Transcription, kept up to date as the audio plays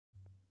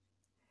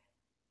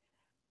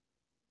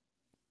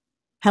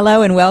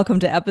Hello and welcome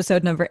to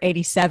episode number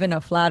 87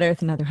 of Flat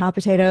Earth and Other Hot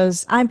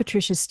Potatoes. I'm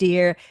Patricia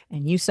Steere,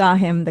 and you saw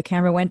him. The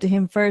camera went to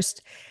him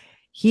first.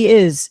 He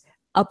is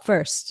up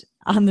first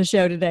on the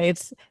show today.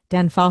 It's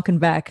Dan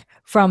Falkenbach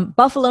from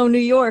Buffalo, New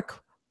York,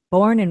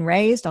 born and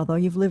raised, although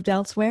you've lived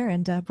elsewhere,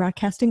 and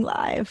broadcasting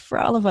live for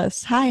all of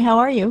us. Hi, how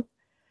are you?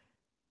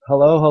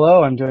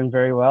 Hello. I'm doing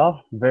very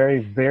well.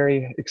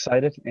 Very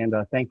excited and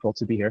thankful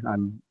to be here.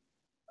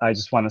 I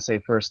just want to say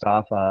first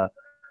off,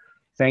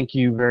 thank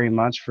you very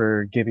much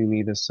for giving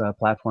me this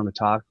platform to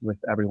talk with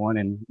everyone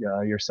and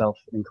yourself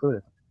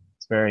included.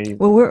 It's very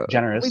We've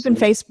generous been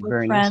and Facebook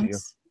very nice of you.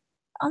 friends.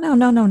 Oh,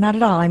 no, not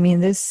at all. I mean,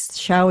 this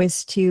show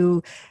is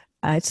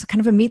it's kind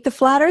of a Meet the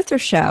Flat Earther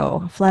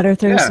show. Flat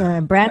Earthers, Yeah,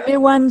 brand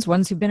new ones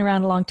who've been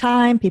around a long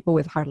time, people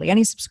with hardly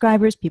any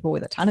subscribers, people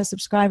with a ton of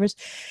subscribers,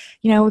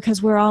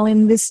 because we're all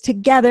in this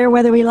together,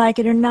 whether we like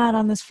it or not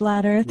on this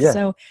flat Earth. yeah,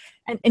 So,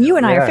 and you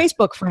and I are yeah.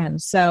 Facebook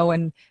friends. So,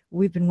 and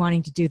we've been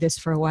wanting to do this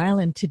for a while,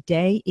 and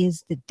today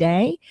is the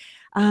day.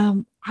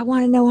 I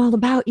want to know all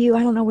about you.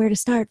 I don't know where to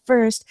start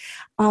first.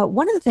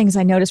 One of the things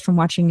I noticed from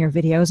watching your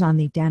videos on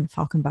the Dan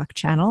Falkenbach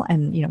channel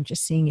and,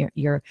 just seeing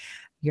your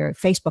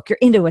Facebook, you're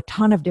into a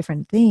ton of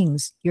different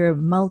things. You're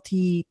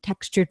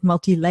multi-textured,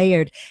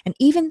 multi-layered, and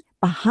even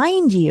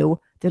behind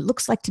you, there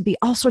looks like to be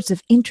all sorts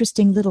of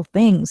interesting little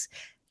things.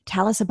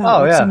 Tell us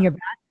about Oh what's in yeah. your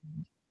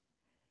back.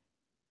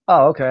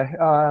 Oh okay.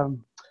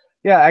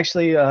 Yeah,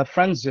 actually,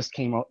 friends just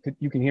came.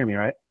 You can hear me,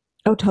 right?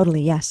 Oh,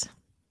 totally. Yes.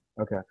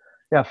 Okay.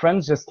 Yeah,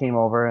 friends just came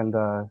over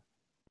and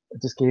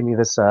just gave me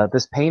this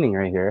painting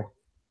right here.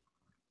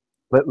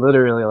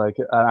 Literally like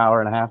an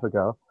hour and a half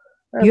ago,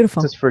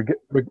 Beautiful. just for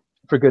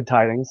good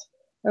tidings.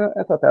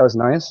 I thought that was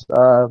nice.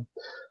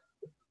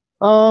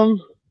 Um,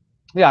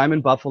 yeah, I'm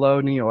in Buffalo,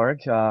 New York.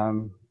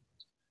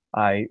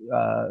 I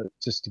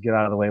just to get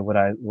out of the way, what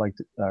I like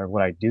to, or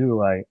what I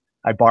do, I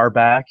bar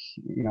back,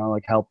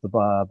 like help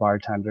the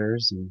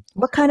bartenders and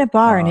What kind of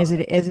bar? And uh, is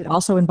it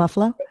also in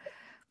Buffalo?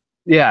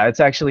 yeah, it's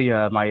actually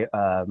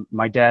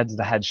my dad's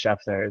the head chef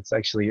there. It's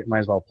actually might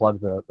as well plug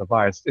the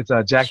bar. It's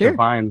Jack Sure.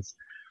 Devine's.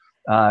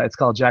 It's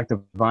called Jack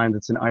Devine's.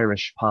 It's an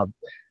Irish pub,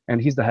 and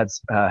he's the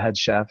head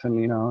chef. And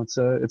it's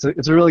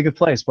a really good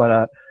place.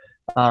 But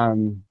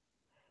um,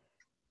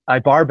 I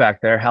bar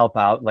back there, help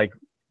out like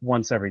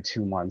once every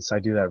 2 months. I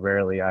do that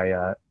rarely.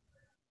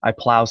 I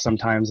plow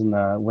sometimes in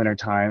the winter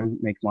time,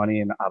 make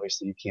money, and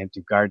obviously you can't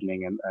do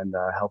gardening and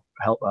help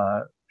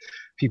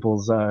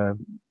people's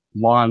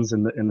lawns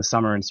in the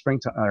summer and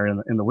springtime or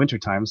in the winter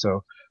time.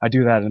 So I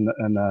do that in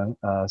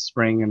the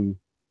spring and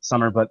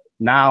summer. But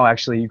now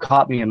actually you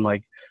caught me in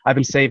like I've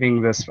been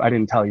saving this. I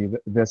didn't tell you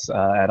this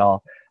at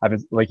all. I've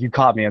been like you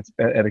caught me at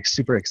a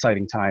super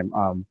exciting time.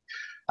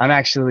 I'm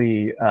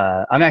actually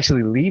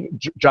leaving.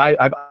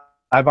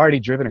 I've already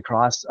driven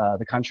across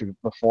the country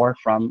before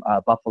from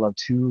Buffalo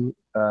to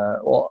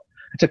well,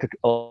 I took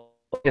a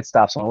pit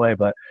stops on the way,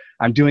 but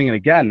I'm doing it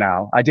again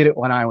now. I did it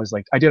when I was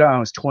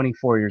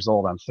 24 years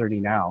old. I'm 30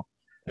 now,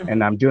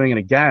 and I'm doing it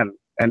again.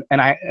 And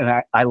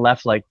I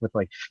left like with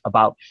like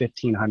about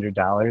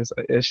 $1,500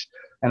 ish,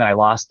 and I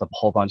lost a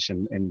whole bunch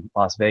in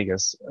Las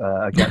Vegas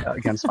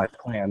against my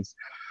plans.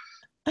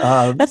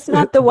 That's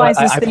not the But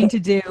wisest thing to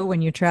do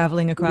when you're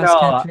traveling across no,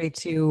 country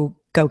to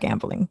go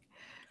gambling.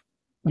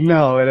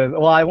 no, it is.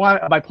 Well,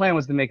 my plan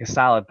was to make a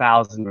solid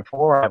 1,000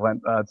 before I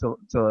went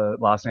to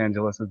Los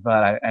Angeles,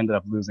 but I ended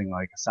up losing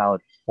like a solid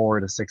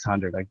 400 to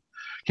 600. I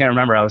can't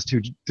remember. I was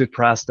too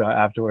depressed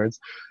afterwards.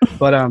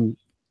 But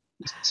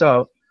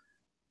so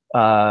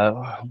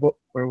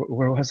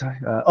where was I?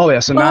 Oh yeah.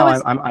 So Well, I now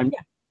was, I'm yeah.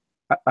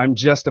 I'm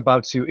just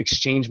about to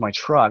exchange my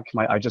truck.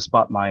 I just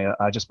bought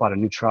a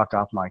new truck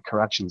off my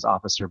corrections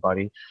officer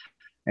buddy,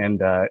 and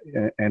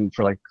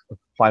for like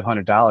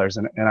 $500,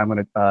 and I'm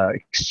gonna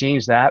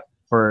exchange that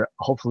for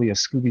hopefully a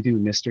Scooby-Doo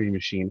mystery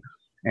machine,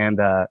 and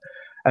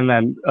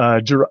then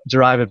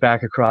drive it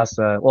back across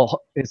the.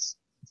 Well, it's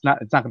not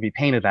gonna be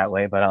painted that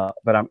way, but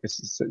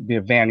it's be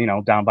a van,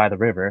 down by the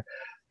river,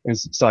 and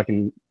so I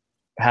can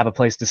have a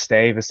place to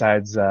stay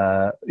besides if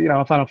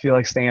I don't feel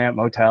like staying at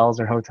motels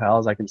or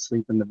hotels, I can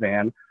sleep in the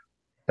van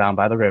down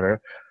by the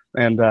river,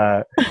 and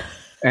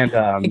and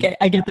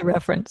I get the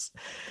reference.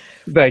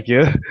 thank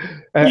you,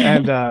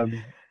 and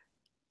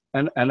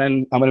and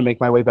then I'm gonna make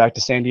my way back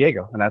to San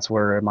Diego, and that's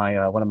where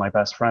my one of my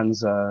best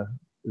friends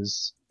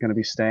is gonna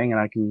be staying, and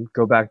I can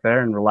go back there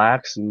and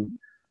relax and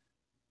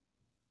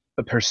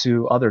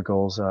pursue other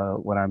goals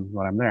when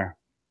I'm there.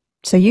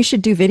 So you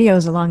should do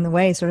videos along the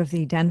way, sort of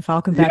the Dan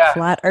Falkenbach Yeah,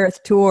 Flat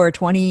Earth Tour I,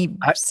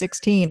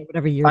 2016,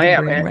 whatever year I that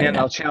am, we're in right and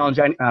now.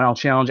 I'll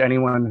challenge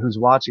anyone who's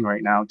watching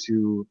right now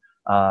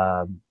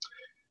uh,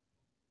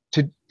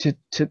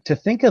 to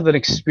think of an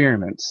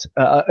experiment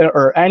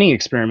or any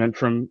experiment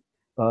from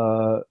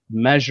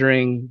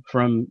measuring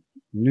from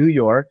New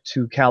York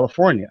to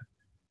California,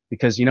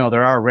 because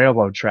there are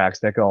railroad tracks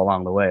that go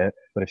along the way.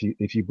 But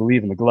if you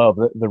believe in the globe,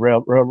 the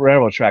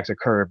railroad tracks are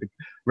curved.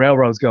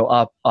 Railroads go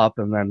up,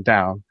 and then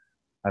down.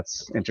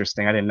 That's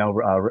interesting. I didn't know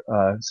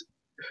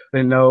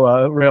they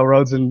know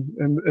railroads in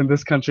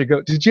this country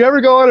go. Did you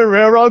ever go on a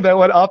railroad that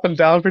went up and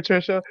down,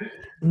 Patricia?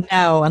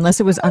 No, unless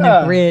it was on a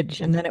Yeah. bridge,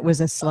 and then it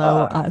was a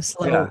slow,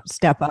 Yeah.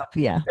 step up.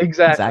 Yeah,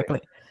 Exactly.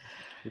 exactly.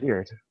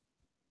 Weird.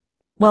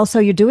 Well, so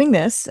you're doing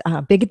this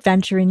big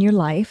adventure in your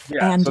life,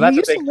 Yeah. and So that's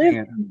a big you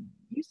thing.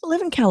 used to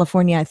live in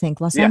California, I think,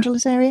 Los Yeah.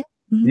 Angeles area.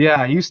 Hmm.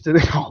 Yeah. I used to.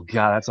 Oh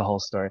God, that's a whole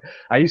story.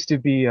 I used to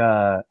be.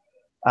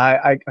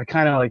 I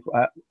kind of like.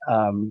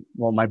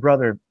 Well, my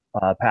brother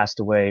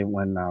passed away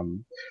when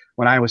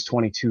I was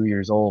 22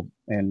 years old,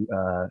 and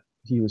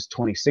he was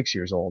 26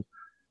 years old,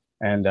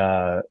 and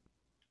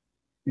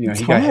It's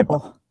he got hit by.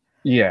 horrible.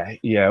 Yeah,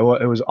 yeah, well,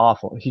 it was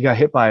awful. He got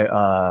hit by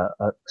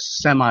a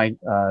semi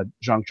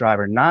drunk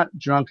driver, not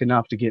drunk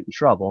enough to get in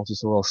trouble,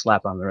 just a little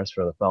slap on the wrist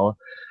for the fella.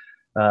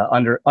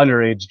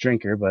 Underage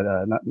drinker, but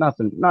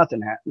nothing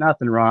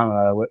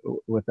wrong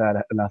with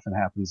that. Nothing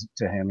happens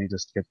to him. He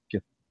just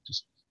get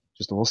just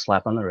a little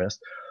slap on the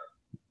wrist.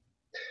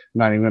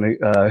 Not even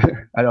gonna.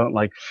 I don't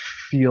like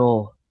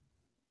feel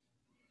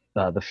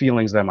the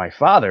feelings that my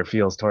father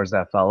feels towards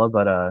that fella,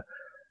 but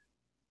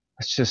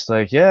it's just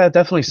like, yeah, it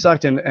definitely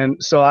sucked.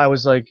 And so I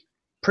was like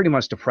pretty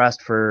much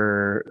depressed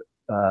for,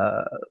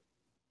 uh,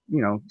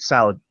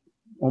 solid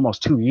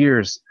almost 2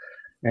 years.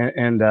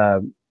 And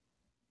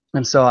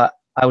so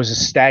I was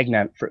just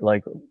stagnant for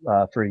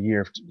a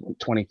year,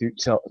 22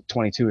 till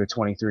 22 to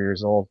 23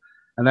 years old.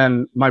 And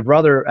then my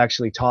brother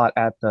actually taught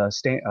at the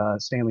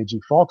Stanley G.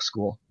 Falk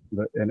School.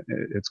 And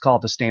it's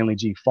called the Stanley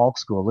G. Falk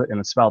School, and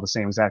it's spelled the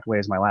same exact way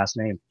as my last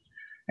name.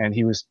 And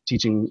he was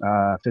teaching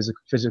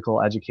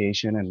physical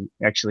education, and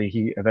actually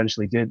he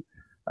eventually did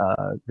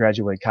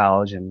graduate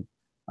college, and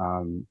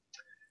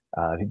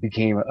he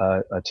became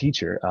a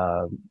teacher,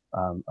 a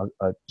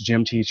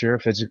gym teacher,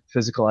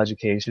 physical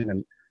education,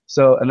 and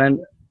then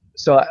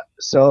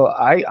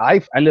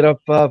I ended up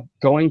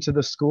going to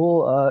the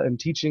school and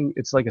teaching.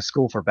 It's like a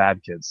school for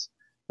bad kids,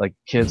 like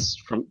kids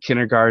from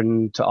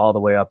kindergarten to all the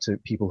way up to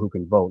people who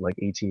can vote, like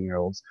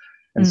 18-year-olds.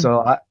 And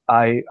so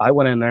I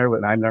went in there,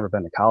 and I've never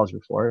been to college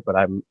before, but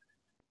I don't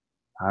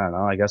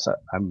know, I guess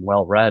I'm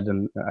well read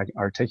and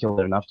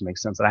articulate enough to make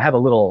sense. And I have a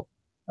little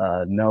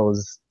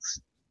nose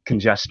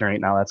congestion right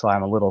now. That's why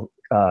I'm a little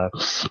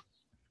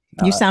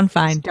You sound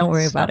fine. Don't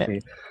worry about stuffy.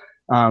 it.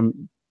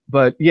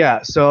 But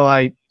yeah, so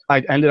I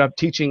ended up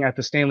teaching at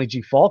the Stanley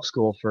G. Falk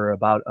School for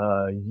about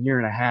a year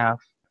and a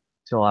half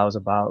till I was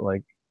about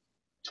like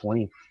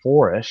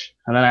 24-ish.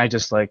 And then I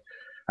just like,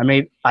 I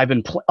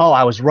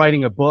was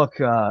writing a book,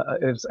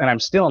 and I'm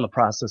still in the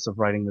process of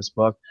writing this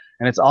book.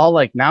 And it's all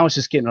like, now it's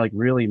just getting like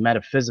really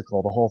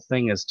metaphysical. The whole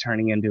thing is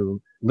turning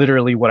into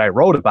literally what I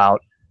wrote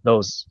about.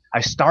 I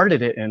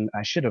started it, and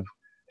I should have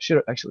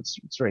actually,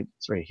 it's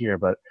right here,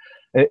 but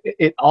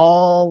it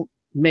all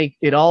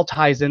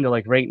ties into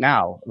like right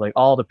now, like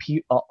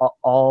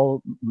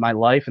all my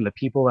life and the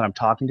people that I'm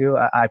talking to.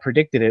 I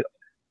predicted it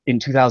in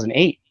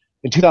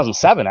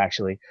 2007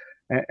 actually.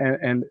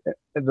 And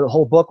the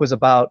whole book was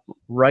about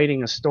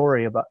writing a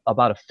story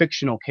about a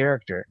fictional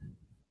character,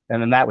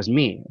 and then that was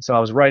me. So I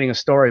was writing a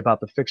story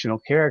about the fictional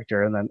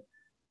character, and then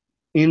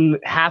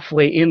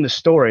halfway in the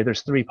story,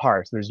 there's 3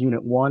 parts. There's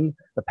Unit 1,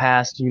 the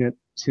past; Unit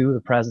 2, the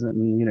present;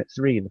 and Unit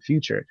 3, the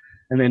future.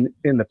 And then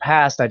in the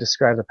past, I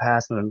describe the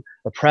past, and then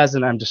the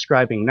present I'm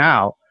describing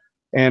now,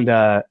 and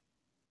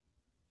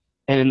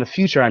in the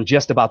future, I'm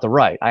just about to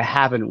write. I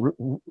haven't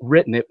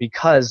written it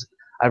because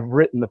I've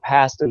written the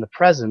past and the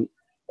present.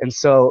 And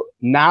so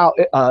now,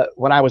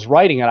 when I was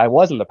writing it, I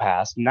was in the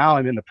past. Now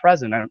I'm in the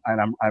present, and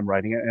I'm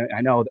writing it. And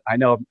I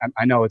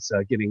know it's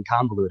getting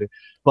convoluted,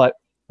 but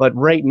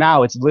right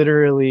now it's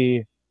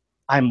literally,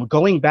 I'm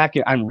going back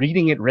and I'm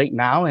reading it right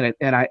now, and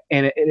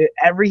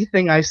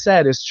everything I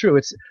said is true.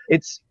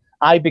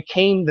 I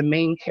became the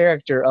main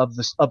character of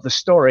the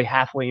story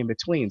halfway in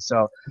between.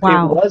 So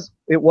Wow.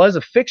 it was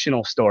a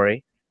fictional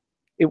story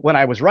when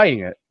I was writing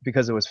it,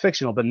 because it was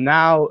fictional, but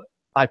now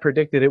I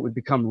predicted it would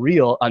become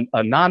real,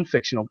 a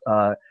non-fictional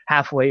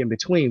halfway in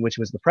between, which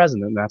was the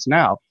present, and that's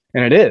now.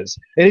 And it is.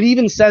 And it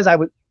even says I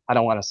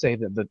don't want to say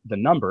the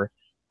number,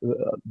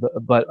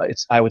 but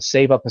I would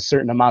save up a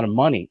certain amount of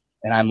money,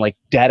 and I'm like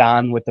dead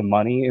on with the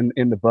money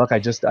in the book. I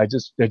just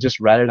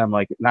read it. I'm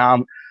like,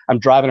 now I'm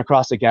driving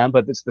across again,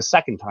 but it's the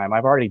second time.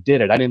 I've already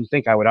did it. I didn't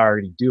think I would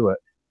already do it,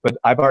 but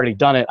I've already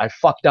done it. I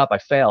fucked up. I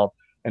failed,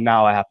 and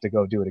now I have to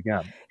go do it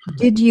again.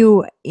 Did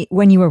you,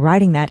 when you were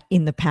writing that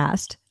in the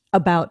past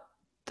about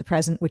the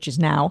present, which is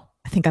now,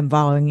 I think I'm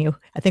following you.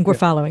 I think we're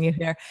following you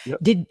here. Yep.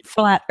 Did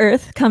flat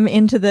Earth come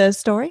into the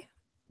story?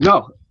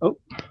 No. Oh,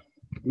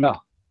 no.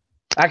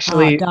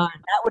 Actually, darn,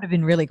 that would have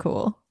been really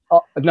cool.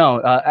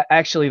 No.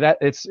 Actually, that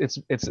it's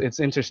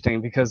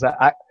interesting, because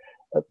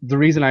the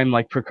reason I'm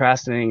like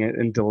procrastinating it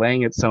and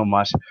delaying it so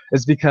much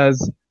is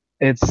because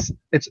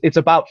it's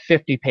about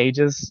 50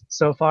 pages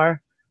so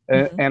far,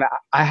 and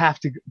I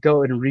have to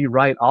go and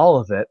rewrite all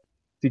of it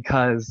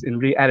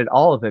and re-edit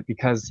all of it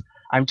because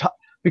I'm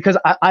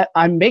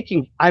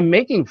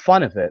making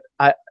fun of it.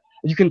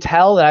 You can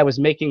tell that I was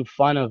making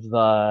fun of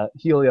the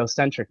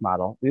heliocentric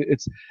model.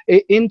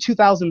 In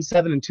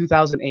 2007 and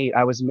 2008,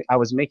 I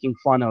was making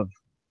fun of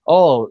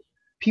oh,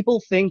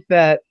 people think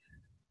that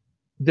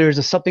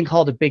there's something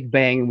called a Big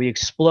Bang, and we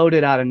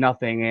exploded out of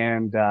nothing,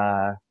 and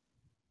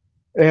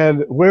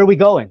where are we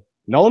going?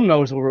 No one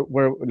knows no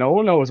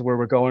one knows where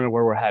we're going or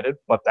where we're headed.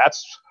 But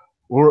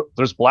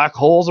there's black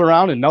holes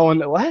around, and no one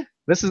what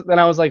this is. And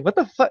I was like, what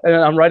the fuck? And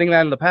I'm writing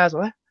that in the past.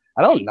 What?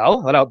 I don't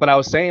know. But I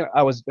was saying,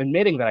 I was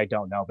admitting that I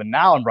don't know. But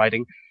now I'm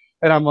writing,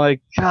 and I'm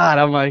like, God,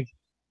 I'm like,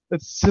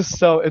 it's just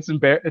so it's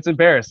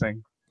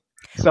embarrassing.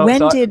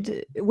 When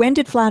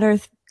did flat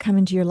Earth come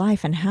into your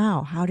life, and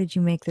how? How did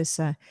you make this?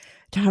 How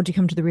did you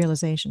come to the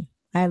realization?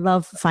 I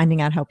love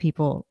finding out how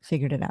people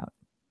figured it out.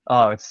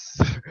 Oh, it's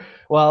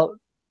well,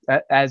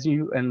 as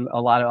you and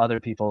a lot of other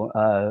people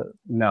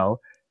know,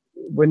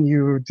 when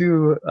you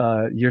do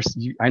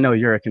I know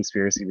you're a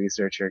conspiracy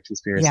researcher,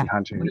 conspiracy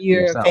hunter. Well,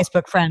 you're yourself. a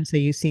Facebook friend, so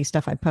you see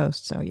stuff I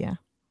post. So yeah.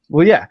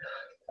 Well, yeah.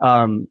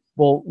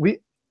 Well,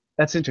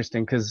 that's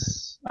interesting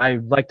because I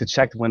like to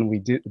check when we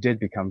did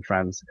become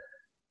friends,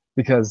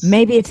 because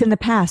maybe it's in the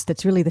past.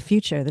 That's really the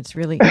future. That's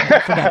really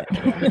forget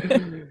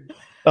it.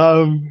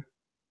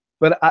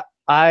 But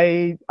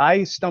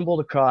I stumbled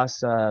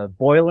across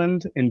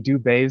Boyland and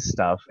Dubé's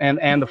stuff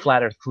and the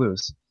Flat Earth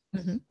Clues.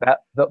 Mm-hmm.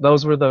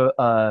 Those were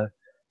the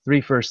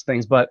three first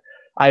things. But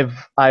I've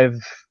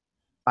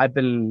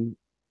been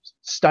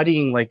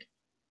studying, like,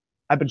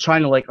 I've been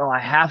trying to, like, I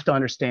have to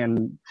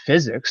understand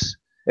physics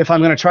if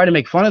I'm going to try to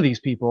make fun of these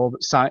people,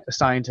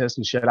 scientists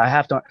and shit. I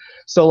have to.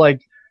 So,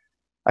 like,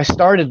 I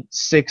started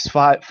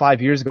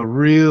 5 years ago,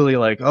 really,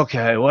 like,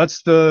 okay,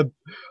 what's the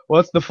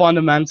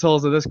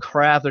fundamentals of this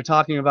crap? They're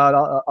talking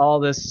about all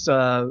this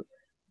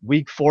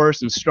weak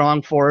force and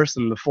strong force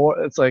and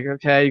it's like,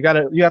 okay,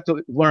 you have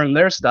to learn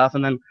their stuff.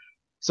 And then,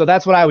 so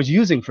that's what I was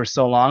using for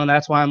so long. And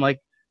that's why I'm like,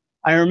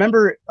 I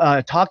remember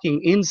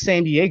talking in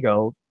San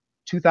Diego,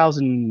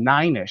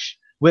 2009-ish,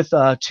 with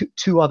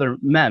two other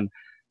men,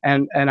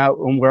 and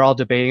we're all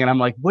debating, and I'm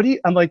like,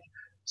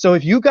 so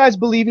if you guys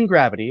believe in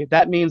gravity,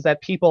 that means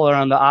that people are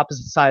on the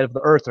opposite side of the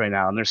Earth right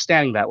now, and they're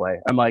standing that way.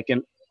 I'm like,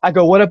 and I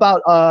go, what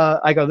about,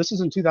 this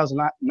is in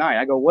 2009.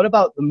 I go, what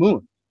about the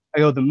moon? I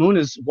go, the moon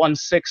is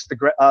 1/6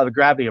 the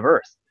gravity of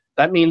Earth.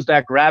 That means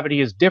that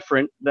gravity is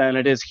different than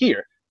it is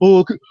here.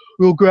 Well,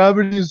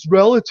 gravity is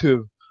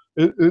relative.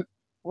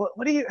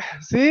 What do you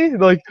see?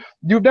 Like,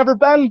 you've never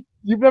been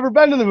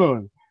to the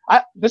moon.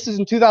 This is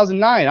in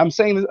 2009. I'm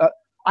saying this,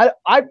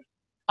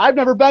 I've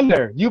never been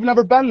there. You've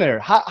never been there.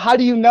 How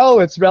do you know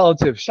it's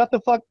relative? Shut the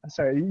fuck.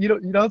 Sorry, you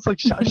know. It's like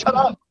shut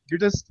up. You're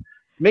just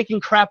making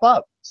crap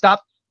up.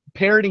 Stop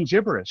parroting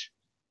gibberish.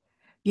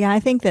 Yeah,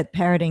 I think that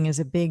parroting is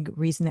a big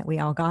reason that we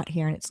all got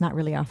here, and it's not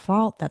really our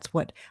fault. That's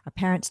what our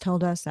parents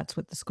told us. That's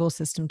what the school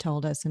system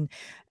told us. And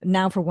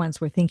now, for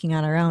once, we're thinking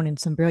on our own, and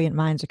some brilliant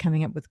minds are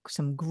coming up with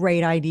some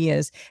great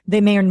ideas.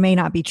 They may or may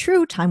not be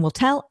true. Time will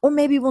tell, or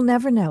maybe we'll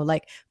never know.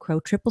 Like Crow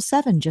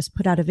 777 just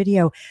put out a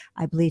video,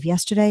 I believe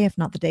yesterday, if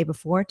not the day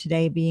before,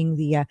 today being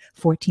the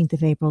 14th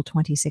of April,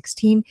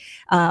 2016,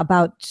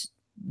 about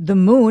the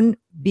moon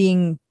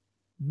being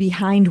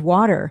behind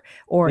water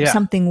or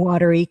something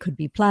watery. Could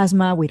be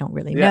plasma. We don't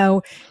really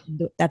know.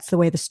 That's the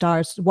way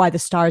why the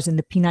stars in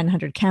the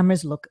P900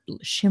 cameras look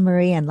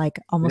shimmery and like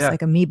almost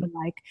like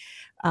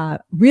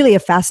amoeba-like. Really a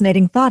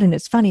fascinating thought. And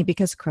it's funny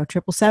because Crow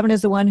 777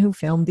 is the one who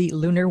filmed the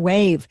lunar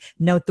wave.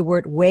 Note the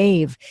word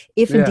wave.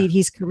 If indeed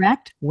he's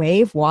correct,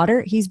 wave,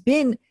 water, he's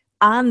been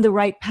on the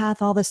right path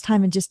all this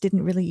time and just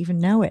didn't really even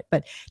know it.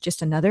 But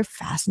just another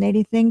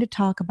fascinating thing to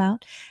talk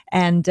about.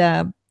 And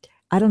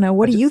I don't know.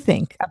 What do you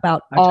think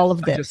about all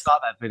of this? I just saw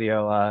that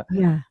video.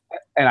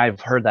 And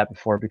I've heard that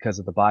before because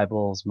of the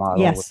Bible's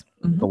model. Yes.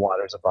 With the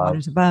waters above.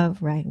 Waters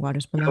above, right?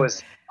 Waters below.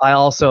 I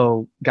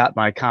also got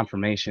my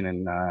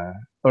confirmation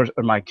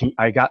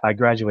I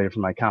graduated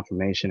from my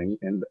confirmation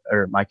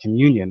or my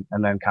communion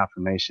and then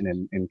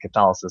confirmation in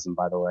Catholicism,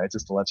 by the way,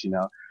 just to let you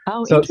know.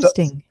 Oh,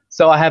 interesting.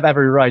 So I have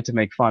every right to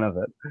make fun of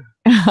it.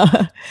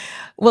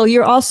 Well,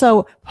 you're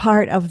also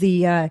part of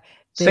the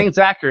St.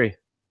 Zachary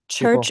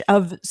Church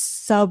of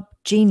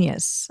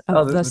SubGenius,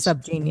 the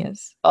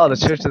SubGenius. Oh, the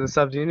Church of the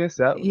SubGenius?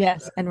 Yeah.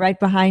 Yes, and right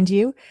behind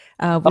you,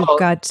 we've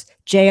got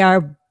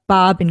J.R.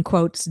 Bob, in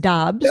quotes,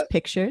 Dobbs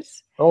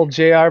pictures. Old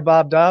J.R.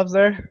 Bob Dobbs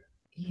there?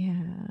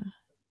 Yeah.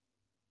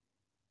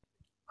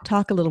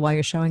 Talk a little while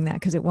you're showing that,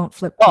 because it won't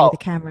flip to the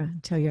camera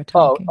until you're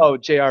talking. Oh,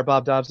 J.R.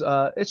 Bob Dobbs.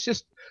 It's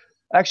just,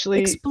 actually...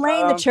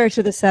 Explain the Church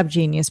of the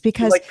SubGenius,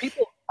 because... Like,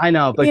 people... I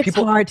know, but it's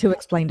hard to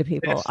explain to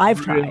people. I've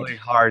tried. Really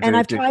hard, and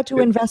I've tried to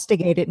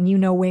investigate it, and you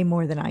know way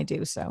more than I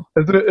do. So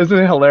isn't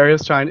it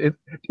hilarious? Trying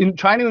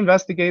to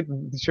investigate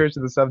the Church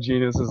of the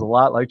SubGenius is a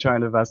lot like trying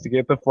to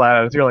investigate the Flat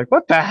Earth. You're like,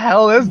 what the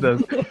hell is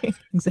this?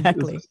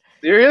 Exactly. Is this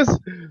serious?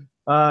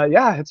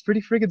 Yeah, it's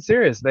pretty freaking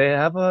serious. They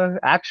have an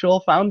actual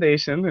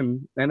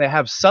foundation, and they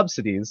have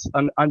subsidies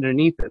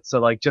underneath it.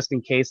 So, like, just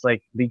in case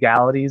like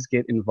legalities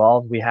get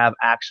involved, we have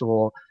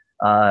actual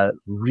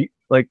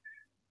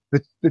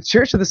The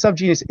Church of the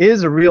SubGenius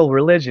is a real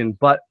religion,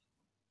 but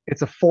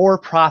it's a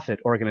for-profit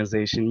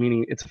organization,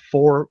 meaning it's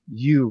for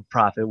you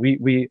profit.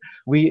 We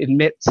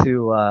admit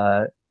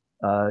to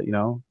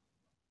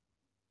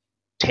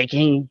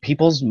taking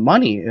people's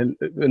money, and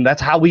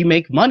that's how we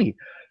make money.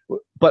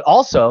 But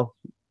also,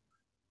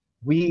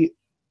 we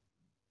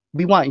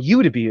want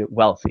you to be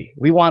wealthy.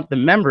 We want the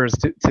members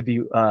to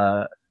be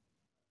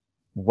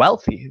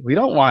wealthy. We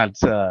don't want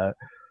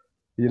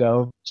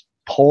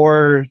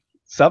poor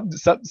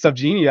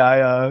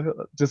SubGenii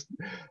just,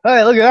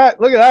 hey, look at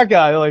that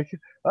guy, like,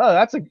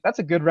 oh, that's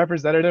a good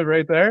representative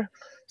right there.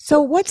 So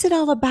what's it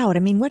all about? I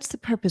mean, what's the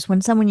purpose?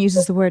 When someone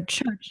uses the word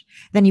church,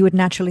 then you would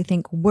naturally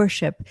think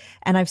worship.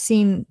 And I've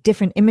seen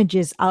different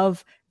images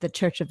of the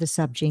Church of the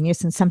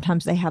SubGenius, and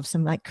sometimes they have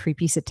some like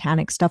creepy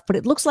satanic stuff, but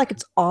it looks like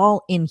it's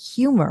all in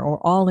humor or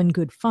all in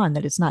good fun,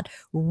 that it's not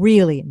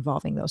really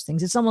involving those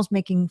things. It's almost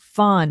making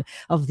fun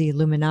of the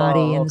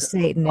Illuminati and the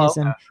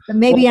Satanism. But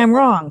maybe I'm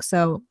wrong.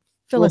 So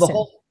fill us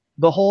in.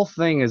 The whole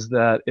thing is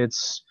that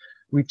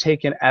we've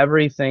taken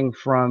everything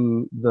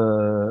from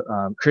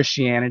the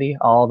Christianity,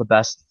 all the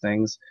best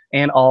things,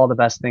 and all the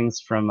best things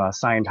from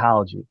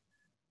Scientology,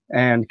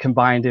 and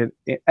combined it,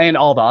 and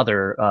all the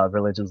other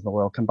religions in the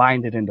world,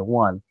 combined it into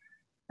one,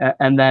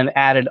 and then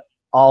added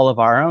all of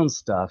our own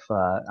stuff.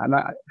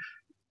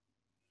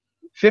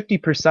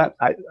 50%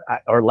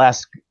 or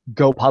less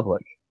go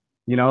public.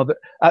 Now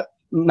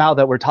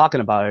that we're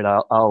talking about it,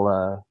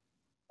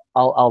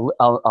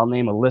 I'll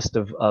name a list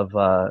of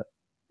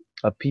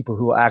people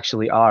who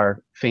actually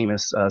are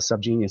famous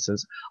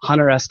SubGeniuses.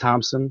 Hunter S.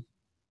 Thompson.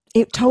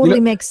 It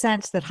totally makes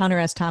sense that Hunter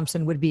S.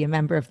 Thompson would be a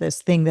member of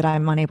this thing that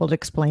I'm unable to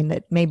explain,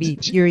 that maybe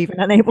you're even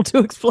unable to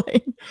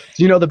explain.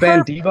 Do you know the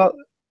band Devo?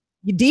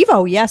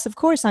 Devo, yes, of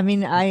course. I mean,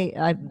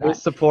 they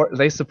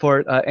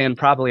support and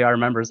probably are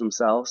members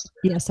themselves.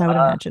 Yes, I would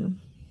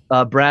imagine.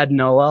 Brad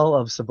Noel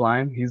of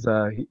Sublime. He's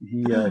okay.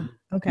 He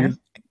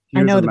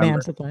I know the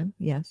band Sublime.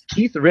 Yes.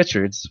 Keith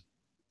Richards.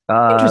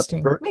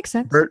 Interesting. Makes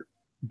sense.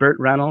 Burt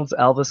Reynolds,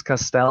 Elvis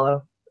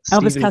Costello.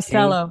 Elvis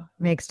Costello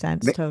makes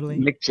sense, totally.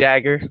 Mick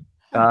Jagger,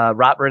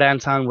 Robert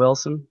Anton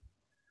Wilson.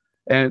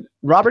 And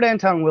Robert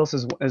Anton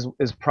Wilson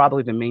is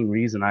probably the main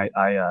reason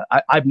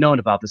I've known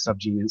about the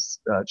SubGenius,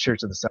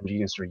 Church of the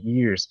SubGenius for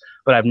years,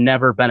 but I've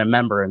never been a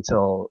member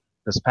until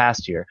this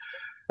past year.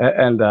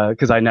 And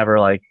because I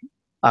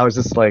was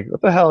just like,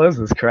 what the hell is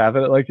this crap?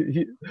 And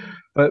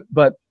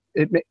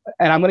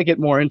and I'm going to get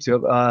more into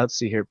it. Let's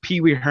see here.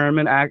 Pee Wee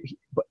Herman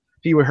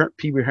Pee Wee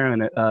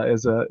Herman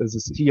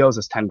he owes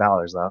us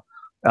 $10 though.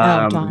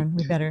 Oh darn,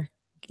 we better.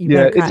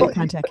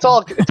 It's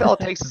all it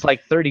takes is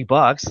like $30,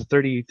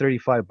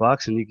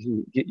 $35, and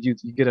you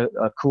get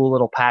a cool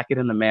little packet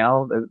in the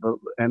mail,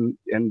 and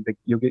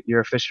you'll get your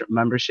official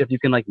membership. You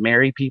can like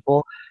marry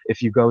people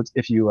if you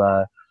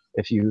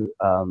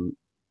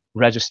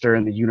register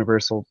in the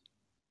Universal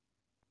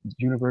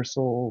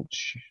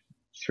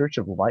Church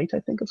of Light, I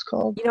think it's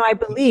called. I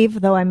believe,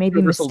 though I may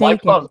be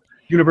mistaken.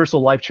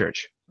 Universal Life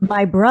Church.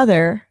 My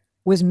brother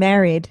was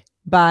married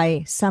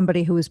by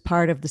somebody who was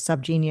part of the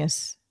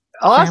SubGenius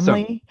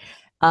family,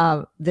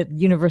 the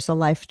Universal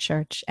Life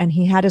Church, and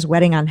he had his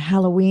wedding on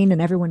Halloween, and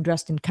everyone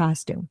dressed in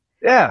costume.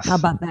 Yes. How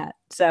about that?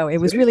 So it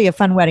was really a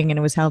fun wedding, and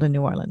it was held in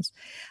New Orleans.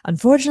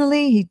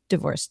 Unfortunately, he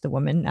divorced the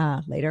woman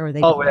later, or they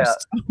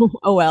divorced. Yeah.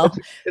 Oh well.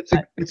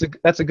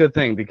 That's a good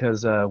thing,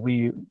 because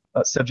we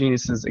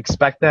SubGeniuses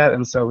expect that,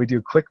 and so we do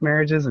quick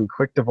marriages and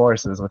quick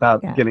divorces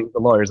without getting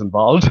the lawyers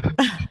involved.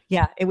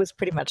 Yeah, it was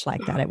pretty much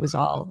like that. It was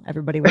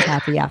everybody was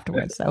happy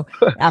afterwards. So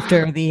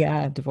after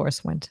the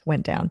divorce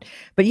went down,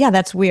 but yeah,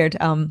 that's weird.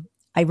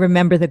 I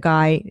remember the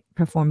guy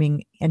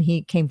performing, and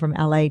he came from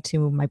LA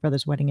to my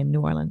brother's wedding in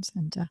New Orleans.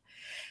 And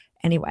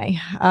anyway,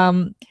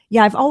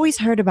 I've always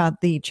heard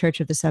about the Church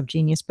of the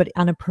SubGenius, but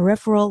on a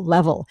peripheral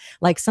level.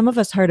 Like some of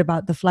us heard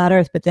about the flat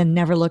earth, but then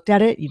never looked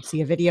at it. You'd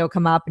see a video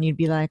come up and you'd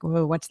be like,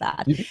 whoa, what's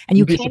that? And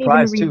you can't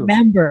even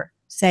remember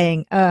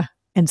saying,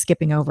 and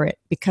skipping over it,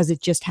 because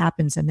it just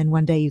happens. And then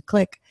one day you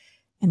click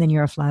and then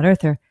you're a flat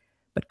earther.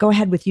 But go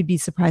ahead with, you'd be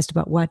surprised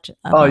about what?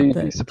 You'd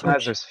be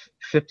surprised. Church.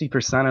 There's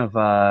 50% of,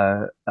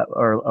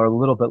 or a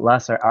little bit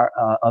less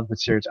of the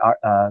church,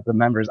 the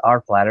members are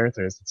flat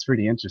earthers. It's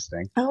pretty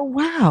interesting. Oh,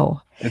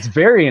 wow. It's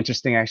very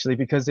interesting, actually,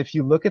 because if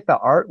you look at the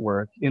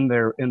artwork in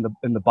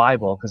the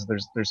Bible, because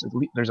there's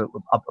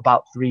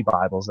about 3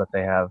 Bibles that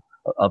they have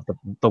of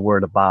the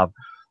word of Bob,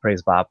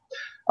 praise Bob.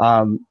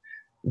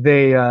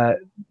 The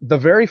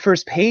very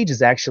first page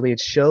is actually, it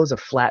shows a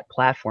flat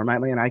platform. I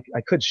mean,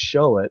 I could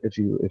show it if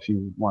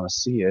you want to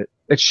see it.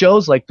 It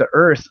shows like the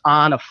earth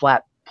on a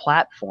flat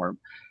platform.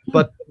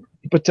 But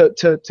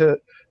to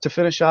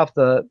finish off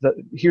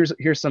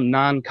here's some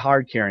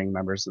non-card carrying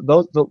members.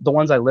 The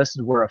ones I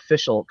listed were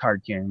official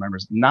card carrying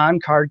members.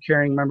 Non-card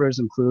carrying members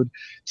include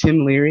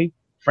Tim Leary,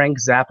 Frank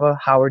Zappa,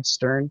 Howard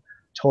Stern,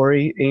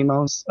 Tori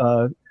Amos,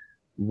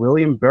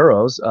 William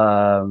Burroughs,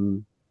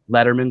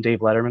 Letterman, Dave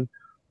Letterman.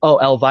 Oh,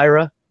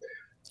 Elvira.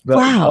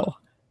 Wow.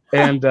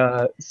 And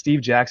Steve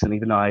Jackson,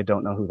 even though I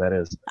don't know who that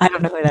is. I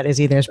don't know who that is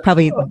either. It's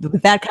probably,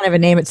 with that kind of a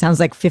name, it sounds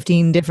like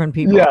 15 different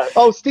people. Yeah.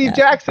 Oh, Steve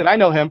Jackson. I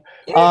know him.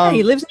 Yeah,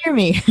 he lives near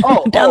me.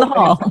 Down the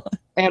hall.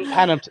 And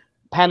Penn of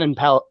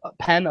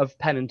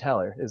Penn and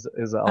Teller is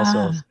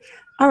also.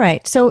 All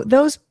right. So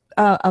those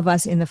of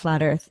us in the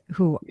flat earth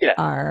who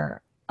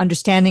are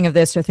understanding of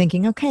this are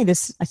thinking, okay,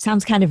 this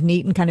sounds kind of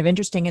neat and kind of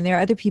interesting. And there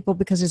are other people,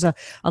 because there's a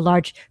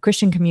large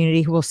Christian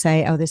community, who will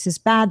say, oh, this is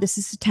bad, this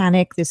is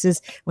satanic, this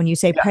is, when you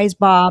say praise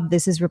Bob,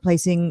 this is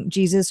replacing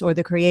Jesus or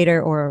the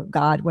creator or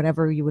God,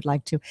 whatever you would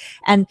like to.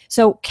 And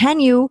so can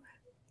you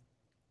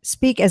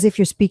speak as if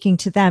you're speaking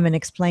to them and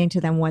explain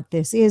to them what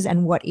this is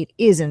and what it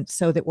isn't,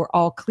 so that we're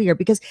all clear?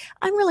 Because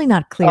I'm really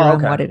not clear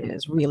on what it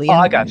is, really. Oh,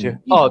 and, I got you.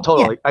 Oh,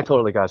 totally. I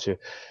totally got you.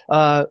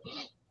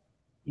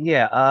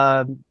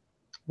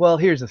 Well,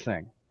 here's the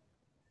thing.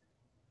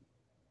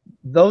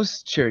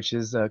 Those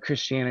churches,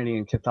 Christianity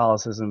and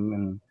Catholicism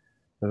and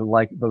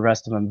like the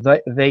rest of them,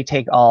 they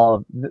take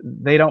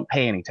they don't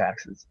pay any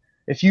taxes.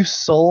 If you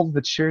sold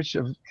the Church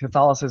of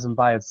Catholicism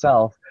by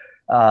itself,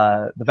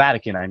 the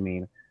Vatican, I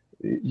mean,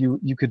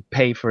 you could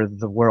pay for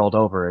the world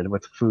over and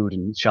with food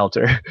and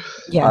shelter.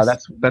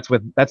 Yes.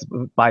 That's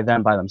by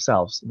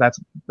themselves.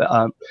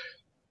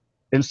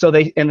 And so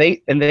they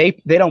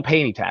don't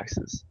pay any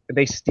taxes.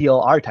 They steal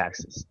our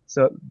taxes.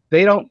 So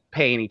they don't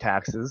pay any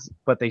taxes,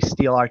 but they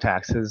steal our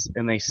taxes,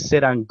 and they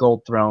sit on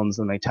gold thrones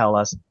and they tell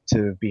us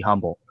to be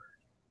humble.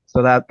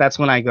 So that's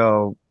when I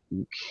go,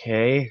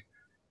 okay.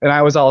 And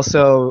I've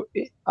also,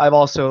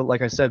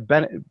 like I said,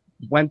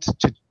 went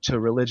to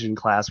religion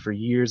class for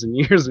years and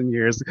years and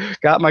years,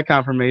 got my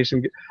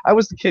confirmation. I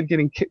was the kid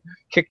getting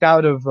kicked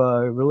out of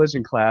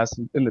religion class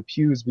in the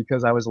pews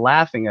because I was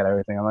laughing at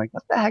everything. I'm like,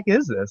 what the heck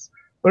is this?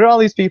 What are all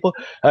these people?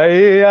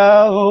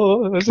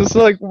 It's just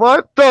like,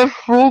 what the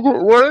fuck?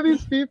 What are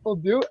these people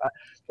doing?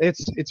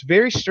 It's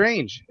very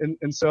strange.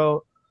 And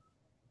so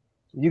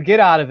you get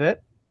out of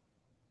it,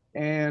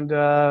 and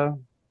to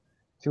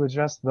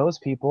address those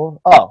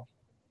people,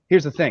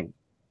 here's the thing.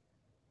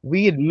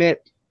 We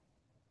admit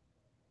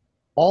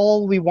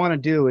all we want to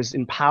do is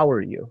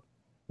empower you.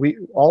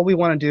 All we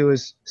want to do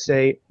is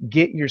say,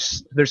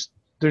 there's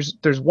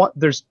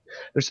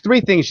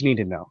three things you need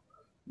to know.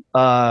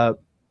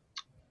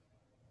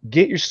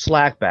 Get your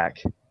slack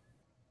back.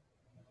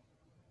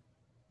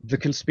 The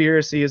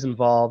conspiracy is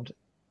involved,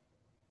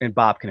 and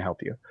Bob can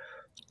help you.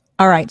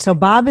 All right. So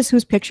Bob is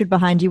who's pictured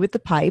behind you with the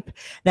pipe.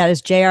 That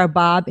is J.R.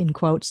 Bob, in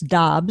quotes,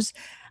 Dobbs.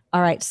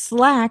 All right.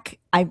 Slack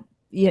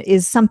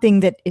is something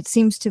that it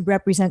seems to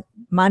represent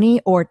money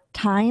or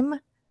time.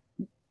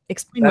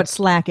 Explain what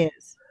slack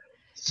is.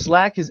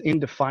 Slack is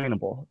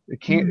indefinable.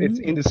 It's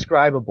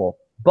indescribable,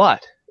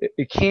 but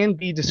it can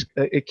be.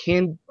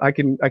 I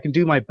can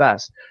do my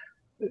best.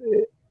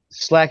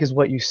 Slack is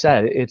what you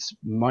said. It's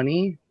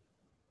money,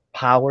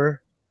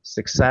 power,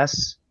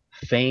 success,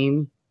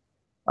 fame,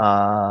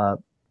 all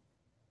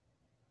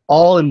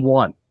in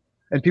one.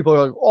 And people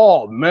are like,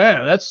 "Oh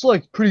man, that's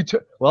like pretty."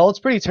 Well, it's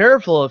pretty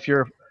terrible if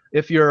you're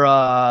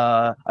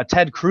a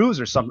Ted Cruz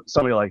or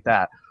somebody like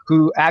that,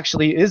 who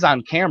actually is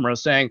on camera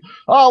saying,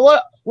 "Oh,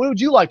 what would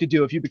you like to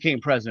do if you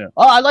became president?"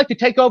 "Oh, I'd like to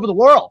take over the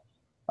world."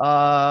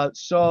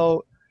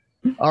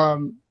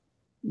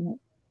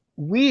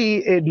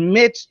 We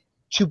admit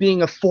to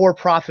being a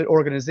for-profit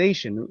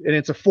organization, and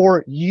it's a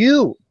for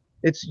you.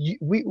 And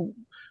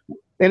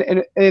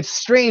it's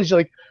strange.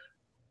 Like,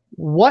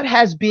 what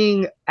has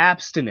being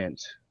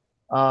abstinent?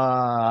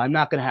 I'm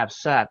not going to have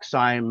sex.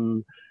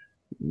 I'm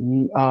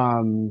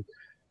going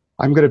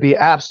to be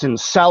abstinent,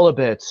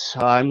 celibate.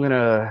 I'm going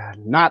to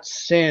not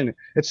sin.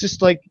 It's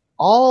just like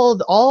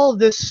all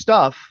this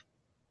stuff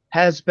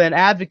has been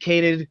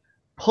advocated,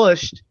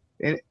 pushed,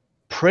 and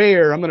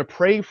prayer. I'm going to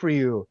pray for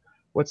you.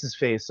 What's his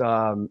face?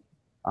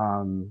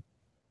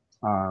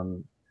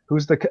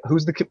 Who's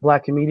the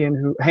black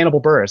comedian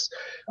Hannibal Buress?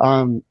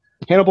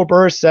 Hannibal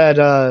Buress said,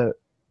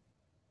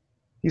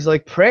 he's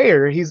like,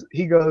 prayer.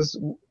 He goes,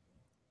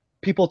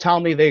 people tell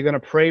me they're going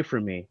to pray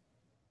for me.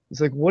 He's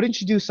like, why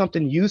didn't you do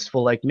something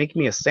useful, like make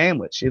me a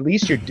sandwich? At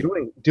least you're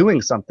doing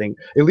something.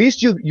 At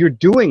least you're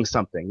doing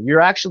something.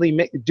 You're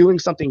actually doing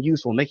something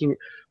useful.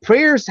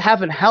 Prayers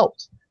haven't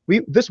helped.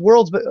 This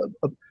world's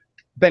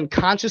been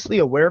consciously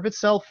aware of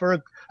itself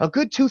for a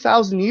good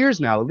 2,000 years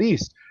now, at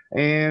least.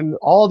 And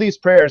all these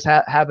prayers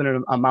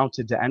haven't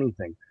amounted to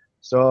anything.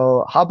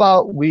 So how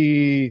about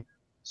we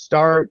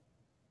start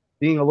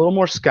being a little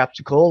more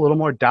skeptical, a little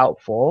more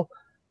doubtful,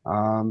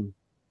 and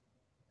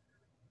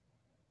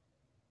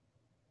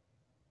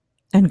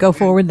go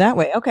forward that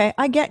way. Okay,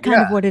 I get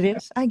kind of what it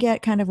is.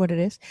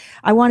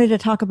 I wanted to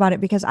talk about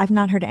it because I've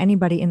not heard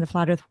anybody in the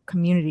Flat Earth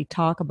community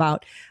talk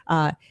about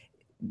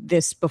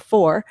this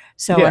before.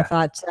 So I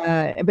thought,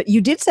 but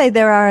you did say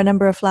there are a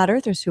number of Flat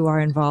Earthers who are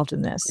involved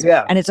in this.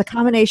 Yeah. And it's a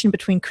combination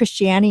between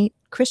Christianity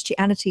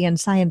and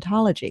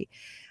Scientology.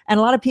 And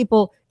a lot of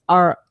people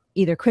are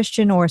either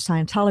Christian or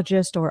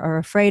Scientologist or are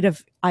afraid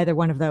of either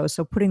one of those.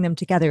 So putting them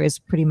together is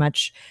pretty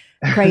much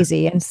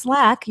crazy. And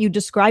Slack, you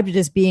described it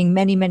as being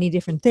many, many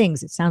different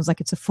things. It sounds like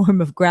it's a form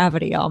of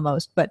gravity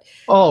almost, but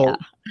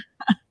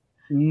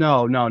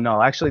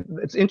No. Actually,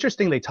 it's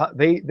interesting. They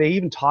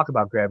even talk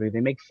about gravity.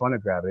 They make fun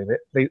of gravity.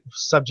 They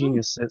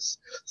SubGenius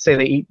say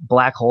they eat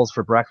black holes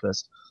for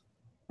breakfast,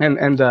 and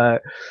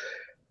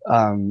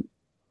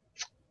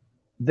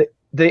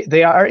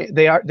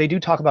they do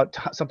talk about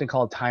something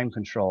called time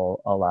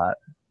control a lot.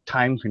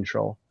 Time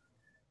control,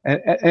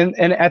 And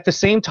at the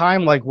same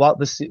time, like while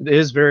this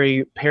is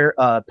very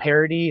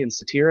parody and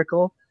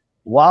satirical,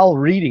 while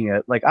reading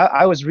it, like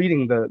I was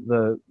reading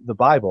the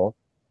Bible.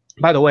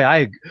 By the way,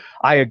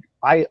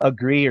 I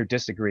agree or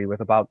disagree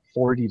with about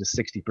 40 to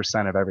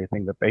 60% of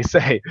everything that they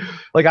say.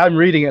 Like I'm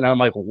reading it and I'm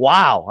like,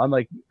 wow. I'm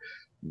like,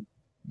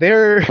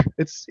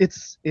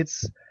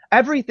 it's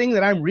everything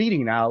that I'm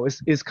reading now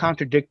is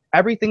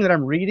everything that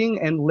I'm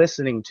reading and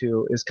listening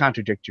to is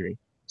contradictory.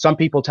 Some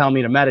people tell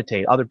me to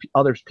meditate.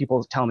 Other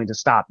people tell me to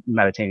stop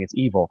meditating. It's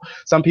evil.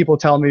 Some people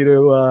tell me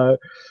to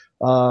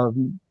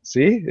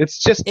see.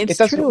 It's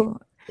true.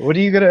 What are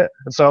you gonna?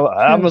 So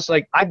I'm just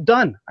like, I'm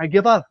done. I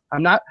give up.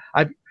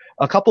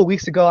 A couple of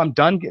weeks ago, I'm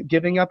done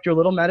giving up your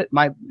little I've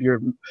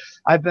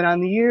been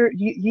on the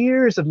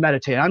years of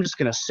meditating. I'm just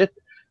gonna sit.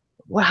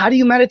 Well, how do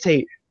you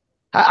meditate?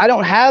 I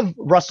don't have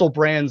Russell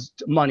Brand's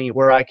money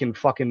where I can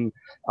fucking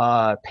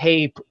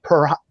pay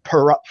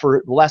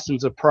for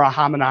lessons of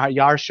Parahamana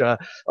Yarsha,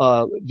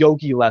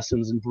 yogi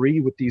lessons, and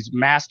breathe with these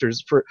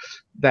masters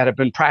that have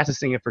been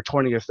practicing it for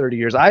 20 or 30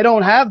 years. I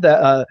don't have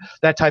that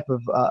type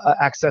of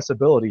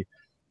accessibility.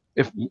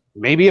 If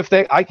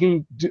I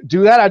can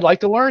do that, I'd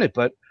like to learn it.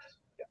 But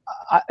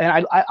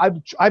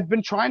I've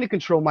been trying to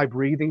control my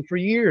breathing for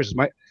years.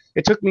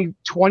 It took me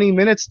 20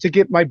 minutes to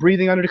get my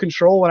breathing under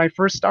control when I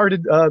first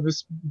started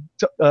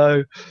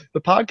the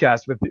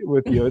podcast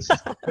with you.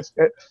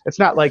 It's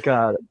not like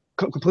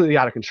completely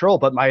out of control,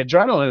 but my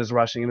adrenaline is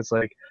rushing and it's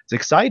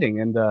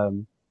exciting.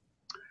 And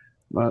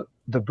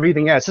the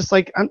breathing, it's just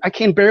like I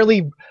can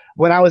barely.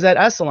 When I was at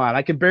Esalen,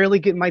 I could barely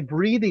get my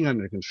breathing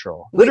under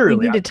control. Literally,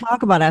 we need to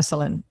talk about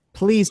Esalen.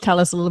 Please tell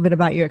us a little bit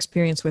about your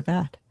experience with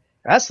that.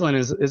 Esalen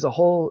is a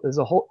whole.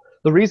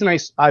 The reason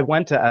I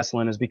went to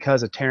Esalen is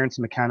because of Terence,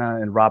 McKenna,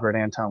 and Robert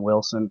Anton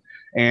Wilson,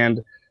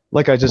 and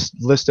like I just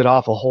listed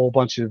off a whole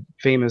bunch of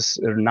famous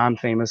or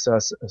non-famous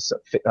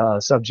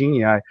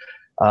SubGenii,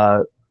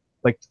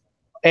 like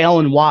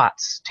Alan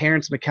Watts,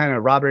 Terence McKenna,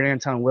 Robert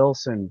Anton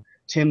Wilson,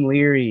 Tim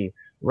Leary,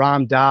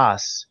 Ram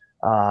Dass,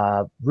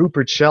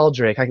 Rupert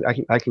Sheldrake,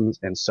 I can,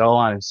 and so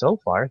on and so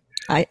forth.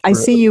 I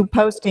see you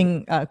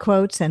posting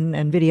quotes and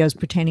videos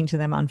pertaining to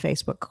them on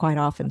Facebook quite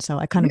often, so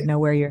I kind of know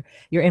where your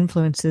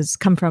influences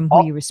come from,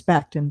 who you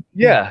respect, and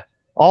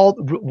all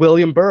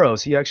William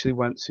Burroughs. He actually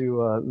went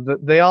to.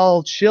 They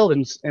all chilled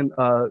and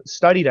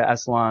studied at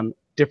Esalen,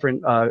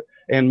 different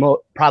and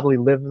probably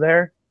lived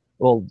there.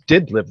 Well,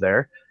 did live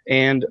there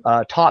and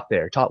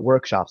taught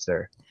workshops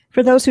there.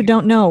 For those who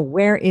don't know,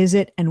 where is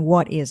it and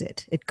what is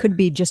it? It could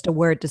be just a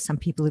word to some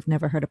people who've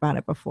never heard about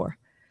it before.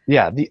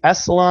 Yeah, the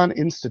Esalen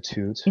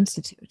Institute.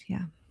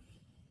 Yeah.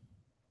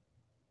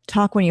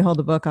 Talk when you hold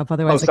the book up,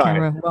 otherwise the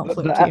camera won't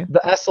flip to you.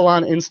 The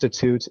Esalen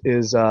Institute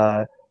is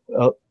from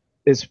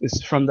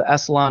the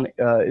Esalen.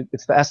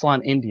 It's the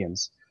Esalen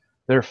Indians.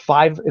 It's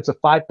a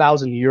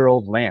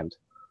 5,000-year-old land,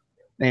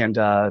 and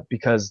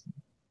because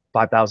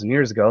 5,000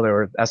 years ago there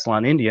were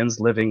Esalen Indians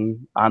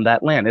living on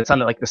that land. It's on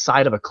the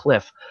side of a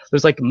cliff.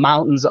 There's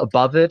mountains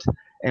above it.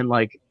 And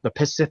the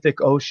Pacific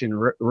Ocean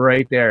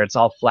right there, it's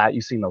all flat.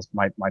 You've seen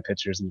my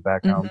pictures in the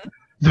background.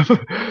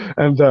 Mm-hmm.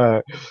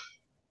 And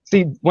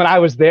see, when I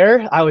was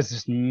there, I was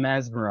just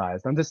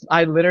mesmerized.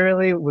 I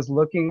literally was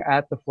looking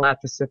at the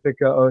flat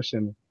Pacific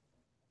Ocean,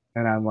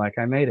 and I'm like,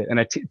 I made it.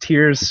 And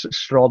tears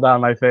strolled down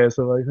my face.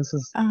 I'm like, this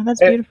is. Oh, that's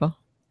beautiful.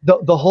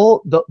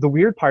 The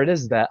weird part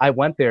is that I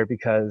went there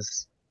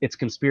because it's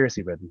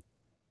conspiracy ridden.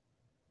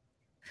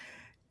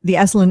 The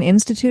Esalen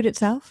Institute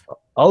itself?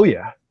 Oh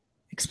yeah.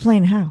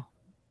 Explain how.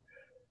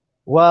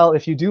 Well,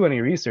 if you do any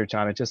research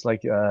on it, just like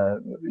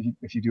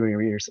if you do any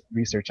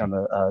research on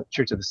the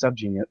Church of the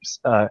SubGenius,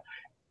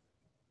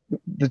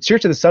 the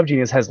Church of the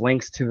SubGenius has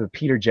links to the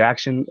Peter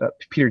Jackson's.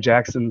 Is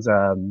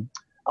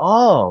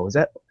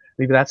that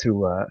maybe that's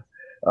who?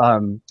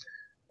 The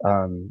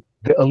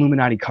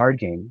Illuminati card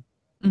game.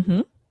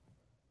 Mm-hmm.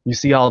 You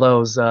see all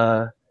those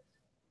the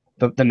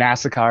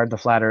NASA card, the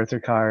Flat Earther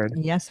card.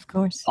 Yes, of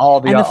course.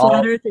 And the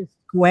Flat Earth is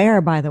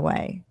square, by the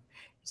way.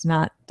 It's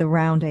not the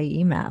round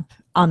AE map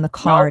on the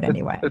card,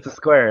 anyway. It's a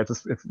square.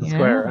 It's the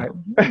square, right?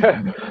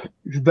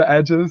 Mm-hmm. The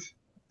edges.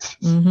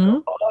 Mm-hmm.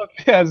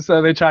 Yeah,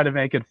 so they try to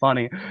make it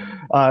funny,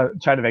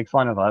 try to make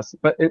fun of us.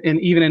 But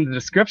even in the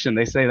description,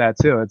 they say that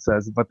too. It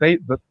says,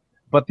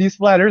 but these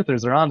flat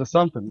earthers are onto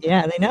something.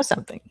 Yeah, they know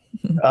something.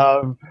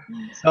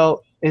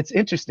 So it's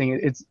interesting.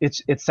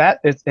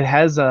 It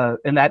has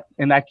and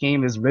that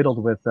game is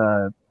riddled with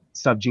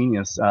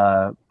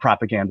SubGenius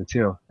propaganda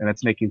too, and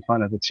it's making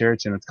fun of the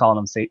church and it's calling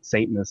them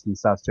Satanists and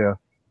stuff too.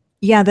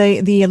 Yeah,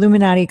 the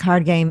Illuminati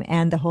card game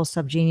and the whole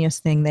SubGenius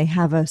thing, they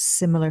have a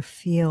similar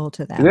feel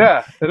to them.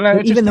 Yeah, isn't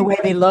that even the way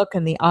they look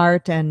and the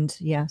art, and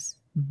yes.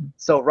 Mm-hmm.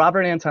 So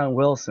Robert Anton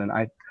Wilson,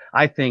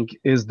 I think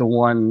is the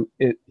one.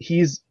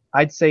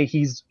 I'd say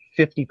he's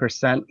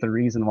 50% the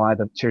reason why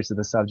the Church of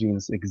the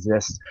SubGenius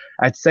exists.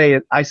 I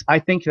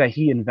think that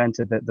he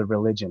invented the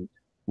religion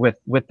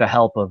with the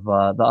help of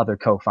the other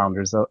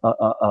co-founders.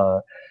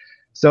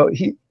 So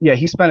he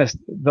spent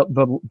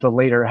the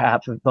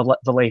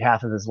late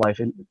half of his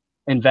life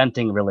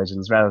inventing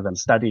religions rather than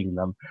studying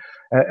them,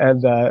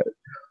 and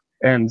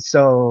And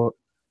so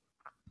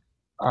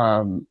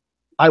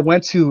I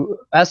went to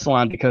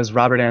Esalen because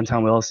Robert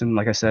Anton Wilson,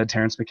 like I said,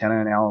 Terence McKenna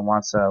and Alan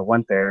Watts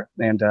went there.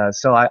 And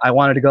so I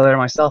wanted to go there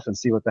myself and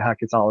see what the heck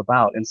it's all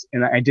about.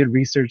 And I did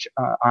research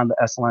on the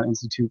Esalen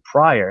Institute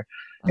prior,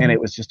 and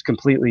it was just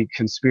completely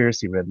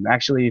conspiracy ridden.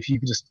 Actually, if you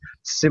could just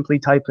simply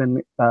type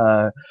in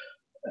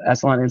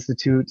Esalen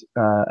Institute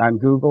on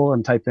Google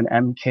and type in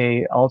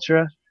MK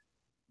Ultra,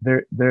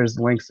 there's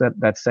links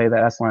that say that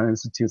Esalen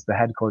Institute is the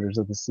headquarters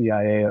of the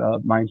CIA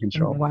mind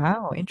control.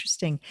 Wow,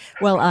 interesting.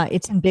 Well,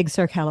 it's in Big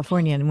Sur,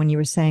 California, and when you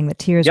were saying that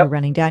tears were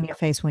running down your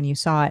face when you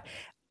saw it,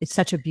 it's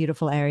such a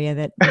beautiful area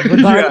that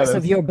regardless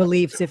of your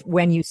beliefs, if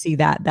when you see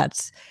that,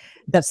 that's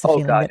the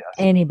feeling that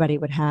anybody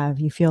would have.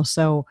 You feel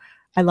so.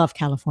 I love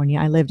California.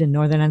 I lived in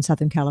Northern and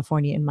Southern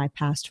California in my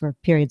past for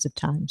periods of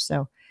time,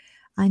 so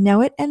I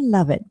know it and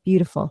love it.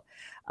 Beautiful.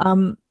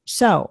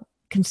 So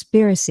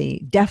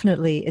conspiracy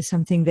definitely is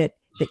something that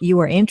you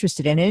are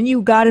interested in, and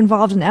you got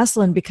involved in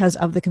Esalen because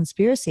of the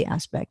conspiracy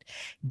aspect.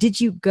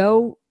 Did you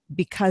go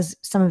because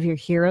some of your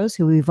heroes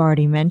who we've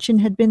already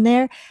mentioned had been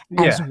there,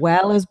 as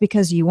well as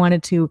because you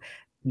wanted to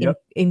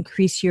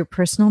increase your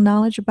personal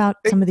knowledge about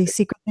some of these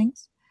secret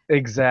things?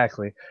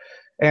 Exactly.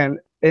 And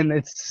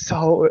it's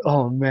so,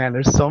 oh man,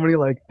 there's so many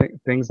like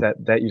things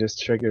that you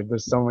just triggered.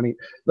 There's so many,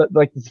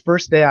 like the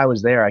first day I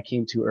was there, I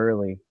came too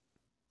early,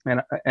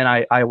 and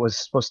I was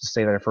supposed to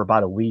stay there for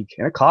about a week,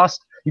 and it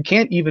cost, you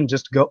can't even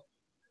just go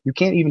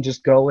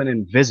in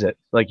and visit.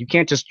 Like, you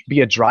can't just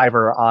be a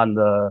driver on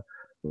the,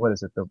 what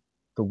is it, the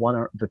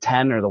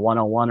 10 or the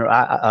 101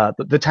 or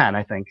the 10,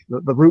 I think,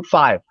 the Route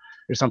 5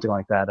 or something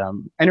like that,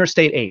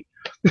 Interstate 8.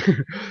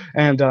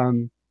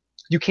 And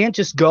you can't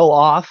just go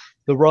off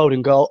the road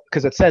and go,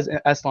 because it says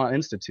Esalen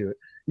Institute.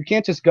 You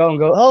can't just go and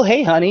go, oh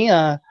hey honey,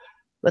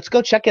 let's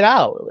go check it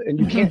out. And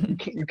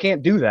you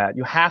can't do that.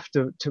 You have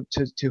to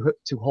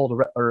hold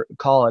or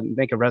call and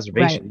make a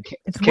reservation. Right.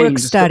 It's work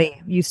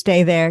study. You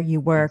stay there, you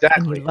work,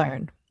 and you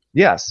learn.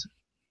 Yes,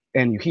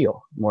 and you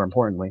heal, more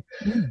importantly.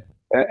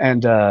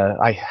 And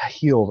I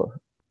healed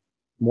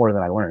more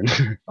than I learned,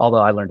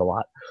 although I learned a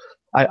lot.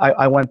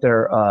 I went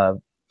there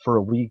for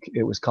a week.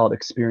 It was called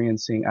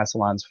Experiencing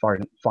Esalen's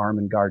Farm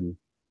and Garden.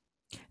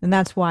 And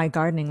that's why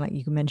gardening, like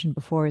you mentioned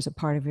before, is a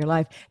part of your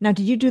life. Now,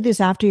 did you do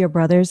this after your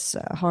brother's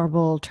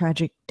horrible,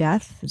 tragic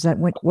death? Is that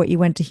what you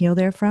went to heal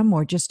there from,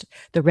 or just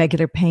the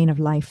regular pain of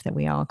life that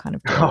we all kind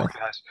of deal with?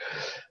 Gosh.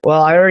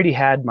 Well, I already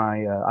had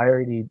my, I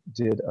already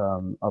did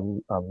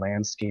a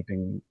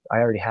landscaping, I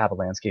already have a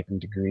landscaping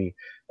degree,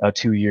 a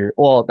 2-year,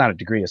 well, not a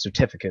degree, a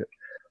certificate.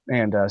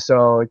 And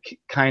so it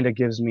kind of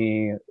gives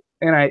me,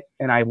 and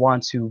I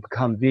want to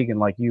become vegan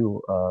like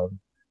you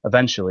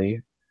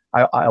eventually.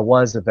 I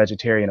was a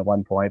vegetarian at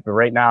one point, but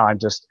right now I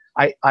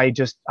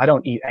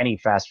don't eat any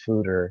fast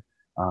food, or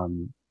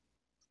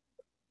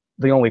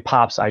the only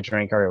pops I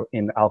drink are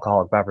in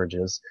alcoholic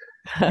beverages,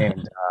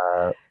 and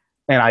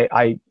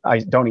I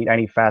don't eat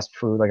any fast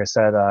food. Like I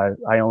said,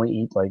 I only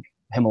eat like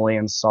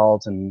Himalayan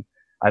salt, and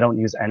I don't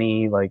use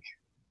any like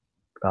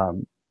I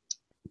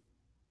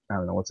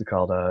don't know what's it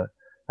called.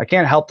 I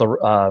can't help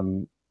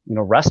the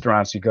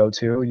restaurants you go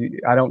to.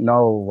 I don't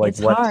know like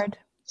it's hard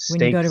steaks,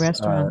 when you go to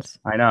restaurants.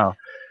 I know.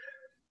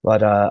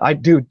 But I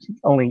do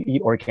only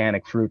eat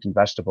organic fruit and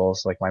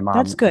vegetables. Like my mom.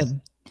 That's good.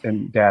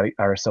 And dad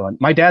are so.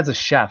 My dad's a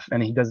chef,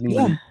 and he doesn't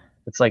even. Yeah.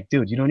 It's like,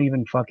 dude, you don't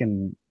even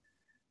fucking.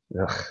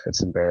 Ugh,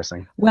 it's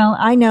embarrassing. Well,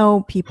 I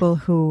know people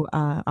who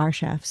are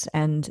chefs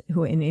and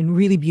who in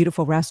really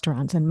beautiful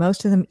restaurants, and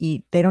most of them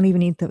they don't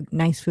even eat the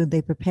nice food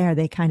they prepare.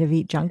 They kind of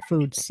eat junk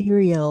food,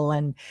 cereal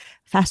and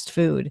fast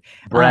food.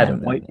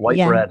 Bread, white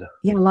bread.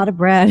 Yeah, a lot of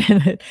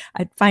bread.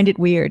 I find it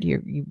weird.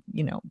 You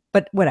know,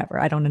 but whatever.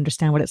 I don't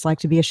understand what it's like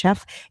to be a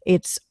chef.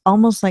 It's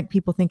almost like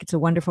people think it's a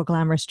wonderful,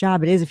 glamorous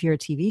job. It is if you're a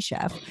TV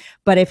chef.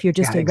 But if you're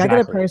just a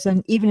regular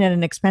person, even at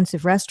an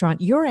expensive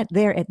restaurant, you're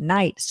there at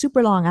night,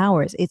 super long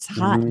hours. It's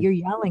hot. Mm-hmm. You're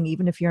yelling,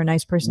 even if you're a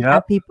nice person. Yep.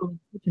 At people,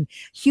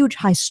 huge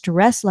high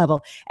stress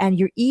level, and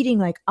you're eating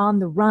like on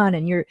the run,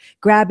 and you're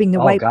grabbing the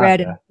white bread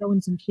and throwing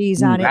some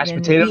cheese on it,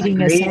 and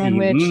eating a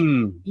sandwich.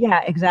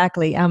 Yeah,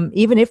 exactly.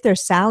 Even if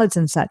there's salads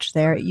and such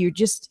there,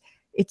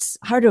 it's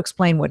hard to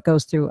explain what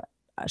goes through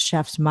a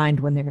chef's mind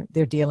when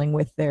they're dealing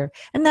with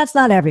and that's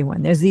not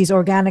everyone. There's these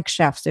organic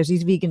chefs, there's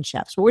these vegan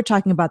chefs, but we're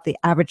talking about the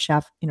average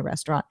chef in a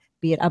restaurant,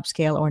 be it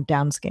upscale or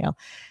downscale.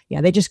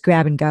 Yeah, they just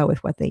grab and go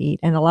with what they eat,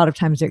 and a lot of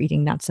times they're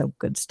eating not so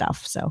good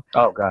stuff. So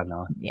oh god,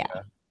 no. Yeah.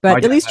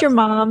 But at least your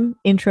mom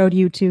introed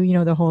you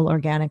to the whole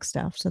organic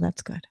stuff, so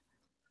that's good.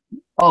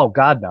 Oh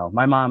God, no!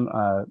 My mom,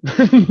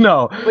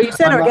 no. Well, you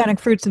said organic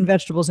fruits and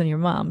vegetables in your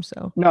mom,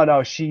 so.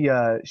 No. She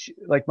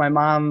like my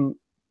mom.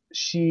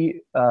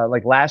 She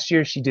like last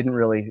year she didn't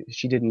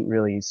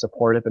really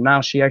support it, but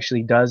now she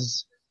actually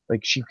does.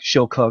 Like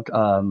she'll cook.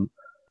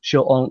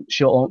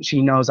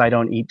 She knows I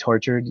don't eat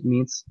tortured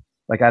meats.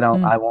 Like I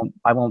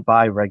won't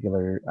buy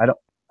regular.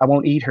 I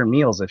won't eat her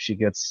meals if she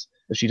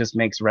just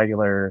makes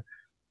regular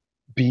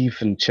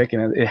beef and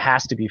chicken. It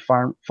has to be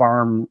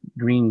farm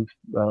green,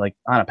 like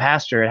on a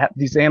pasture.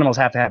 These animals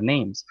have to have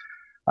names.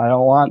 I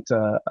don't want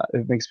to.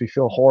 It makes me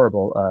feel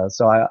horrible.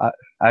 So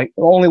the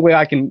only way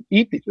I can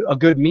eat a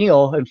good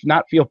meal and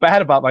not feel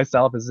bad about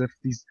myself is if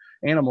these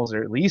animals,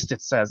 or at least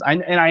it says. I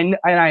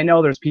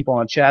know there's people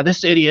on chat.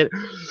 This idiot,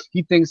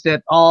 he thinks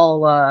that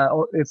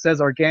all it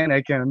says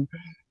organic, and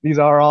these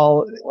are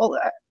all. Well,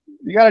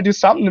 you got to do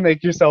something to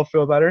make yourself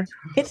feel better.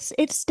 It's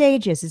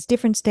stages. It's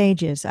different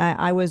stages.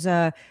 I was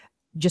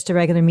just a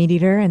regular meat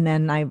eater, and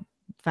then I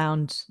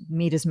found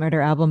Meat is Murder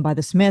album by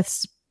the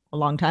Smiths a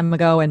long time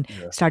ago and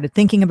started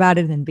thinking about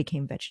it, and then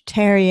became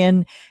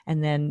vegetarian,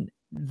 and then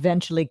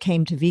eventually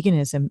came to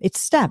veganism. It's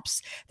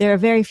steps. There are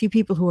very few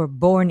people who are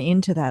born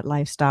into that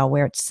lifestyle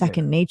where it's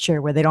second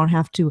nature, where they don't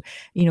have to,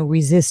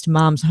 resist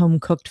mom's home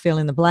cooked fill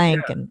in the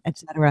blank and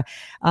etc.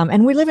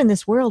 And we live in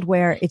this world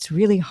where it's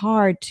really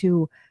hard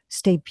to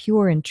stay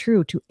pure and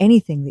true to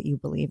anything that you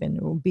believe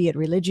in, be it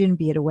religion,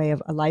 be it a way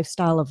of a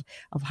lifestyle of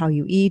how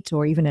you eat,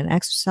 or even an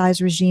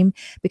exercise regime,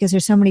 because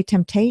there's so many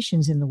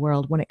temptations in the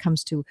world when it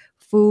comes to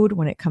food,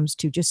 when it comes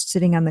to just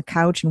sitting on the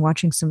couch and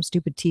watching some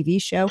stupid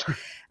TV show.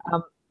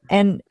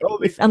 And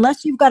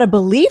unless you've got a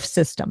belief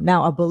system,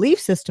 now a belief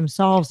system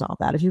solves all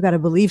that. If you've got a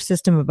belief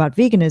system about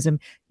veganism,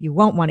 you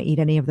won't want to eat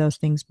any of those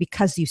things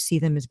because you see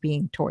them as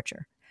being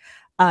torture.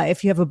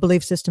 If you have a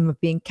belief system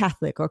of being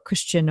Catholic or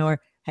Christian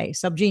or, hey,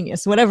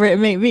 SubGenius, whatever it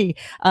may be,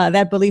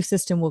 that belief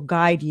system will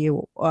guide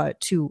you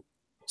to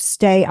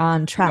stay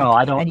on track. No,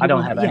 I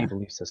don't have any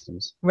belief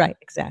systems. Right,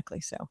 exactly.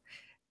 So,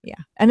 yeah.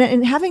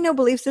 And having no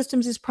belief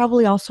systems is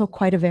probably also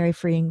quite a very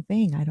freeing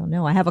thing. I don't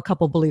know. I have a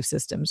couple belief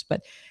systems,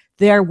 but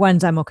they're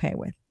ones I'm okay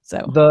with.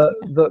 So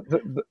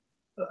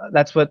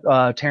that's what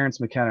Terence,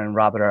 McKenna, and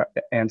Robert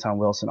Anton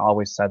Wilson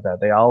always said.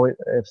 That they always,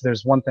 if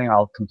there's one thing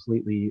I'll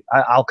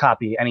I'll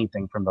copy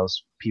anything from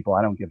those people.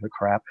 I don't give a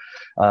crap.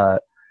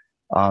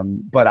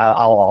 But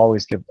I'll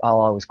always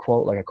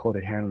quote, like I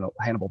quoted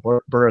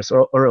Hannibal Buress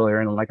earlier,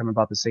 and like I'm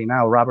about to say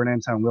now, Robert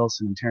Anton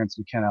Wilson and Terence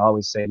McKenna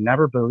always say,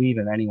 never believe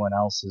in anyone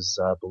else's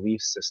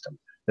belief system.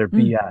 They're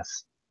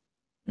BS.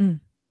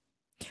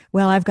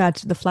 Well, I've got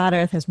the flat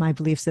earth as my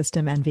belief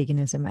system and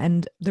veganism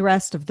and the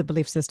rest of the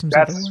belief systems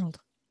of the world.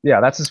 Yeah,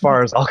 that's as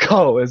far as I'll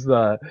go. Is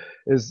the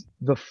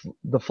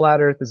flat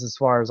earth is as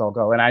far as I'll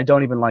go. And I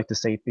don't even like to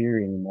say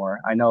theory anymore.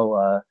 I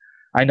know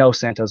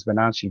Santos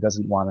Bonacci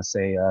doesn't want to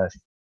say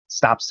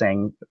stop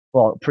saying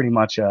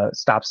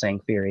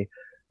theory,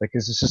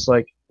 because it's just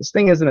like, this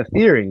thing isn't a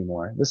theory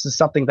anymore. This is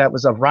something that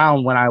was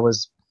around when I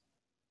wasn't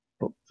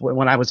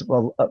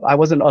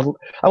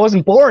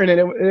born, and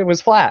it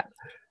was flat.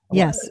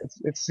 Yes,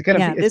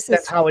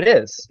 that's how it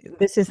is.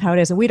 This is how it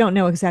is, and we don't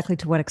know exactly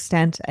to what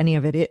extent any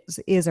of it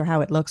is or how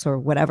it looks or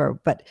whatever.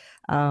 But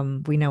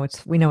we know it's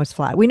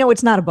flat. We know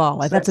it's not a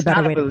ball. That's a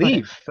better way to put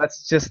it.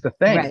 That's just the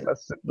thing. Right.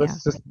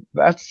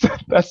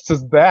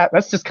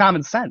 That's just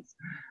common sense.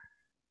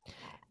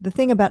 The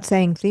thing about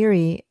saying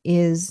theory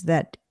is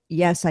that,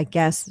 yes, I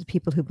guess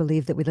people who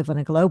believe that we live on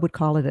a globe would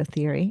call it a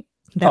theory.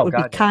 That would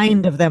be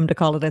kind of them to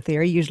call it a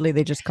theory. Usually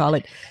they just call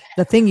it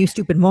the thing you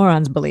stupid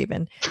morons believe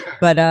in.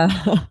 But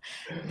yeah,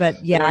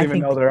 they don't even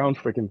know their own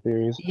freaking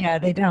theories. Yeah,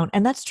 they don't.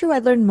 And that's true. I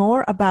learned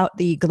more about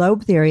the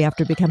globe theory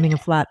after becoming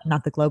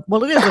not the globe.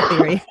 Well, it is a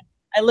theory.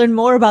 I learned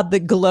more about the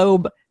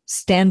globe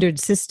standard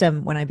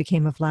system when I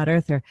became a flat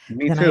earther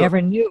than I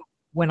ever knew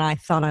when I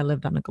thought I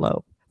lived on a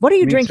globe. What are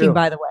you drinking,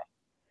 by the way?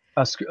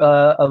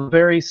 A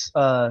very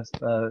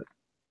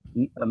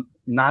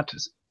not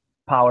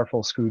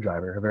powerful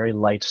screwdriver, a very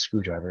light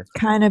screwdriver.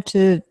 Kind of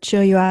to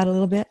chill you out a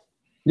little bit?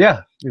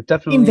 Yeah, it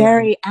definitely. Seem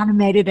very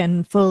animated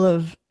and full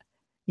of,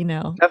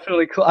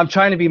 Definitely cool. I'm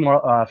trying to be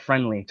more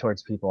friendly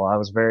towards people. I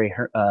was very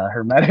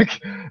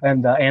hermetic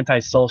and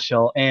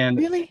antisocial. And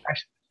really?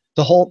 Actually,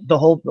 the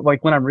whole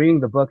like when I'm reading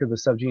the book of the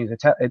SubGenius,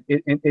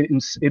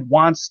 it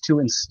wants to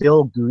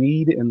instill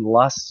greed and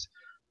lust,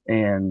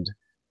 and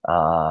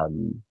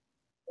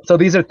so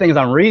these are things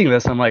I'm reading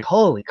this. I'm like,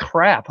 holy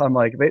crap! I'm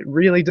like, they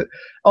really do.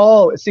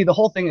 Oh, see, the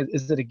whole thing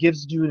is that it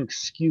gives you an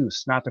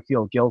excuse not to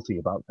feel guilty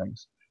about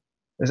things.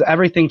 Because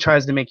everything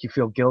tries to make you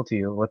feel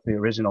guilty with the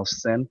original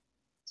sin.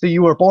 So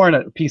you were born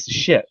a piece of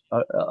shit,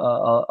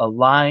 a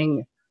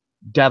lying,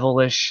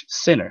 devilish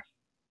sinner,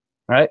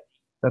 right?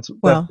 That's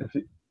what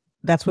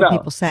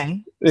people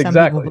say. Exactly.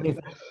 Some people believe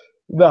it.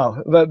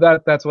 No,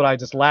 that's what I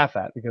just laugh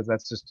at, because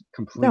that's just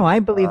complete. No, I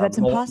believe that's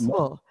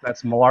impossible.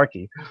 That's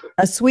malarkey.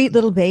 A sweet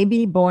little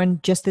baby born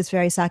just this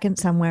very second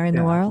somewhere in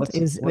the world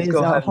is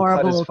a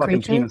horrible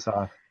creature. Penis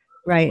off.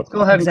 Right. Let's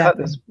go ahead and cut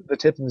the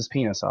tip of his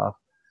penis off.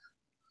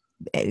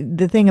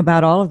 The thing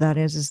about all of that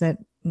is that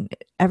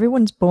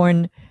everyone's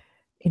born,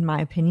 in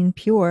my opinion,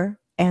 pure,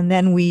 and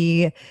then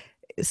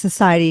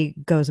society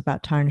goes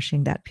about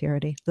tarnishing that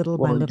purity little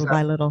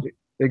by little.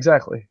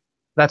 Exactly.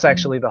 That's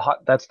actually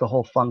that's the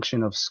whole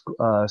function of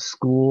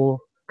school,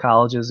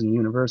 colleges, and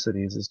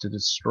universities, is to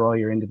destroy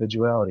your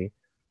individuality.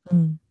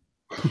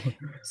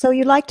 So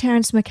you like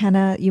Terence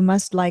McKenna. You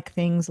must like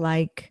things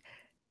like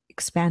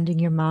expanding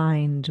your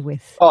mind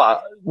with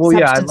substances.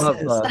 Yeah, I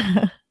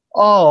love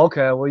oh,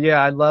 okay. Well,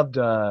 yeah, I loved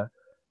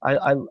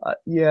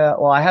yeah,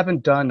 well, I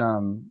haven't done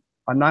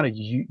I'm not a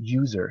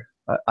user.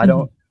 I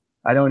don't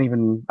I don't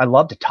even. I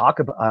love to talk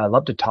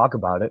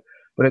about it,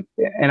 but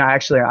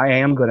I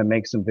am going to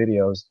make some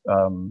videos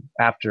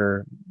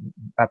after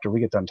we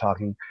get done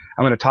talking.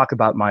 I'm going to talk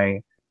about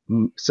my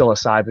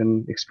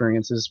psilocybin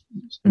experiences,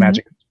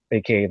 magic,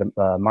 aka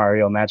the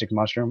Mario magic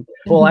mushroom.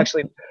 Well,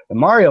 actually, the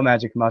Mario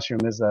magic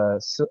mushroom is a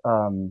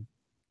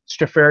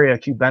Stropharia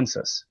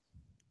cubensis.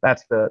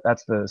 That's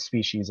the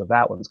species of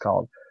that one's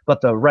called.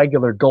 But the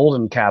regular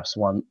golden caps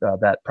one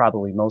that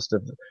probably most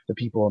of the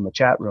people in the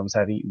chat rooms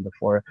have eaten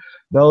before,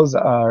 those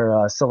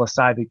are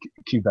psilocybin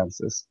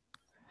cubensis.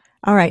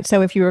 All right.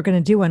 So if you were going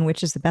to do one,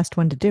 which is the best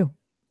one to do?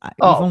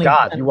 Oh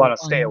God, you want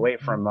to stay away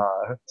from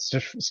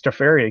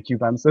Stropharia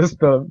cubensis,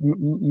 the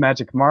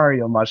magic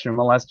Mario mushroom,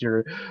 unless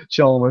you're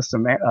chilling with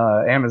some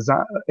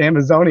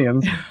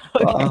Amazonians.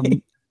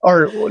 Okay.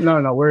 Or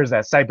no, where is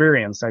that?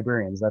 Siberians. That's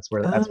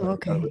where. That's where.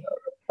 Okay.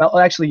 Well,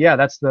 actually, yeah,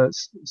 that's the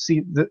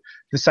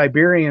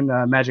Siberian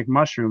magic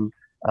mushroom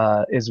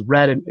is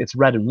red, and it's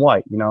red and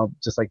white. You know,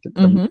 just like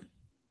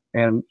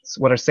and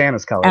what are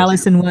Santa's colors?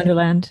 Alice in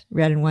Wonderland,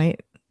 red and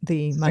white.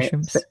 The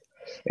mushrooms.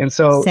 And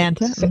so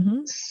Santa.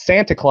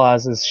 Santa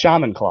Claus is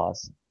Shaman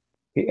Claus,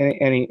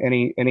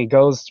 and he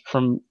goes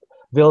from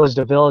village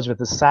to village with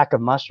this sack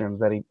of mushrooms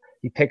that he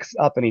picks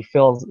up, and he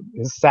fills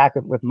his sack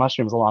with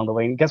mushrooms along the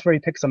way. And guess where he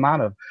picks them out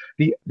of?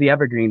 The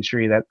evergreen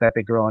tree that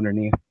they grow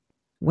underneath.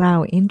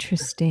 Wow,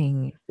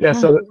 interesting. Yeah,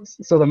 so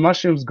the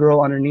mushrooms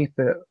grow underneath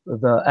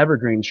the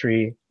evergreen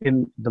tree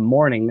in the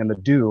morning in the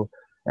dew,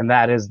 and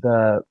that is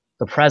the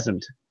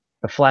present,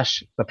 the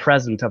flesh, the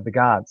present of the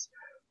gods.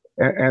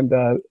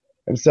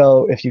 And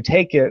so if you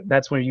take it,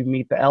 that's when you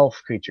meet the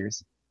elf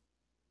creatures.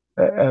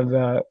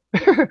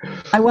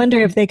 I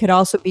wonder if they could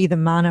also be the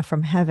manna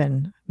from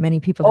heaven. Many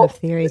people have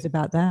theories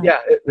about that. Yeah,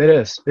 it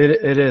is.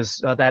 It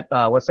is that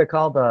what's it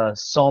called? The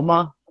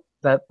soma.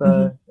 That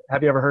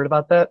have you ever heard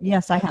about that?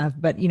 Yes, I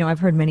have. But I've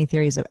heard many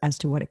theories as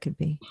to what it could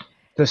be.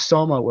 The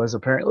soma was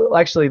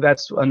apparently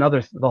that's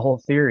another. The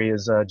whole theory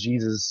is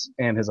Jesus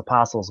and his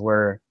apostles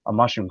were a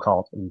mushroom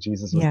cult, and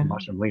Jesus was the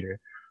mushroom leader.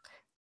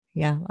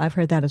 Yeah, I've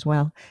heard that as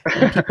well.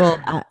 And people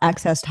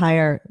accessed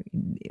higher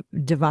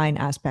divine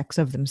aspects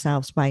of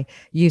themselves by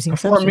using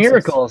substances.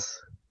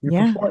 Miracles.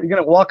 You're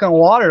gonna walk on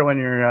water when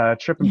you're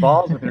tripping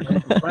balls with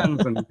your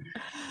friends.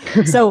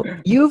 And so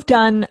you've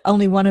done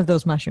only one of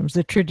those mushrooms,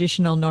 the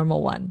traditional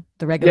normal one,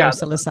 the regular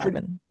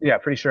psilocybin.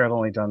 Pretty sure I've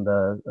only done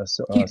the.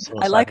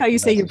 I like how you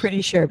say you're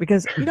pretty sure,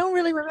 because you don't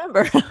really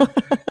remember.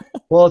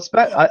 Well, it's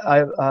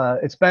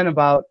been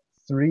about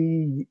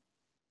 3,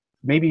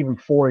 maybe even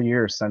 4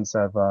 years since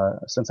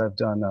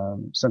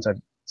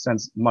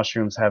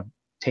mushrooms have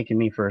taken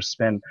me for a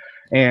spin,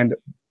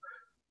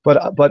 but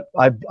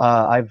I've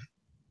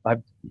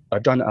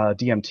done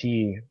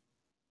DMT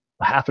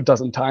a half a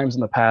dozen times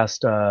in the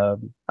past. I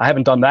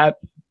haven't done that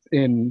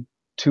in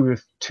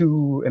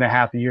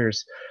 2.5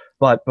 years,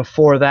 but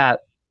before that,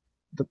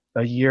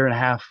 a year and a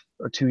half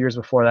or 2 years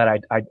before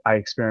that, I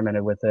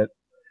experimented with it,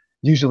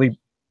 usually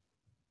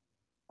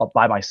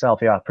by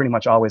myself. Yeah, pretty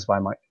much always by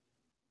my.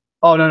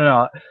 Oh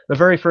no! The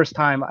very first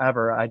time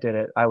ever I did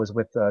it, I was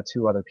with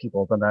 2 other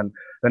people. But then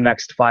the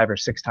next 5 or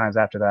 6 times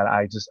after that,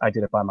 I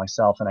did it by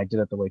myself, and I did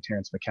it the way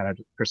Terence McKenna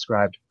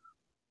prescribed.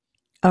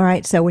 All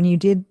right. So when you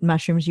did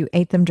mushrooms, you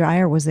ate them dry,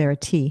 or was there a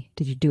tea?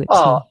 Did you do it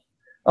tea?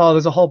 Oh,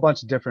 there's a whole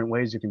bunch of different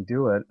ways you can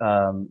do it.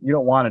 You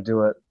don't want to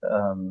do it.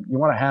 You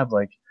want to have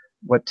like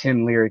what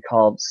Tim Leary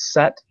called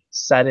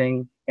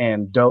setting,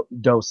 and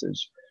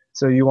dosage.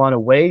 So you want to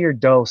weigh your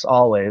dose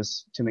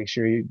always to make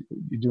sure you're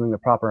doing the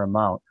proper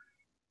amount.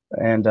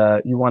 And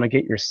you want to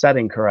get your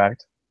setting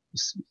correct,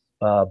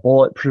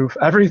 bulletproof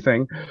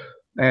everything,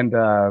 and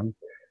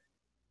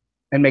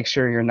make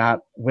sure you're not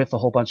with a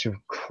whole bunch of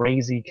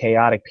crazy,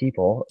 chaotic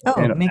people. Oh,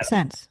 it makes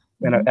sense.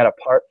 At a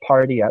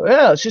party.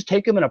 Let's just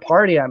take them in a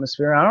party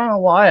atmosphere. I don't know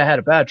why I had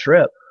a bad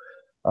trip.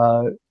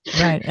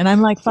 Right, and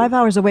I'm like 5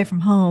 hours away from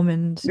home,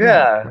 and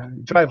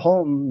drive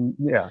home.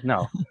 Yeah,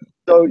 no.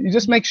 So you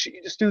just make sure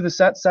you just do the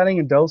setting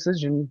and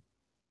dosage, and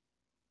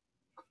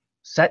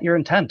set your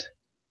intent.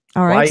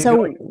 All right.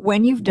 So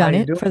when you've done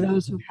it, for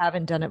those who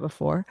haven't done it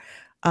before,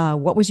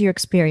 what was your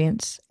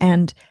experience?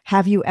 And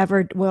have you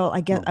ever, well,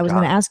 I guess I was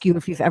going to ask you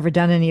if you've ever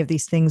done any of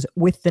these things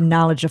with the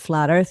knowledge of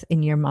flat earth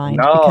in your mind.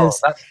 No,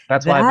 because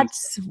that's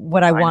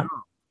what I want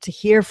to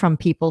hear from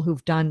people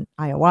who've done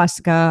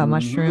ayahuasca,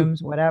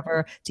 mushrooms,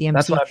 whatever, DMT.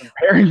 That's what I'm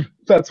preparing.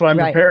 That's what I'm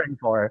preparing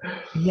for.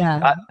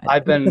 Yeah.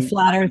 I've been the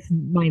flat earth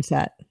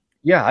mindset.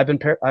 Yeah. I've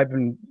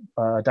been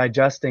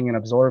digesting and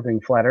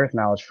absorbing flat earth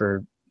knowledge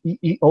for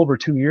over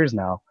 2 years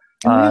now.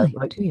 Really?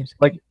 2 years.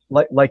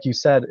 Like you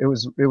said, it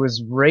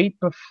was right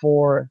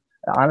before.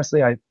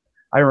 Honestly, I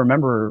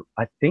remember.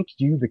 I think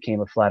you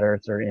became a flat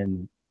earther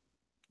in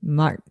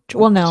March.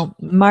 Well, no,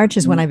 March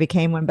is when I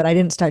became one, but I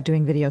didn't start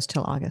doing videos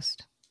till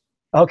August.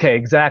 Okay,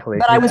 exactly.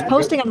 But I was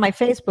posting on my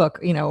Facebook,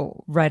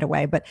 right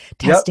away, but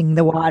testing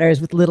the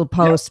waters with little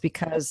posts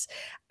because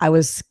I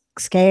was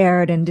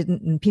scared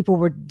and people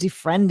were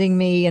defriending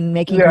me and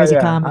making crazy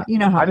comments. You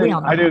know how we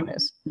all know how it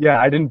is.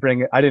 Yeah, I didn't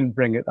bring it.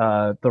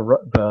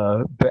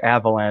 The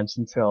avalanche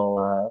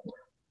until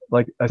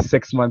like a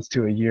 6 months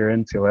to a year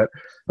into it.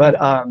 But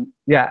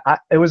yeah,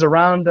 it was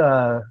around.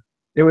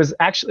 It was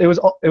actually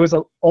it was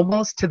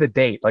almost to the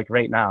date, like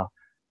right now,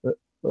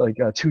 like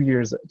 2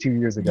 years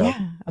ago.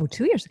 Yeah. Oh,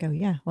 2 years ago.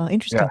 Yeah. Well, Yeah,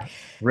 interesting.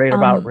 right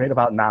about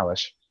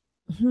nowish.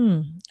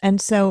 And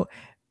so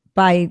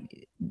by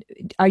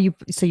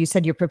so you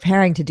said you're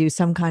preparing to do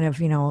some kind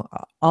of,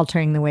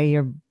 altering the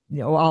way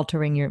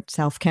altering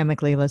yourself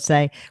chemically, let's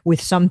say, with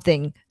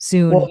something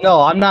soon. Well, no,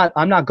 I'm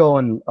not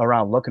going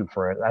around looking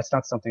for it. That's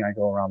not something I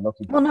go around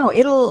looking Well,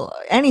 for. no,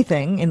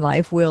 anything in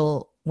life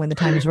will, when the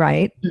time is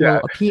right, Yeah,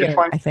 will appear,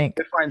 I think.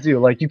 it finds you.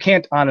 Like, you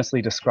can't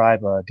honestly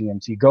describe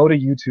DMT. Go to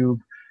YouTube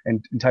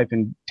and type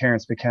in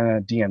Terence McKenna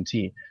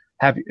DMT.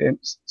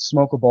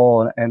 Smoke a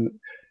bowl and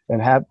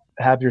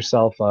have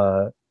yourself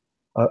a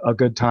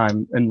good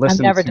time and I've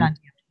listen never to done.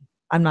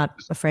 I'm not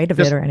afraid of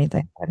it just or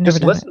anything. I've never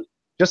just done it. listen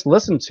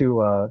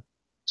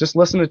just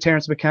listen to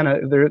Terence McKenna.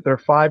 They're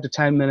 5 to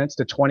 10 minutes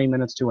to 20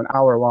 minutes to an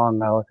hour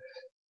long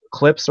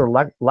clips or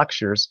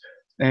lectures,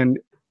 and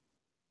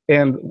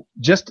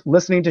just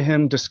listening to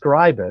him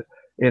describe it,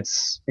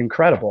 it's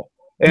incredible.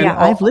 And Yeah,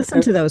 I've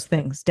listened to those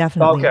things,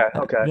 definitely.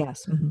 okay.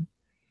 Yes.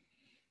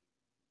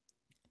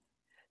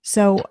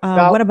 So,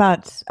 Now, what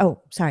about?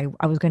 Oh, sorry,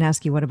 I was going to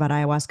ask you what about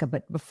ayahuasca,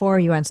 but before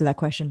you answer that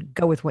question,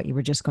 go with what you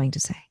were just going to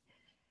say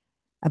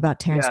about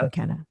Terence yeah.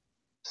 McKenna.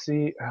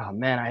 See, oh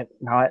man,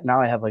 now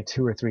I have like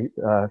 2 or 3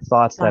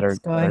 thoughts that What's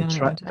going on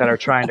at one that time? are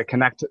trying to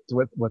connect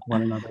with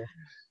one another.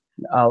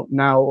 Now,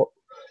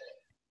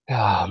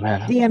 oh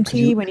man,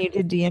 DMT, when you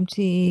did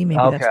DMT, maybe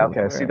that's what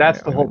we okay. See,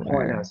 that's were, the where we whole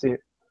point. Yeah. were.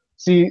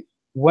 See,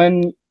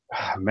 when,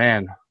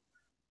 man,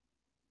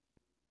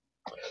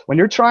 when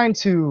you're trying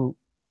to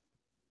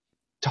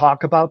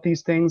talk about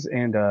these things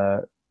and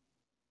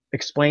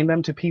explain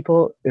them to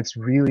people, it's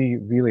really,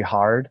 really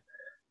hard.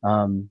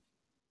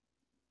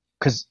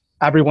 Because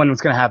everyone is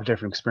going to have a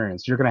different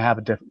experience. You're going to have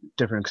a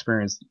different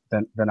experience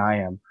than I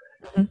am.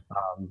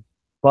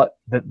 But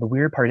the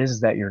weird part is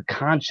that you're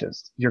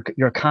conscious.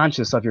 You're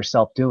conscious of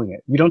yourself doing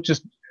it. You don't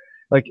just,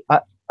 like,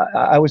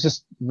 I was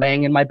just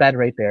laying in my bed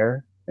right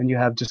there, and you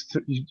have just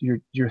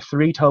you're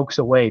 3 tokes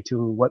away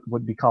to what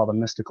would be called a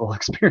mystical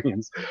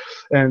experience,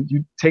 and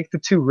you take the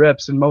 2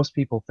 rips, and most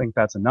people think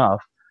that's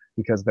enough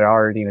because they're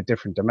already in a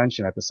different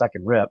dimension at the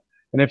second rip.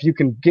 And if you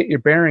can get your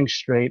bearings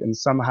straight and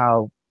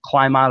somehow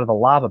climb out of the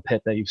lava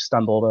pit that you've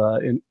stumbled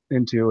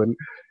into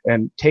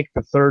and take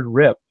the 3rd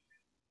rip,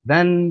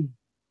 then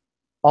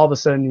all of a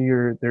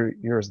sudden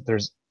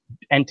there's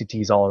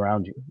entities all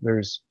around you.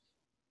 There's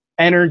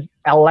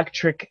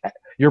electric,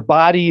 your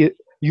body,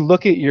 you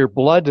look at your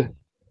blood,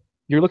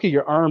 you look at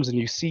your arms and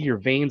you see your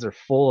veins are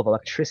full of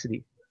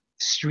electricity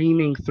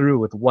streaming through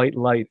with white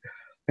light.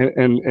 Okay,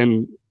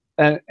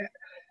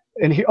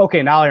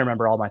 now I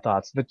remember all my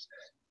thoughts.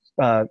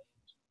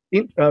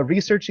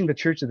 Researching the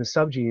Church of the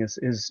SubGenius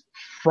is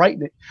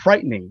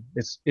frightening.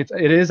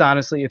 It is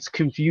honestly, it's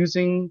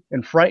confusing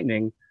and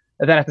frightening.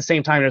 And then at the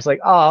same time, it's like,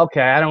 oh,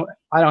 okay, I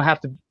don't have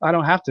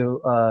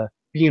to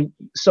be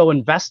so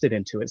invested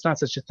into it. It's not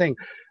such a thing.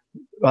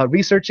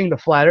 Researching the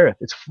flat Earth,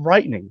 it's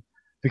frightening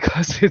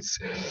because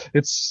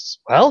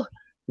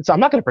I'm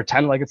not going to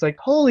pretend like it's like,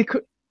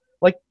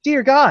 like,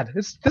 dear God,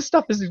 this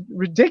stuff is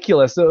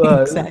ridiculous.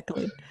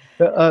 Exactly.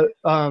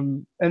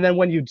 And then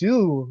when you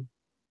do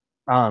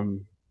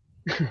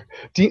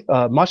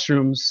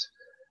mushrooms,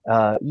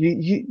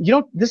 you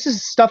don't. This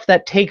is stuff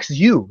that takes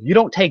you. You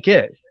don't take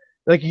it.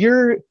 Like,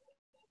 you'll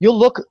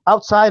look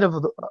outside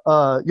of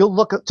you'll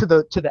look to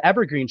the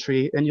evergreen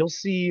tree and you'll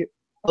see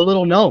a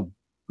little gnome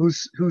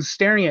who's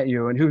staring at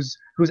you and who's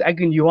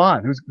egging you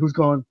on, who's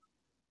going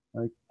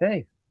like,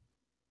 hey.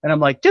 And I'm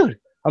like, dude,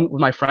 I'm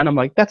with my friend. I'm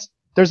like,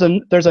 there's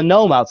a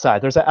gnome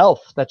outside. There's an elf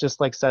that just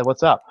like said,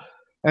 what's up?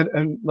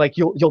 And like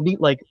you'll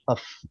meet like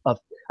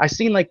I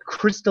seen like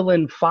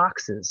crystalline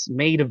foxes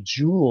made of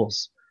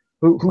jewels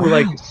who Wow.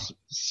 like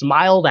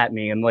smiled at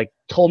me and like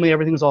told me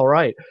everything's all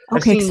right.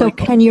 Okay, so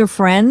can your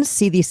friends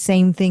see the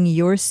same thing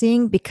you're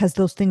seeing because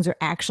those things are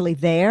actually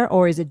there,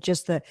 or is it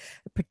just the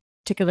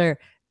particular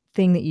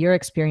thing that you're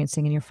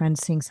experiencing and your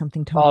friends seeing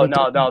something totally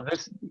different?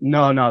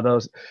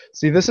 Those,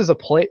 see, this is a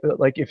play.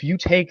 Like, if you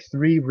take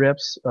 3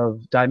 rips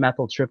of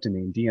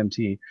dimethyltryptamine,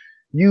 DMT,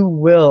 you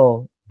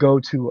will go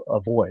to a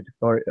void,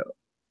 or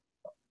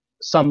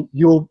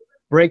you'll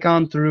break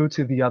on through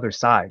to the other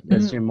side,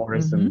 as Jim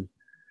Morrison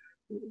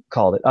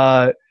called it,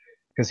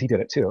 because he did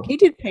it too. He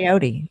did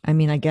peyote, I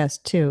mean, I guess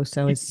too.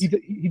 So he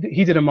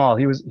did them all.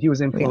 He was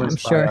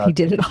influenced. Yeah, I'm sure he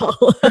did it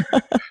all.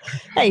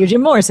 Hey, you're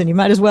Jim Morrison. You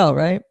might as well,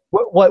 right?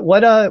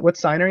 What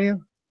sign are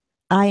you?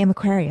 I am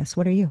Aquarius.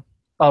 What are you?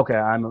 Okay,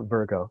 I'm a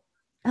Virgo.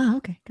 Oh,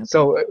 okay.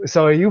 So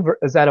are you?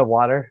 Is that a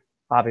water?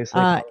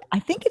 Obviously. I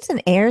think it's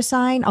an air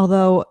sign,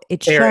 although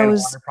it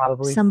shows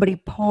somebody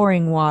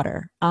pouring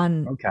water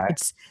on. Okay.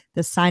 It's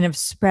the sign of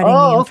spreading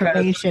the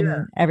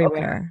information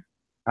everywhere.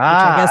 Okay. Which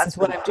I guess is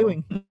what I'm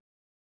doing.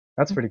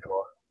 That's pretty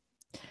cool.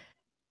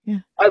 Yeah.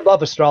 I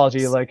love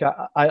astrology. Like,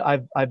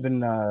 I've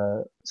been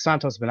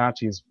Santos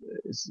Bonacci is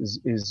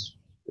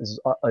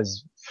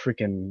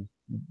freaking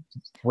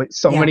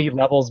so many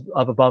levels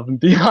of above and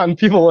beyond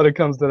people when it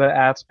comes to the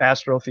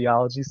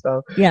astrotheology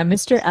stuff. Yeah,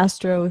 Mr.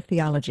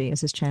 Astrotheology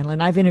is his channel,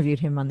 and I've interviewed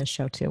him on this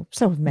show too.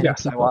 So have many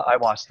Yes, people. I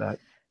watched that.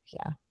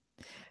 Yeah,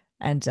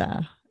 and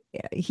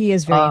he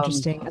is very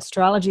interesting.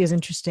 Astrology is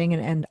interesting,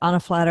 and on a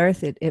flat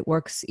Earth, it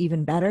works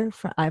even better.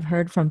 I've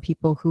heard from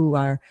people who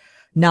are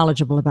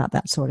knowledgeable about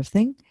that sort of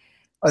thing.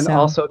 And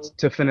also,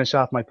 to finish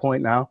off my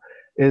point now,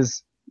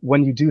 is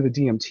when you do the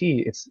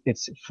DMT,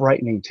 it's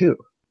frightening too.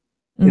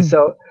 And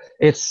so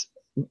it's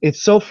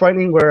so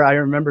frightening where I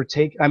remember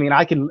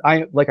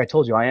like I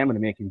told you, I am going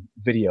to make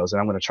videos and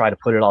I'm going to try to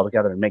put it all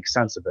together and make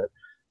sense of it.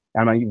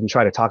 And I'm going to even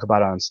try to talk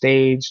about it on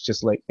stage,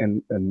 just like,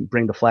 and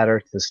bring the flat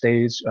earth to the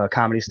stage,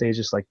 comedy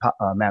stages like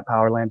Matt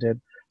Powerland did.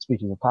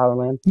 Speaking of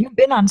Powerland. You've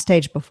been on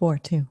stage before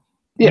too.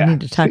 Yeah.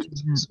 Need to touch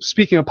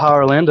Speaking of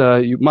Powerland,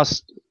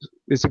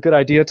 it's a good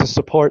idea to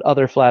support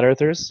other flat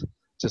earthers,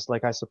 just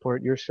like I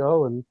support your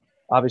show, and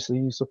obviously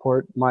you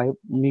support my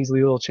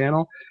measly little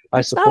channel.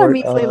 It's not a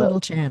measly little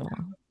channel.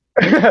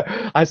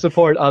 I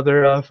support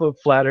other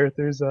flat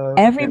earthers.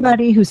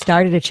 Everybody who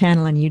started a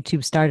channel on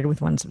YouTube started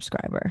with 1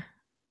 subscriber.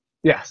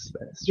 Yes.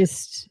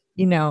 Just,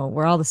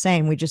 we're all the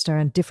same. We just are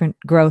on different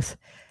growth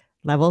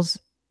levels.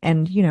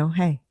 And,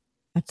 hey,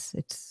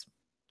 it's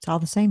all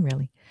the same,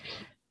 really.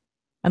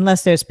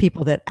 Unless there's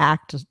people that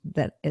act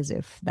that as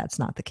if that's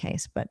not the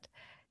case. But,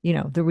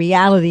 the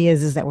reality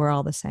is that we're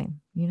all the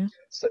same,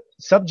 So,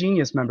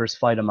 SubGenius members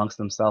fight amongst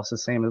themselves the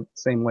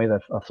same way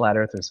that flat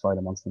earthers fight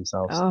amongst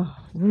themselves. Oh,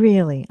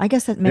 really? I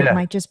guess that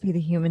might just be the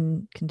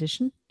human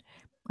condition,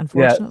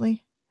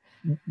 unfortunately.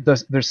 Yeah.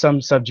 There's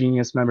some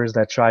SubGenius members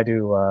that try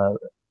to,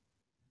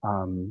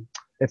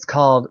 it's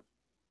called,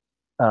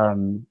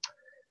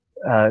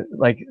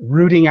 like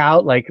rooting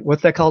out, like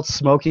what's that called?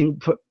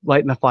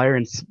 Lighting the fire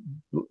and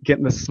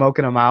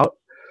smoking them out.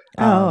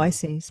 Oh, I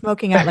see.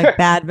 Smoking out like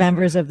bad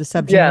members of the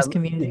SubGenius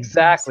community.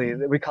 Exactly.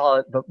 We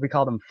call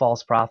them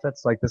false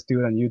prophets. Like this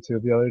dude on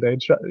YouTube the other day,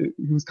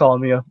 he was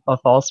calling me a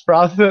false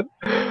prophet,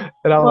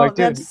 and I'm like,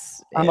 dude,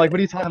 what are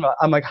you talking about?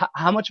 I'm like,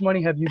 how much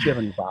money have you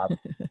given Bob?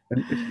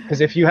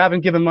 Because if you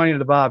haven't given money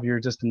to Bob,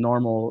 you're just a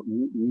normal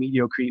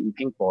mediocre eating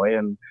pink boy,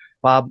 and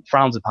Bob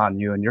frowns upon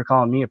you, and you're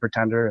calling me a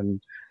pretender, and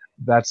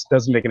that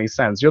doesn't make any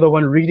sense. You're the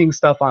one reading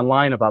stuff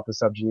online about the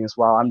SubGenius,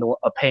 while I'm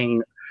a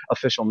paying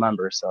official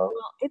member. So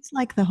it's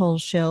like the whole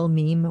shill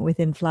meme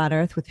within flat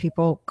earth, with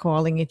people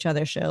calling each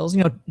other shills,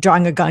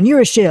 drawing a gun,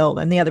 you're a shill,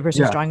 and the other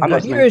person's drawing a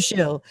gun, you're a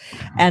shill,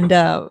 and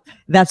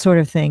that sort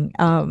of thing.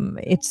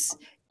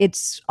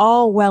 It's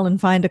all well and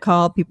fine to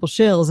call people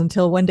shills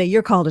until one day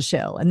you're called a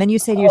shill, and then you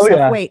say to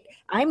yourself, wait,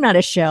 I'm not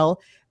a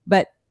shill,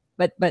 but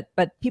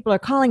people are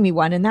calling me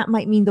one, and that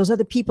might mean those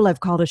other people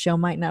I've called a shill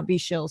might not be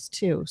shills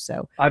too.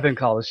 So I've been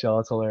called a shill.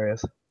 It's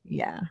hilarious.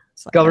 Yeah.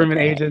 Like, government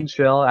agent,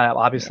 Phil. I've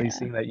obviously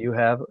seen that you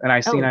have, and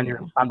I've seen on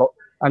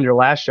your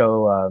last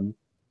show.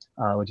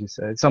 What'd you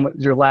say?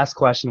 Your last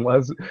question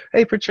was,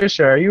 "Hey,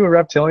 Patricia, are you a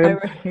reptilian?"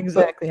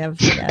 Exactly.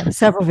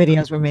 Several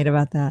videos were made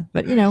about that,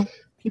 but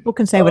people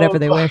can say whatever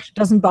they wish. It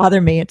doesn't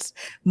bother me. It's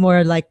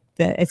more like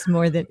that. It's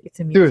more that it's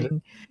amusing.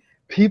 Dude,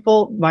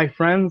 people, my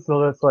friends,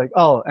 so it's like,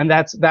 and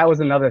that was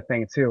another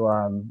thing too.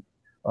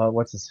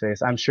 What's his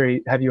face? I'm sure.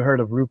 Have you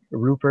heard of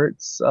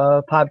Rupert's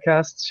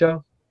podcast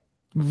show?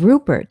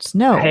 Rupert's?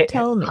 No,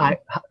 tell me.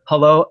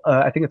 Hello,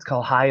 I think it's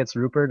called Hi, It's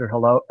Rupert, or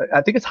Hello.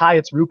 I think it's Hi,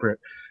 It's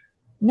Rupert.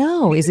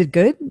 No, is it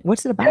good?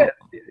 What's it about?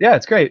 Yeah,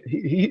 it's great.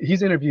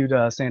 He's interviewed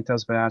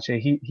Santos Bonacci.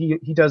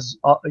 He does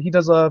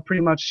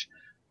pretty much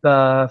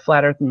the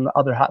flat Earth and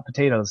other hot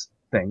potatoes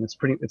thing. It's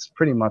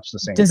pretty much the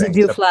same. Does he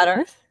do flat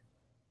Earth?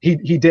 He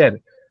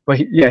did, but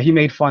he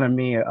made fun of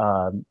me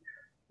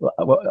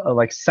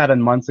like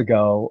 7 months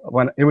ago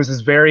when it was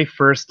his very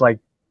first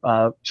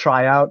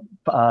tryout.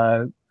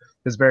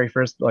 His very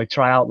first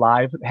tryout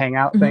live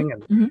hangout thing,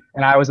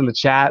 and I was in the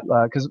chat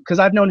because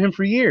I've known him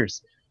for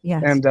years,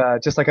 and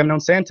just like I've known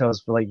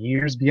Santos for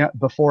years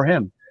before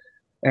him,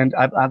 and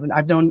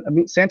I've known. I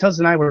mean, Santos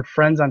and I were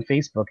friends on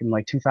Facebook in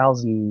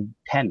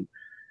 2010,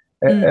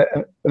 and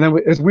then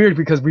it's weird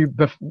because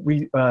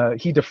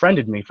he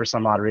defriended me for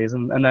some odd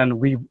reason, and then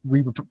we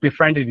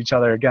befriended each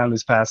other again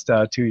this past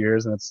 2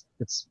 years, and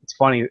it's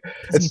funny.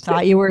 You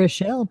thought you were a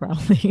shill,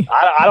 probably.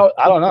 I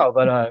don't know,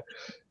 but.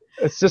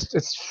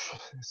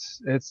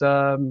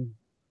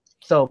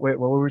 So wait,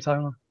 what were we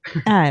talking about?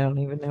 I don't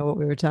even know what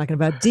we were talking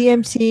about.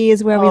 DMT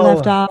is where we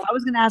left off. I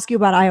was going to ask you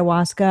about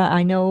ayahuasca.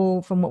 I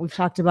know from what we've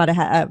talked about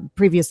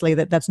previously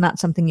that's not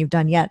something you've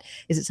done yet.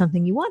 Is it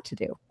something you want to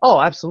do? Oh,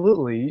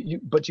 absolutely.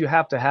 But you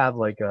have to have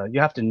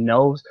you have to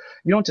know.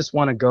 You don't just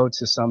want to go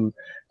to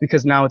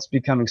because now it's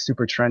becoming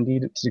super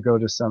trendy to go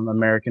to some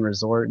American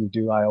resort and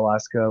do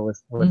ayahuasca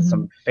with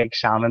some fake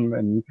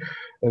shaman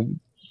and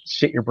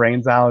shit your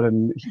brains out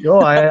and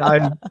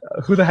I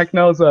who the heck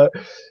knows,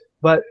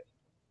 but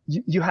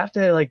you have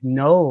to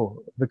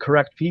know the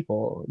correct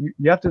people.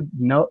 You have to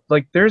know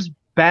there's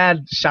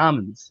bad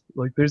shamans,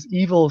 there's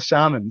evil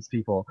shamans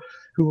people,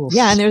 who will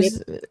Yeah, and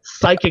spit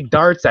psychic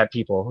darts at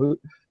people. Who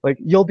like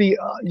you'll be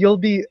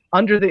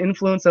under the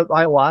influence of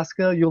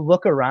ayahuasca. You'll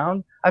look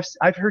around.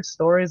 I've heard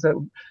stories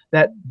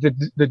that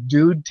the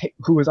dude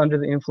who was under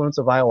the influence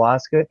of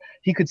ayahuasca,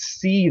 he could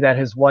see that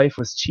his wife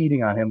was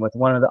cheating on him with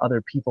one of the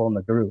other people in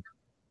the group.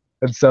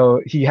 And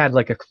so he had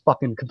like a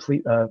fucking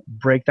complete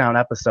breakdown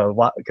episode.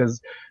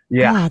 Because,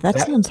 yeah. That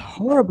sounds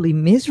horribly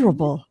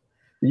miserable.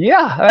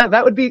 Yeah,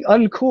 that would be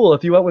uncool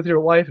if you went with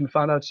your wife and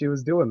found out she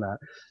was doing that.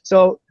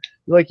 So,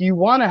 like, you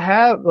want to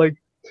have, like,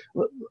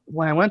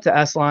 when I went to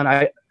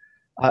Esalen,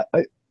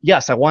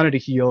 yes, I wanted to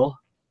heal.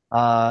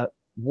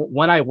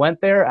 When I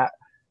went there,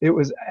 it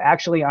was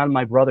actually on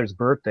my brother's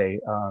birthday,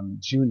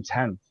 June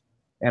 10th.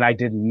 And I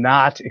did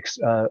not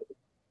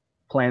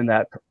plan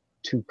that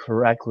too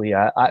correctly.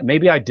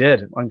 Maybe I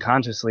did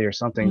unconsciously or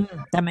something.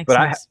 That makes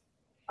sense.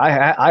 I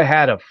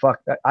had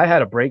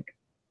a break.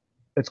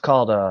 It's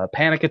called a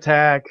panic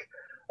attack,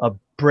 a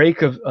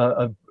break of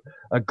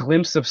a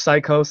glimpse of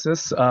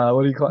psychosis.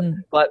 What do you call it?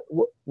 But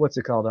what's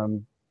it called?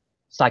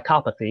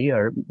 Psychopathy,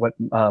 or what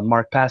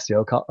Mark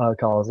Passio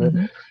calls it.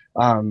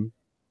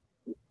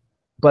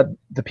 But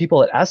the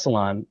people at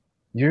Esalen,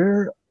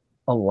 you're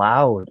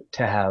allowed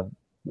to have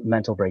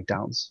mental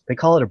breakdowns. They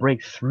call it a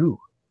breakthrough.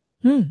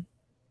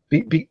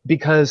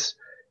 Because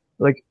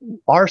like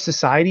our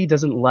society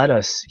doesn't let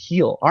us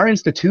heal. Our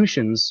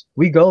institutions,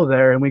 we go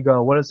there and we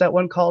go, what is that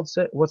one called?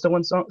 What's that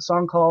one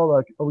song called?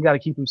 Like, we got to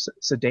keep them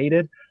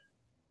sedated.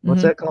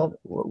 What's that called?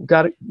 We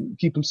got to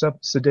keep them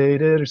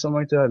sedated or something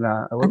like that.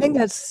 Nah, I think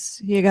that's,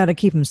 you got to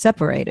keep them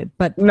separated.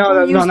 But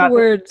no, use not the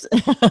words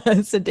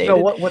sedated. No,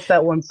 what's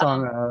that one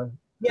song?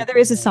 Yeah, there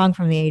is a song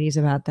from the 80s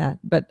about that,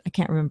 but I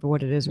can't remember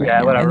what it is right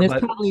now. Whatever, and there's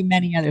probably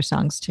many other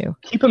songs too.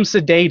 Keep them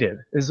sedated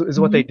is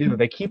what they do.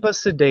 They keep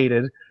us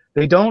sedated.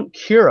 They don't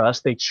cure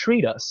us. They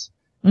treat us.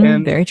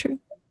 And very true.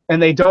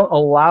 And they don't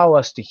allow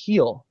us to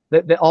heal.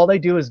 All they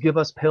do is give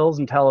us pills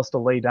and tell us to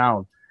lay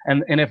down.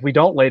 And if we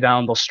don't lay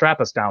down, they'll strap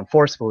us down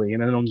forcefully,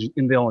 and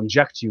then they'll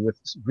inject you with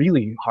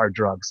really hard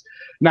drugs.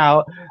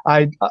 Now,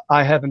 I've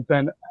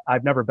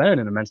never been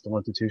in a mental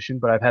institution,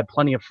 but I've had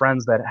plenty of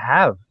friends that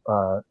have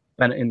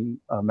been in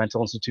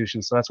mental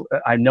institutions. So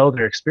I know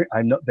their experience.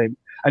 I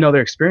know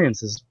their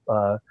experiences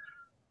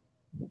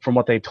from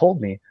what they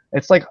told me.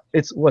 It's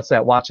what's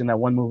that? Watching that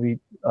one movie,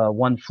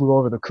 One Flew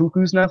Over the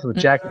Cuckoo's Nest with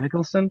Jack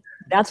Nicholson.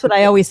 That's what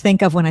I always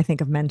think of when I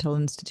think of mental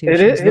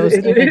institutions. Those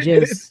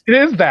images. It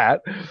is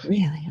that.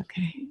 Really?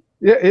 Okay.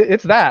 Yeah,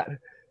 it's that.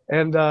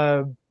 And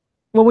well,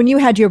 when you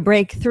had your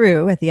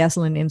breakthrough at the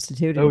Esalen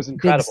Institute in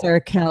Big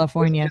Sur,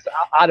 California, it's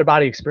out of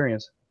body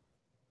experience.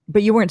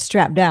 But you weren't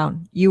strapped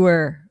down. You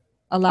were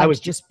allowed to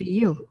just be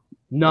you.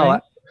 No,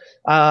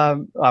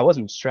 right? I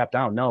wasn't strapped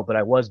down. No, but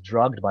I was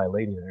drugged by a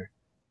lady there.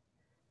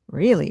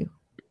 Really?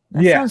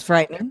 That sounds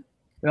frightening.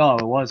 No,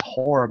 it was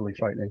horribly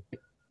frightening.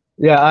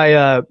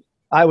 Yeah,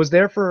 I was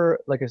there for,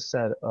 like I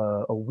said,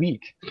 a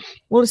week.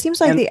 Well, it seems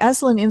like the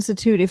Esalen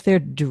Institute, if they're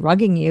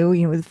drugging you,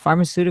 with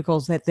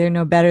pharmaceuticals, that they're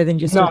no better than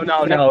just no.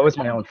 It was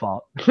my own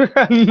fault. No.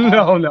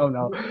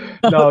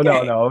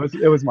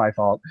 It was my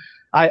fault.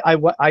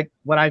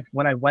 When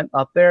I went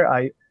up there,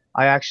 I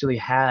actually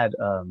had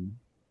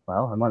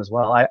well, I might as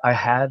well. I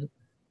had,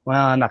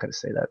 well, I'm not going to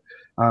say that.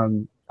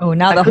 Oh,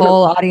 now the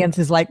whole audience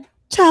is like,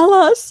 tell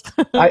us.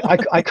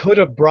 I could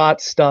have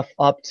brought stuff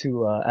up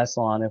to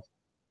Esalen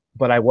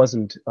but I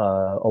wasn't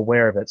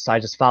aware of it, so I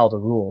just followed the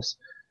rules.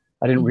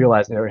 I didn't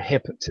realize they were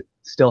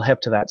still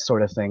hip to that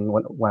sort of thing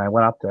when I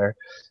went up there.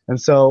 And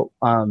so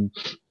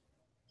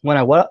when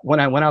I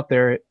went up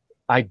there,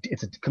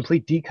 it's a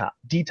complete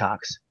detox.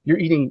 You're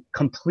eating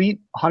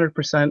complete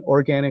 100%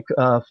 organic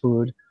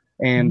food,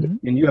 and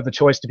you have the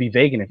choice to be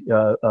vegan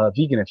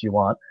if you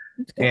want.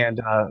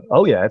 And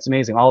oh yeah, it's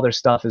amazing. All their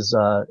stuff is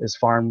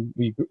farm.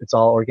 It's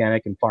all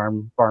organic and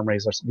farm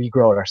raised. We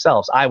grow it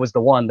ourselves. I was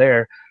the one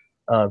there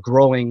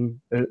growing,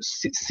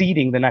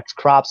 seeding the next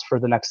crops for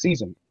the next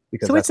season.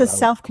 So it's a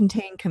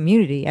self-contained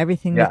community.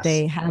 Everything that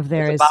they have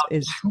there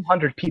is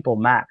 200 people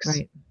max,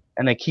 right?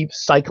 And they keep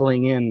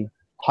cycling in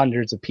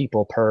hundreds of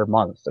people per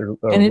month.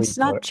 And it's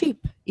not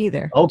cheap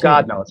either. Oh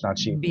God, no, it's not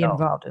cheap. Be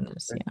involved in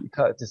this. Yeah.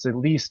 It's at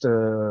least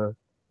 $500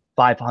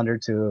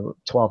 to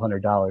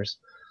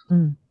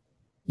 $1,200.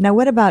 Now,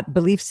 what about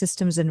belief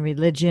systems and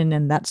religion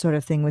and that sort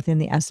of thing within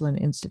the Esalen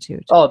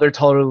Institute? Oh, they're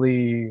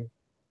totally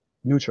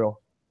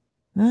neutral.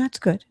 Well, that's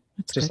good.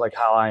 That's just like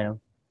how I am.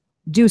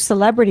 Do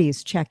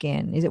celebrities check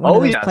in? Is it one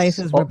of those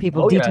places where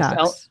people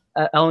detox?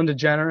 Yes. Ellen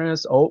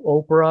DeGeneres,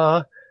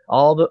 Oprah,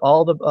 all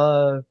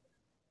the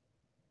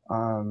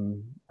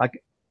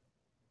like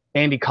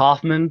Andy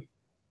Kaufman.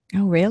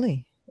 Oh,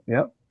 really?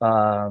 Yep.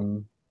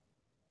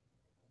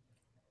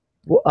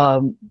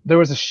 There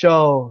was a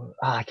show,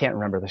 I can't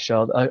remember the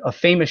show, a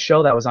famous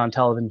show that was on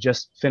television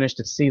just finished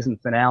its season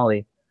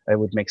finale. It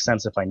would make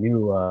sense if I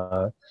knew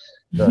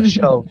the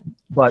show,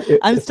 but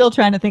I'm still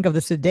trying to think of the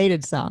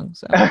sedated song,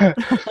 so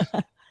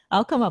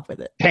I'll come up with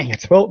it. Dang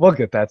it, we'll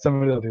get that.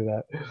 Somebody will do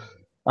that.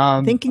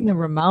 Thinking the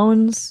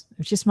Ramones.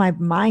 It's just my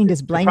mind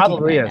is It blanking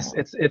probably right is.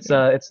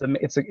 now.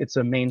 It's a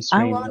I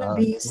mainstream want to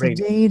be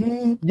radio.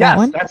 sedated. That Yes,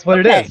 one? that's what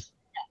it Okay. is.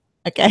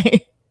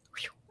 Okay.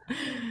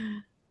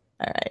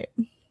 All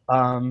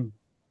right.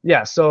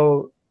 Yeah.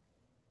 So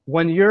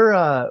when you're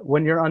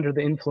under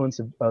the influence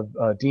of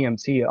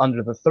DMT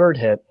under the third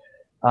hit,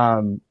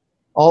 all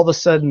of a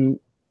sudden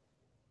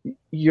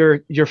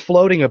you're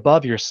floating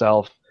above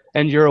yourself,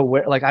 and you're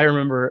aware. Like I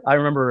remember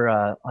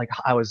like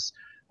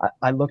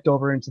I looked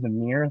over into the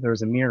mirror. There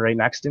was a mirror right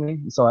next to me,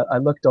 so I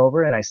looked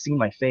over and I see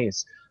my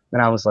face,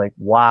 and I was like,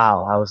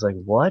 wow. I was like,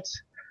 what?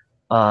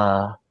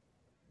 Uh,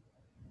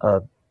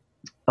 a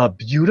a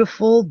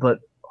beautiful but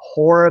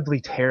horribly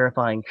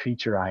terrifying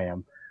creature I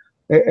am,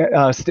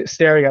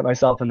 staring at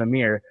myself in the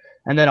mirror.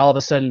 And then all of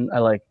a sudden,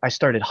 I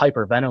started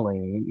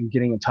hyperventilating and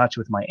getting in touch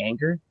with my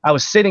anger. I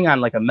was sitting on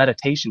like a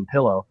meditation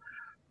pillow,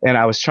 and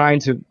I was trying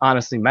to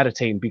honestly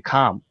meditate and be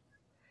calm.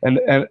 And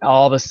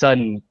all of a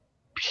sudden,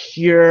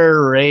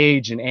 pure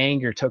rage and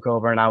anger took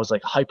over, and I was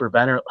like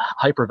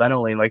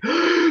hyperventilating, like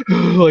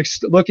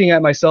looking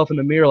at myself in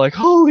the mirror, like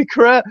holy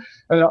crap.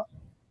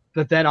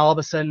 But then all of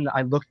a sudden,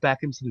 I looked back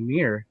into the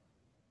mirror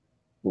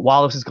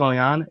while this is going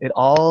on. It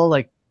all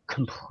like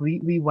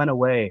completely went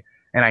away,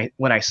 and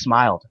when I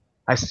smiled,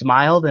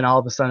 and all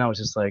of a sudden I was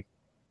just like,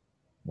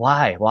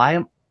 why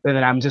am? And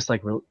then I'm just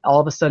like, all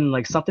of a sudden,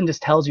 like something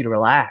just tells you to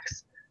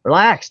relax,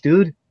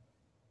 dude,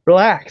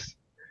 relax.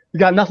 You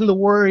got nothing to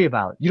worry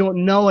about. You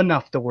don't know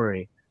enough to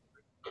worry.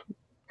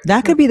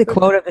 That could be the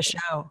quote of the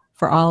show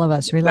for all of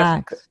us.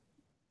 Relax.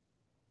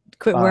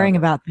 Quit worrying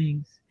about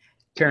things.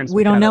 Terence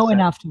we don't McKenna know said,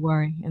 enough to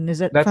worry. And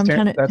is it from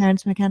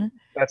Terence McKenna?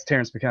 That's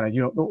Terence McKenna.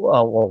 You don't.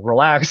 Well,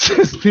 relax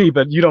is me,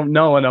 but you don't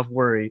know enough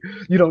worry.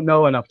 You don't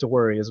know enough to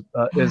worry is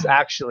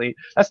actually,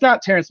 that's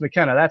not Terence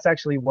McKenna. That's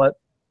actually what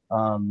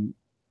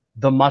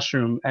the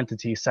mushroom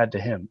entity said to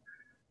him.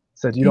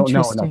 Said you don't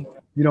know enough.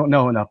 You don't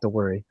know enough to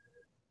worry.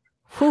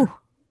 Whew,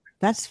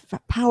 that's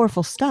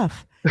powerful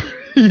stuff.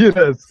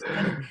 Yes.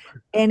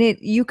 And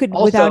you could,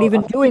 also, without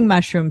even doing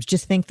mushrooms,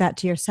 just think that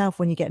to yourself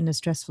when you get in a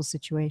stressful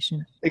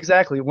situation.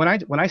 Exactly. When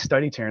I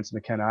studied Terence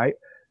McKenna,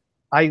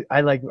 I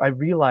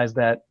realized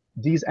that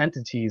these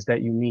entities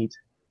that you meet,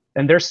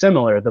 and they're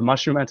similar, the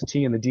mushroom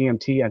entity and the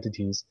DMT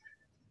entities,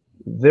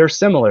 they're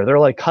similar. They're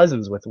like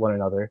cousins with one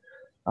another.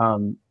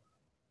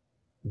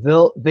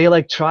 They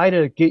like try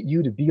to get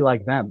you to be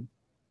like them.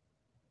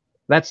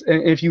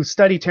 If you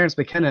study Terence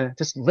McKenna,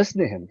 just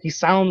listen to him. He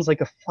sounds like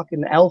a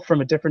fucking elf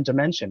from a different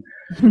dimension.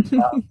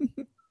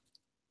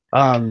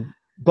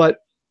 But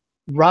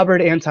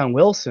Robert Anton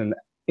Wilson,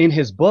 in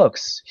his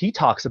books, he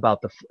talks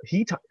about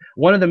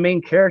one of the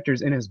main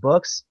characters in his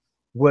books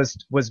was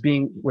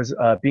being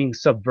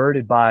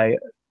subverted by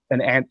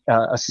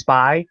a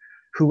spy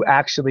who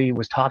actually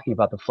was talking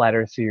about the flat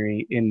Earth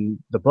theory in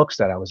the books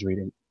that I was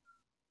reading.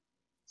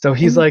 So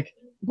he's like,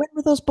 when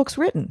were those books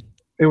written?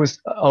 It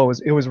was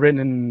written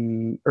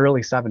in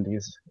early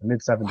 70s, mid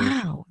 70s.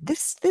 Wow,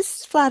 this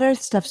flat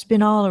Earth stuff's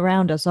been all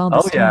around us all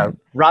this time. Yeah,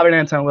 Robert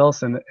Anton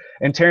Wilson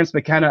and Terence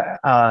McKenna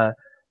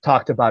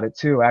talked about it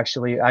too.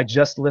 Actually, I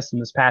just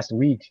listened this past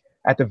week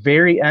at the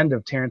very end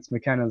of Terence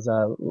McKenna's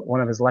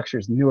one of his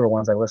lectures, newer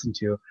ones I listened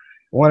to.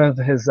 One of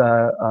his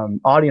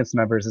audience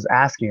members is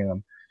asking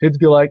him. It'd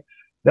be like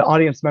the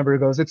audience member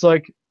goes, it's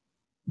like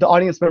the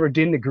audience member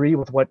didn't agree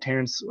with what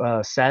Terence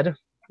said,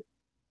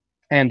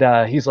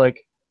 and he's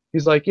like,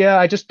 yeah,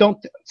 I just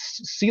don't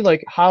see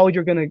like how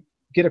you're gonna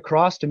get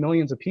across to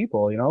millions of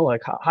people. You know,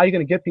 like how are you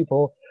gonna get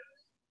people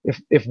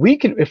if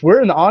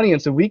we're in the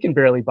audience and we can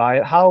barely buy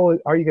it? How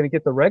are you gonna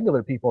get the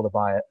regular people to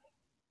buy it?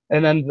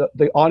 And then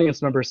the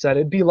audience member said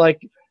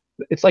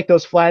it's like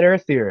those flat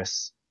Earth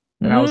theorists.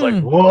 And I was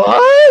like,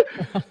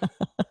 what?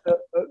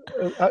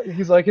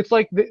 He's like, it's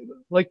like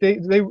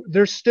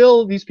there's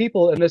still these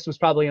people, and this was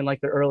probably in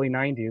like the early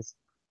 90s.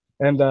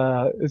 And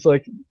it's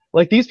like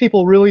these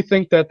people really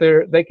think that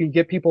they can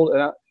get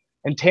people.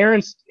 And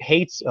Terence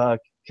hates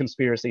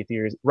conspiracy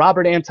theories.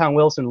 Robert Anton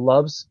Wilson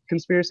loves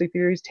conspiracy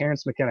theories.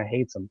 Terence McKenna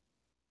hates them.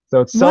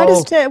 So it's why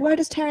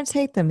does Terence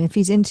hate them if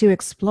he's into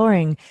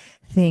exploring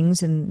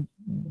things and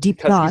deep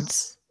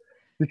thoughts?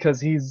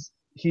 Because he's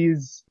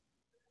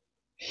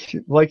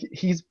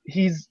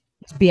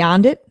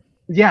beyond it.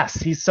 Yes,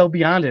 he's so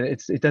beyond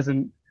it. It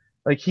doesn't,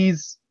 like,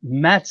 he's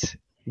met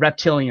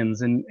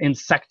reptilians and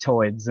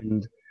insectoids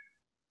and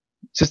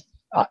just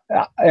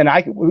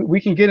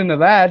we can get into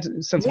that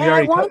since we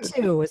already. I want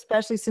to,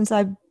 especially since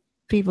two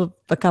people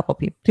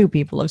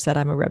have said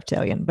I'm a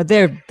reptilian, but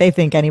they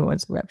think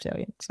anyone's a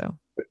reptilian. So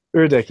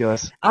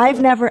ridiculous.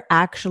 I've never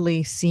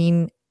actually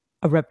seen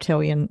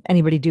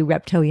anybody do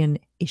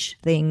reptilian-ish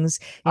things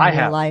in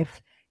real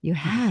life. You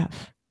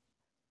have.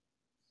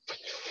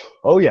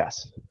 Oh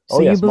yes.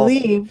 So you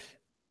believe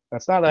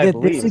that's not that I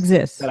believe this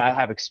exists. That I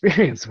have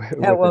experience with.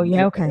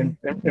 Okay.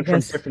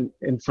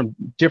 And from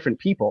different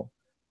people,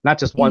 not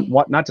just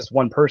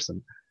one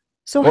person.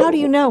 So how do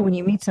you know when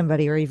you meet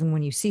somebody or even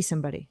when you see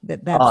somebody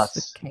that's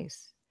the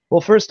case?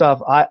 Well, first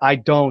off, I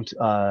don't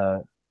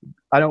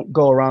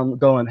go around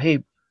going,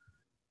 hey,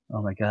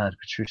 Oh my God,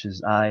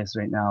 Patricia's eyes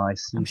right now. I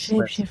I'm see shape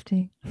slits.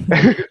 shifting.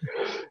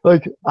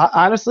 Like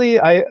honestly,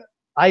 I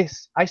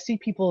see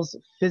people's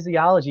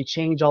physiology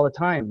change all the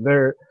time.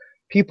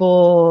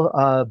 People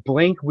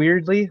blink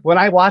weirdly. When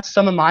I watch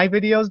some of my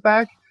videos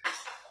back,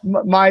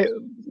 my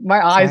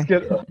eyes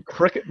Sorry. get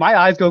crooked. My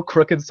eyes go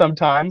crooked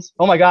sometimes.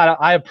 Oh my God,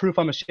 I have proof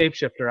I'm a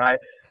shapeshifter.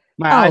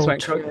 My eyes Oh,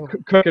 went true.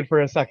 crooked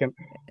for a second.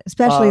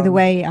 Especially the Um,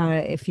 way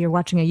if you're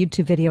watching a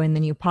YouTube video and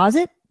then you pause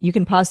it, you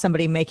can pause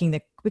somebody making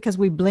the because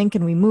we blink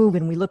and we move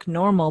and we look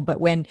normal,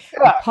 but when we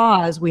yeah,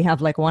 pause, we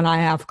have like one eye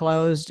half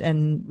closed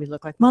and we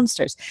look like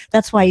monsters.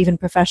 That's why even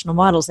professional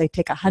models they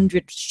take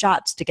 100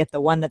 shots to get the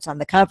one that's on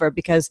the cover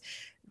because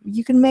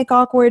you can make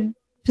awkward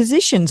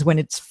positions when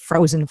it's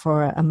frozen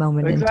for a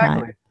moment in time.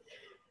 exactly.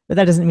 But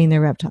that doesn't mean they're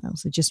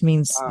reptiles. It just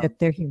means Um, that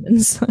they're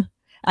humans.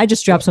 I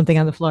just dropped well, something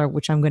on the floor,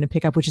 which I'm going to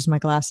pick up, which is my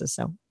glasses.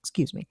 So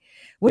excuse me.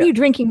 What are yeah, you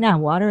drinking now?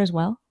 Water as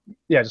well?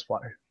 yeah, just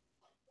water.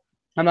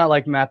 I'm not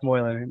like Matt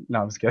Moylan.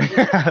 No, I'm just kidding.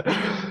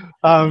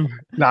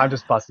 No, I'm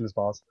just busting his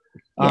balls.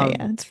 Yeah, Um,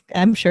 yeah.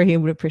 I'm sure he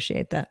would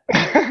appreciate that.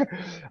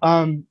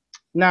 um,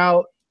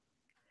 now,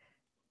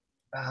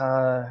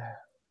 uh,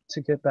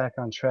 to get back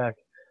on track,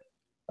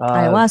 uh,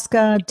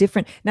 Ayahuasca,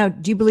 different. Now,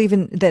 do you believe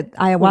in that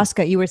ooh,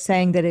 ayahuasca? You were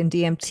saying that in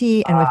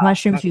DMT and with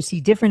mushrooms, you that's see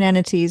different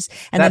entities.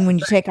 And then that's the when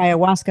you thing. take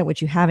ayahuasca, which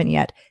you haven't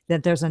yet,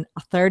 that there's a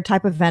third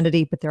type of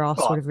entity, but they're all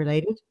Well, sort of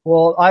related.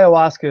 well,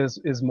 ayahuasca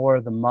is more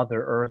of the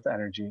Mother Earth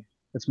energy.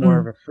 It's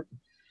more Mm. of a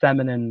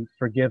feminine,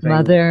 forgiving.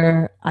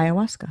 Mother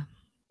ayahuasca.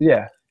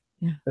 Yeah,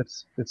 Yeah.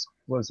 it's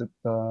was it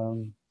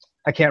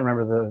I can't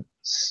remember the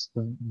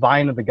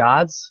vine of the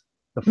gods,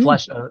 the Mm.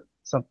 flesh.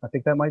 Some I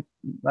think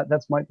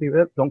that's might be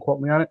it. Don't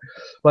quote me on it,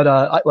 but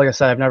like I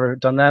said, I've never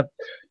done that.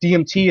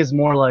 DMT is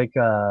more like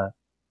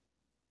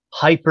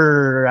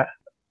hyper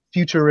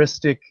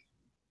futuristic,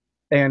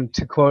 and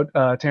to quote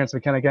Terence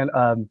McKenna again,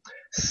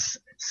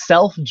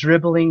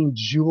 self-dribbling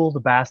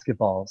jeweled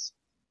basketballs.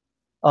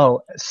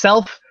 Oh,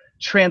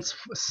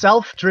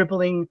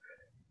 self-dribbling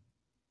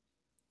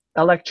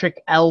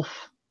electric elf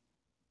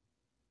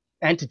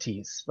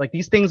entities. Like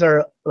these things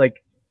are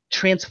like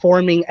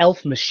transforming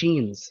elf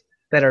machines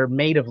that are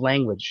made of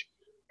language.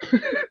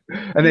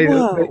 And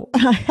Whoa.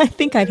 I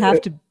think I'd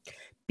have to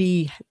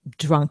be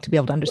drunk to be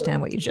able to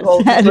understand what you just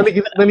well, said. let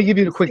me give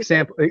you a quick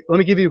Stupid. example. Let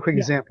me give you a quick Yeah.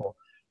 example.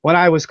 When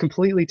I was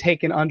completely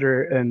taken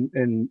under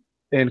and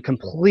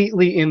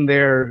completely in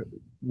their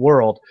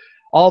world,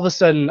 all of a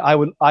sudden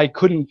I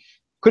couldn't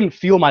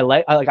feel my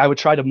leg. Like I would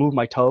try to move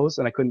my toes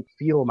and I couldn't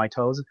feel my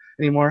toes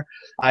anymore.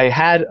 I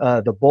had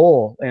the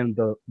bowl and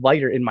the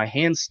lighter in my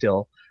hand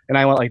still, and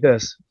I went like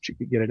this.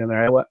 Get it in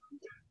there. I went.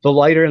 The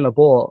lighter and the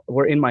bowl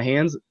were in my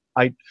hands.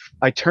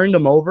 I turned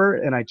them over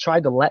and I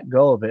tried to let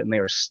go of it, and they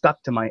were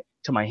stuck to my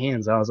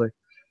hands. I was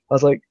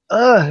like,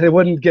 ugh, it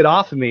wouldn't get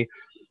off of me.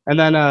 And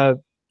then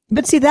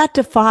But see, that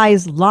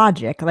defies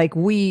logic. Like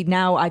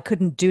I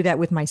couldn't do that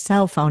with my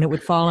cell phone. It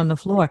would fall on the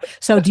floor.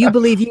 So do you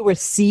believe you were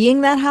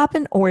seeing that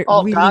happen or it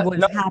oh really God, was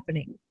no,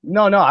 happening?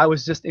 no, I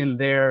was just in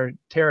their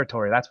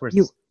territory. That's where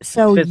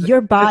So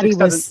your body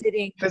physics was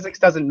doesn't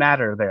sitting.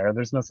 matter there.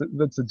 There's no,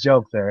 that's a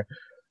joke there.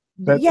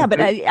 But Yeah, but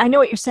I know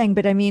what you're saying,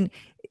 but I mean,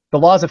 the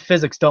laws of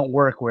physics don't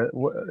work where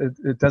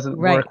it doesn't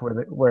right.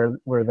 work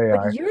where they But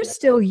are. you're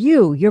still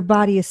you. Your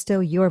body is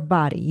still your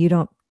body. You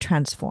don't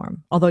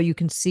transform, although you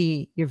can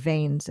see your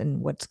veins and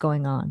what's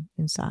going on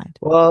inside.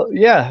 Well,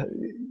 yeah,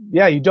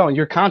 yeah, you don't.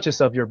 You're conscious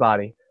of your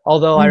body.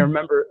 Although I Mm.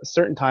 remember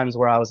certain times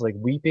where I was like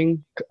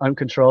weeping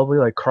uncontrollably,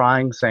 like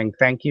crying, saying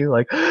thank you,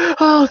 like,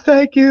 oh,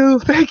 thank you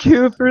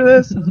for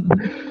this.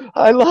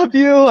 I love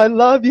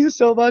you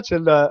so much.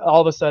 And all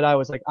of a sudden, I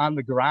was like on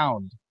the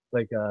ground,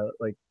 like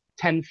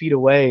 10 feet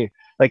away,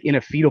 like in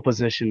a fetal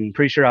position.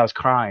 Pretty sure I was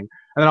crying.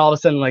 And then all of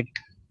a sudden, like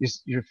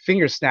your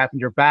fingers snap and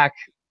you're back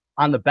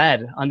on the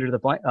bed under the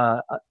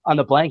on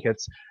the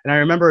blankets. And I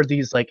remember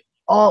these like,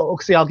 oh,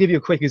 see, I'll give you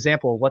a quick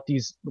example of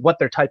what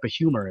their type of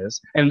humor is,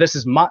 and this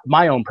is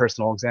my own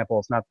personal example.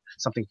 It's not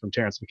something from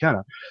Terence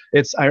McKenna.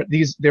 It's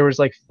there was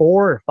like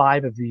 4 or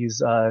 5 of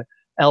these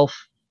elf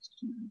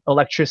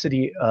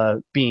electricity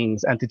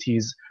beings,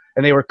 entities,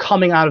 and they were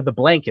coming out of the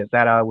blanket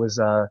that I was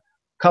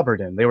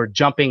covered in. They were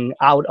jumping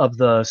out of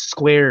the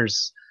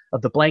squares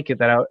of the blanket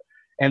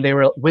and they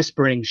were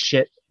whispering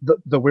shit.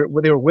 They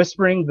were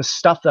whispering the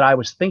stuff that I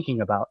was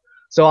thinking about.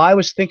 So I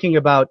was thinking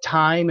about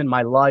time in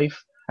my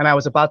life, and I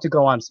was about to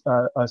go on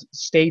a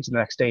stage the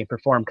next day and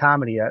perform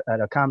comedy at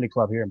a comedy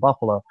club here in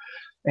Buffalo.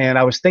 And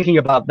I was thinking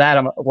about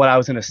that, what I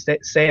was going to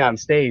say on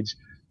stage.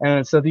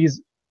 And so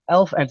these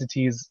elf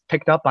entities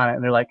picked up on it,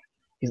 and they're like,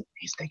 he's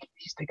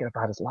thinking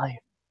about his life.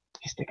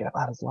 He's thinking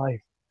about his life.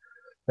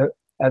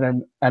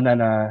 And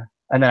then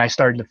I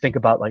started to think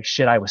about like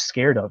shit I was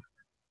scared of.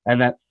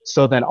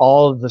 So then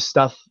all of the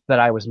stuff that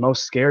I was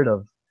most scared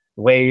of,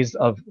 ways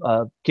of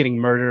getting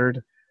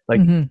murdered,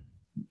 like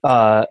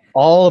Mm-hmm.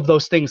 all of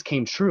those things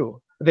came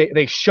true.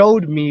 They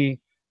showed me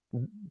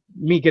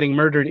me getting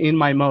murdered in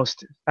my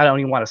most, I don't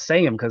even want to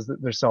say them because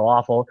they're so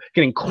awful,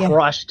 getting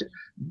crushed,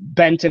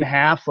 bent in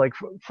half, like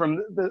from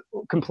the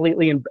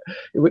completely, and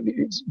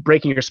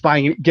breaking your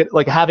spine. You get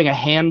like having a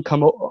hand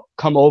come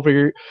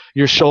over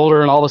your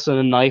shoulder, and all of a sudden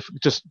a knife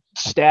just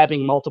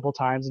stabbing multiple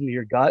times into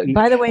your gut. And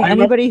by the way, I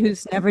anybody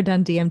who's never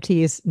done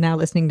DMT is now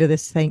listening to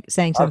this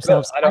saying to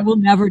themselves, I I will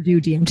never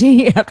do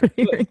DMT after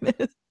hearing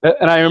this.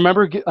 And I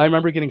remember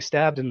getting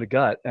stabbed in the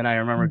gut, and I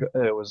remember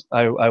it was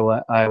I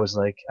was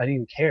like, I didn't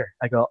even care.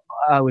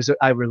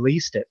 I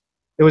released it.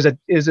 It was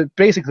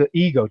basically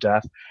ego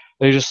death.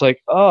 They're just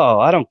like, oh,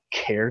 I don't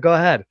care. Go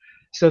ahead.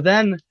 So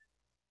then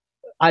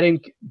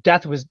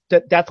death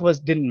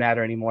didn't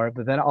matter anymore.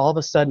 But then all of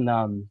a sudden,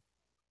 I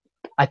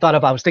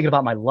was thinking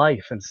about my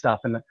life and stuff,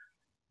 and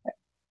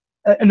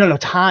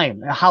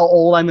time, how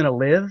old I'm gonna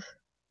live.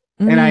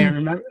 And I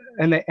remember,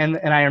 and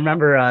I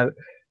remember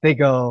they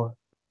go,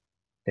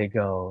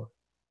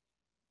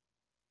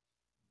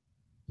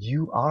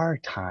 you are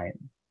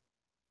time.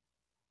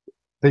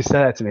 They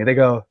said that to me.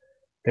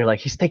 They're like,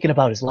 he's thinking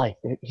about his life.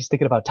 He's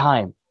thinking about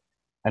time.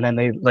 And then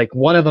they, like,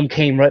 one of them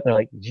came right. They're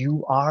like,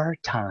 you are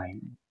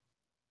time.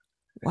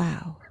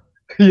 Wow.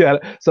 Yeah.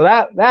 So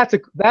that's a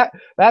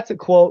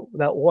quote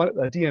that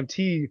a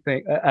DMT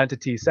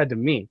entity said to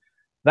me.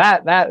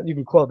 That you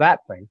can quote that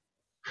thing.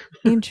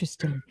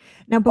 Interesting.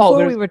 Now,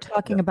 before we were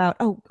talking about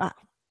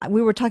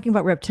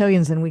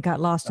reptilians, and we got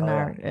lost in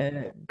our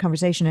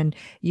conversation, and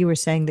you were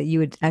saying that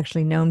you had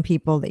actually known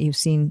people that you've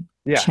seen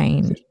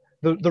change.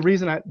 The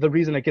reason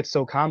it gets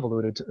so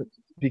convoluted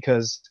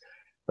because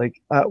like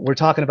we're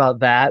talking about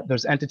that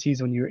there's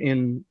entities when you're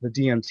in the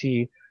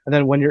DMT, and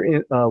then when you're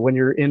in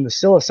the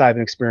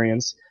psilocybin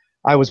experience.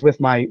 I was with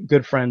my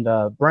good friend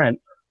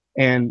Brent,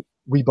 and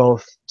we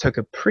both took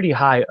a pretty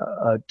high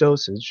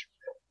dosage.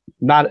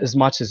 Not as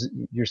much as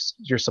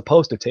you're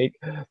supposed to take.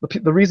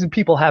 The reason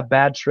people have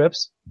bad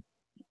trips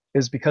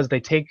is because they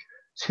take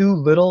too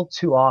little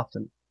too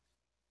often.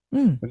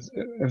 And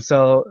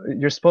so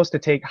you're supposed to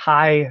take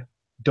high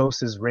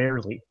doses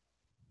rarely.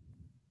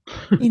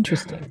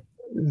 Interesting.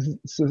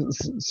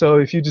 So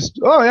if you just,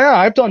 oh yeah,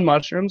 I've done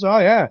mushrooms. Oh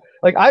yeah,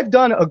 like I've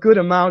done a good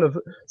amount of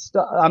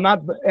stuff.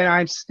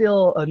 I'm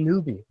still a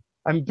newbie.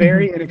 I'm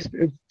very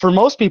inexperienced. For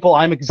most people,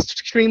 I'm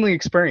extremely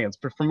experienced.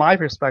 But from my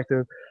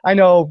perspective, I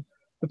know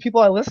the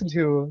people I listen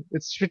to,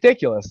 it's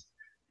ridiculous.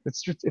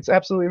 It's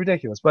absolutely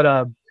ridiculous.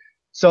 But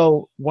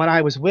so when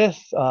I was with,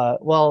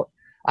 God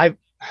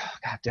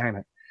damn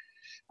it.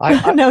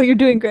 No, you're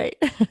doing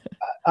great.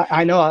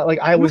 I know, like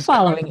I was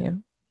following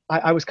you.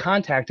 I was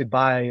contacted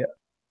by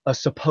a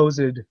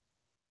supposed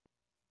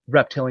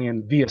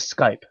reptilian via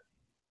Skype.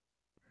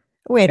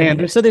 Wait a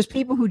minute. So there's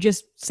people who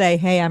just say,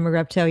 "Hey, I'm a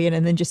reptilian,"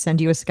 and then just send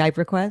you a Skype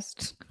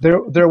request.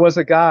 There was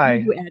a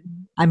guy.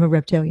 I'm a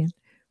reptilian.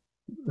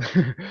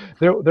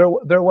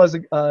 there was a.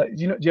 Do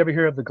you ever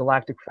hear of the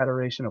Galactic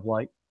Federation of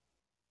Light?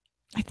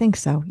 I think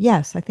so.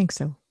 Yes, I think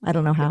so. I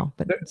don't know how,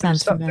 but it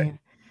sounds familiar.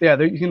 Yeah,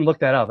 you can look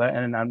that up,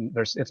 and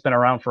it's been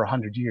around for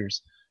 100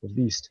 years at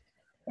least.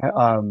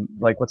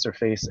 Like what's her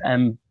face,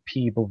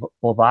 M.P.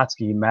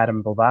 Blavatsky,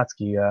 Madame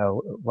Blavatsky,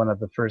 one of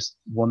the first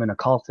women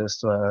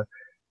occultists,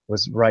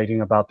 was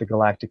writing about the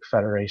Galactic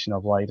Federation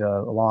of Light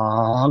a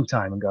long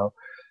time ago,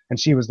 and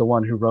she was the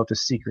one who wrote the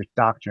Secret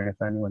Doctrine.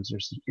 If anyone's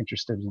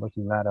interested in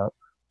looking that up,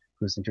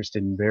 who's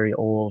interested in very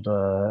old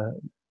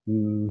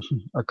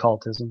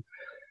occultism,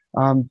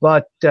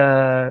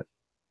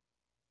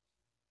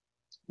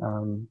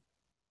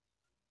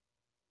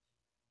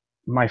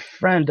 my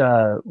friend,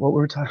 what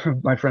we were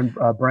talking, my friend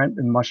Brent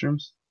and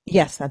mushrooms.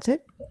 Yes, that's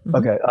it.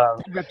 Okay.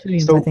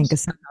 Reptilians, so, I think,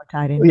 is somehow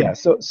tied in. Yeah.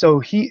 So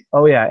he.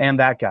 Oh yeah, and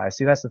that guy.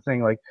 See, that's the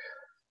thing. Like,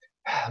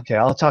 okay,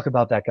 I'll talk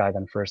about that guy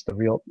then first.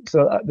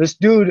 This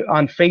dude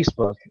on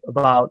Facebook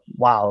about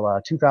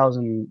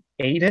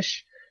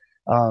 2008ish.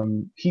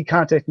 He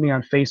contacted me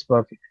on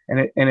Facebook,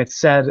 and it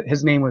said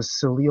his name was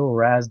Salil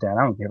Razdan.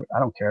 I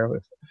don't care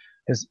if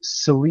his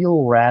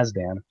Salil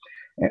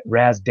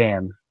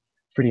Razdan.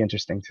 Pretty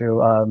interesting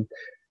too.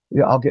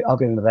 Yeah, I'll get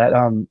into that.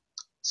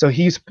 So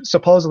he's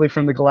supposedly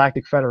from the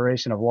Galactic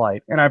Federation of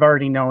Light, and I've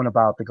already known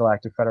about the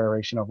Galactic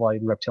Federation of Light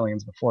and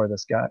reptilians before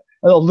this guy.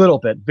 A little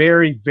bit,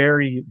 very,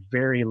 very,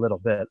 very little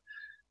bit.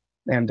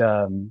 And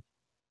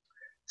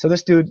so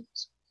this dude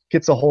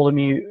gets a hold of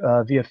me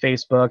via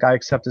Facebook. I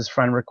accept his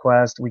friend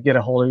request. We get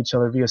a hold of each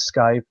other via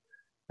Skype.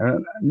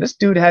 And this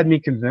dude had me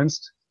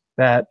convinced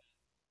that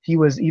he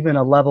was even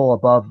a level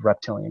above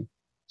reptilian.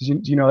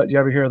 Do you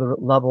ever hear of the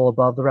level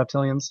above the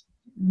reptilians?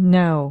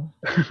 No.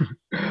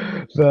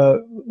 It's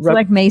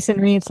like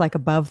masonry. It's like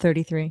above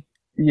 33.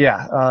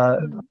 Yeah.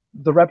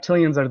 The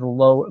reptilians are the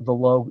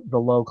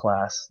low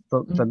class,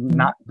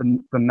 the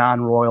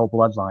non-royal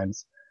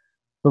bloodlines.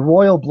 The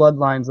royal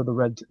bloodlines of the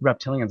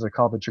reptilians are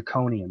called the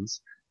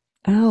draconians.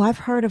 Oh, I've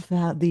heard of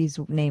these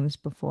names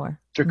before.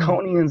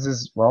 Draconians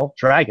is,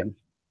 dragon,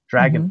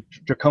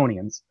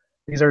 draconians.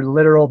 These are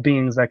literal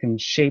beings that can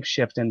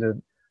shapeshift into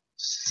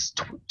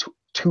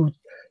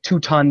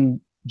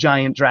two-ton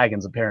giant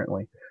dragons,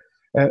 apparently.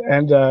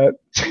 And you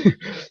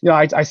know,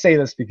 I say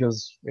this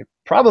because it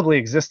probably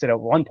existed at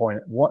one point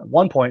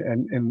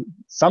in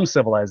some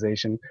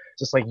civilization,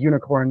 just like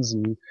unicorns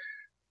and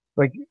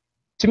like,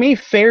 to me,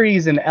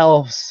 fairies and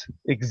elves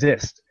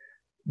exist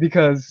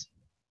because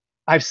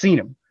I've seen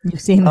them. You've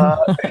seen them.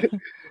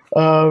 Uh,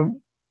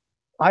 um,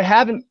 I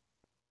haven't.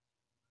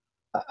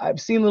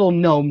 I've seen little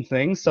gnome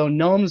things, so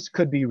gnomes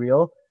could be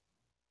real.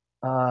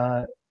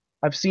 Uh,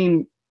 I've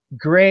seen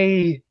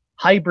gray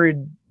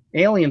hybrid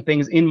alien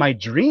things in my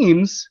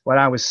dreams when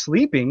I was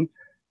sleeping,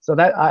 so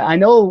that I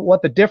know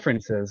what the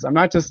difference is. I'm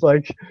not just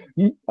like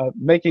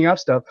making up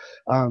stuff.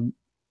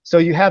 So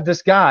you have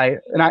this guy,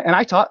 and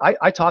I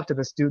talked to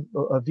this dude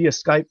via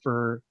Skype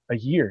for a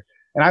year,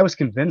 and I was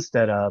convinced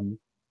that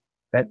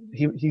that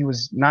he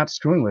was not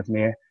screwing with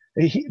me.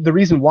 The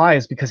reason why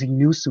is because he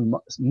knew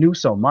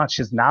so much.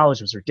 His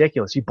knowledge was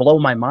ridiculous. He'd blow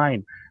my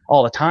mind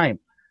all the time,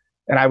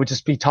 and I would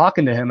just be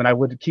talking to him, and I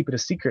would keep it a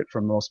secret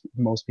from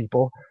most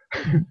people.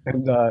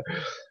 And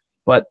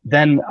but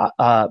then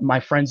my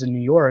friends in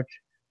New York,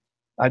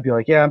 I'd be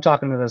like, yeah, I'm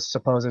talking to this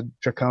supposed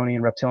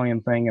draconian reptilian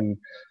thing, and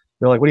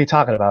they're like, what are you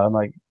talking about? I'm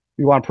like,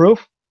 you want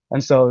proof?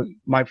 And so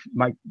my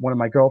one of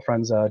my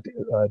girlfriends,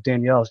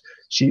 Danielle,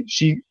 she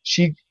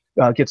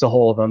gets a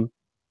hold of him,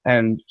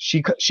 and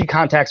she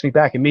contacts me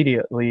back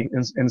immediately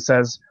and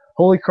says,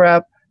 holy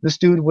crap, this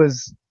dude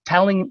was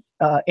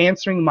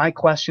answering my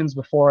questions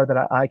before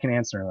that I can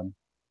answer them.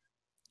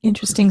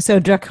 Interesting. So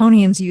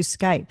draconians use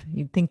Skype.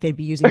 You'd think they'd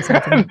be using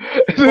something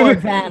more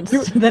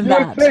advanced than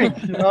that.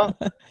 Think, you know,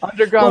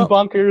 underground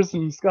bunkers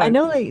and Skype. I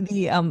know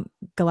the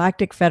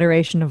Galactic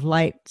Federation of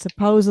Light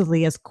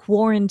supposedly has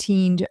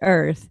quarantined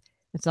Earth.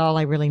 That's all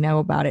I really know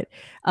about it.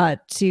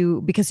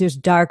 Because there's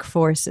dark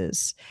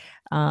forces.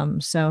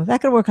 So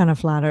that could work on a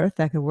flat Earth.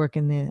 That could work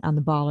on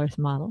the ball Earth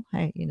model.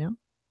 Hey, you know.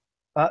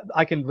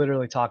 I can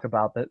literally talk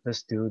about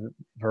this dude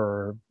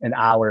for an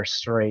hour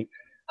straight.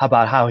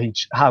 About how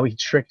he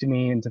tricked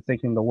me into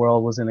thinking the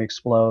world was going to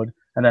explode,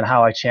 and then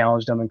how I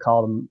challenged him and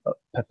called him a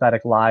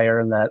pathetic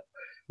liar, and that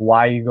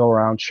why you go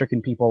around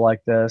tricking people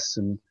like this,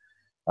 and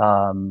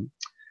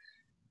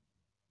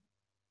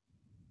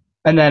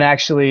then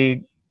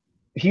actually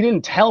he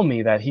didn't tell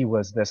me that he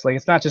was this. Like,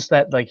 it's not just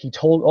that like he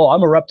told, oh,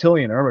 I'm a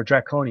reptilian or I'm a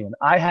draconian.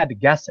 I had to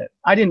guess it.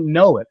 I didn't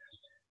know it.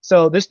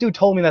 So this dude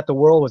told me that the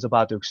world was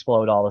about to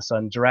explode all of a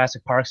sudden,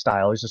 Jurassic Park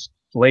style. He just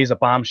lays a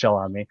bombshell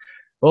on me.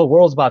 Oh,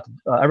 world's about to,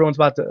 everyone's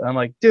about to, I'm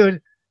like,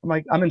 dude,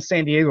 I'm in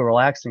San Diego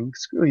relaxing.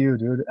 Screw you,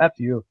 dude. F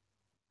you.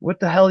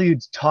 What the hell are you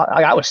talking?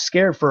 I was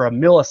scared for a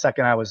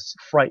millisecond. I was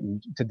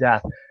frightened to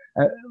death.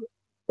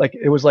 Like,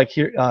 it was like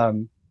here,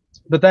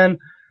 but then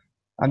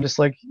I'm just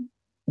like,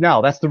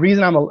 no, that's the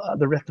reason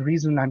the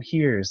reason I'm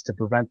here is to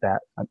prevent that.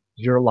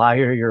 You're a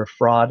liar. You're a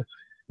fraud.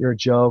 You're a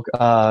joke.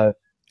 I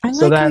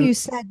like how you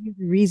said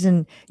the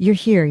reason you're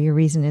here. Your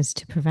reason is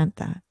to prevent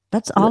that.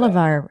 That's all of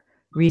our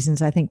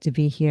reasons, I think, to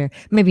be here.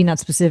 Maybe not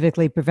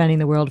specifically preventing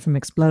the world from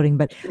exploding,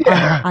 but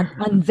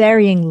on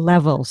varying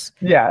levels.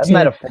 Yeah,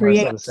 metaphor,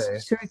 so to say.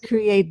 To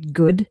create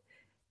good,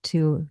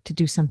 to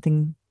do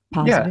something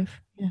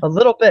positive. Yeah. A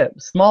little bit,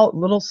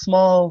 little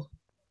small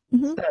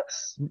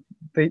steps.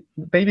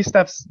 Baby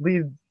steps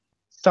lead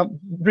some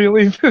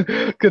really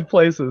good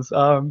places.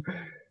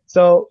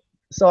 So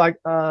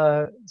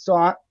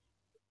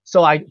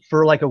I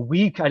for like a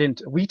week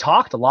we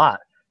talked a lot,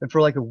 and for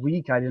like a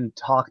week I didn't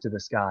talk to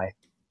this guy.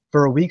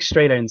 For a week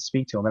straight I didn't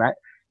speak to him, and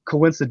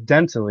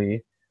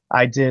coincidentally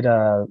I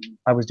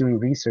was doing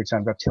research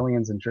on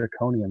reptilians and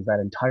draconians that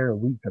entire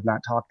week of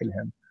not talking to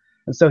him.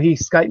 And so he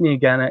Skyped me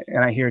again,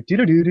 and I hear do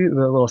the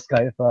little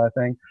Skype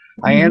thing.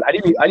 I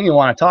didn't even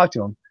want to talk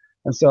to him,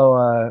 and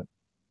so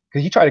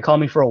because he tried to call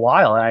me for a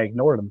while and I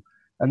ignored him,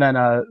 and then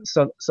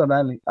so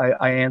then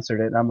I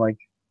answered it, and I'm like,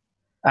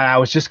 and I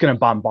was just gonna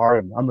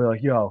bombard him. I'm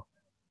like, yo,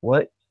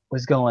 what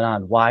was going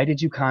on? Why did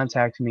you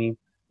contact me?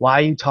 Why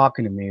are you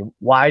talking to me?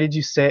 Why did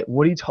you say,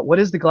 what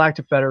is the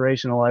Galactic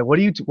Federation like?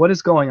 What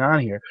is going on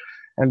here?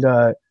 And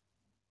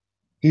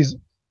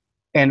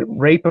and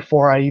right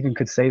before I even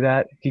could say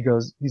that, he's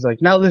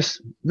like, now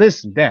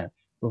listen, Dan,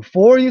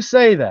 before you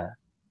say that,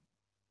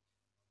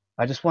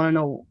 I just want to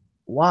know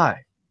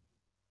why.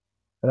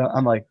 And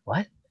I'm like,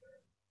 what?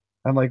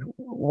 I'm like,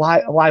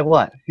 why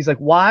what? He's like,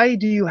 why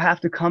do you have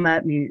to come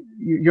at me?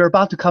 You're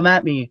about to come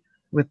at me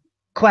with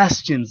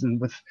questions and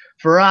with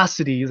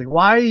ferocity. He's like,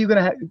 why are you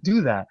gonna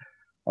do that?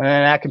 And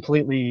that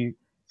completely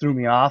threw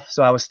me off.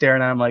 So I was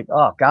staring at him like,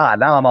 oh God,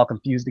 now I'm all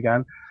confused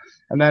again.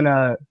 And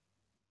then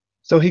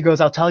so he goes,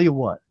 I'll tell you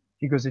what.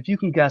 He goes, if you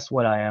can guess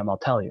what I am, I'll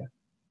tell you.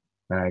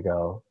 And I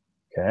go,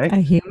 okay.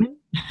 A human?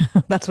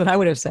 That's what I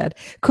would have said.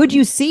 Could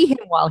you see him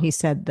while he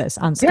said this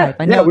on Skype?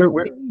 I know.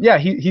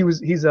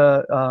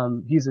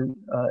 He's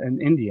an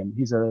Indian.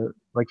 He's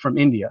like from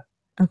India.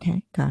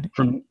 Okay, got it.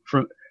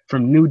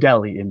 From New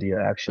Delhi,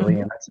 India, actually,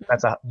 and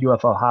that's a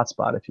UFO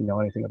hotspot. If you know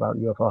anything about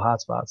UFO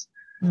hotspots,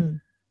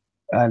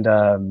 and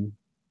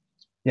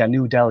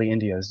New Delhi,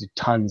 India has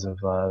tons of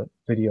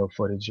video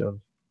footage of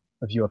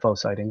UFO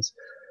sightings,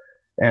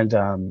 and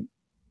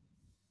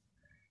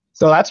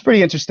So that's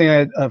pretty interesting.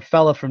 A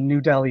fella from New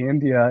Delhi,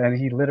 India, and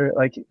he literally,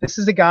 like, this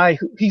is a guy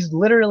who, he's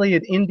literally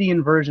an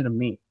Indian version of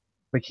me.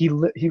 Like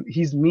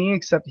he's me,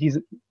 except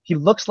he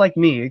looks like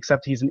me,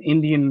 except he's an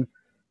Indian,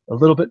 a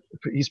little bit.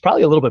 He's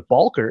probably a little bit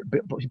bulker.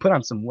 But he put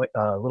on some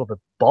a little bit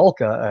bulk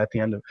at the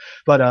end of.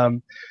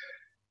 But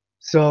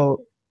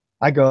so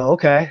I go,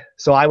 okay.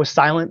 So I was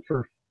silent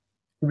for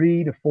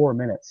 3 to 4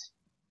 minutes,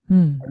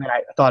 and then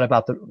I thought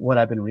about what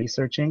I've been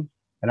researching,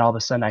 and all of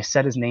a sudden I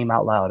said his name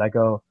out loud. I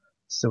go,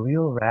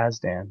 Salil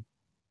Razdan.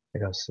 I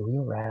go,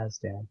 Salil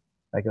Razdan.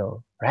 I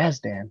go,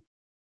 Razdan.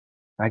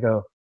 I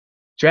go,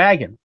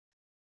 Dragon.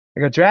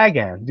 I go,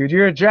 Dragon. Dude,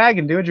 you're a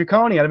dragon, dude.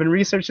 Draconian. I've been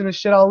researching this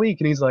shit all week.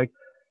 And he's like,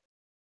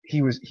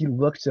 he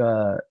looked,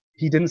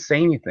 he didn't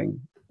say anything.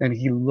 And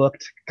he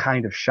looked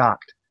kind of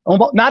shocked.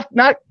 Almost,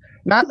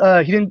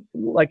 he didn't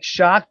like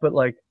shocked, but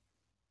like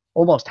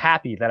almost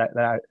happy that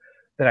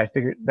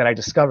I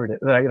discovered it,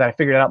 that I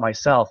figured it out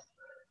myself.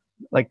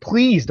 Like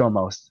pleased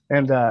almost.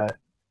 And,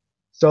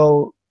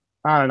 so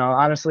I don't know.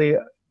 Honestly,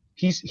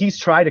 he's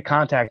tried to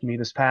contact me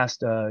this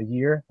past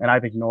year, and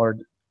I've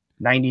ignored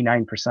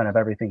 99% of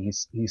everything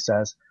he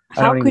says.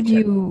 How could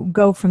you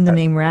go from the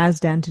name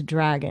Razdan to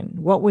dragon?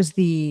 What was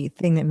the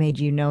thing that made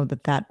you know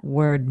that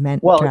word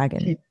meant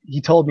dragon?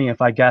 He told me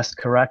if I guessed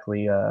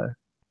correctly,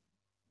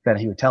 that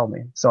he would tell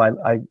me. So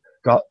I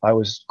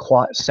was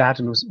quiet, sat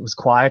and was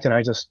quiet, and I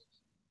was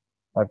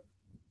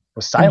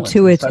silent.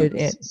 Intuited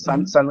it.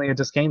 Suddenly it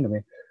just came to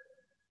me.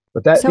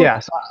 But that, so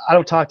I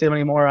don't talk to him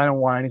anymore. I don't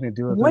want anything to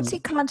do with him. What's he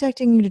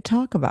contacting you to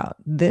talk about?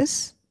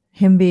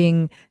 Him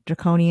being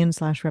draconian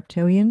 /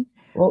 reptilian,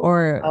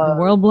 or the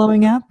world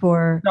blowing up,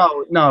 or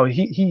no.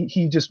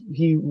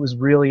 He was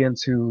really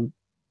into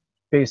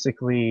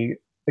basically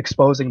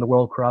exposing the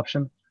world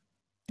corruption.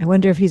 I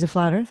wonder if he's a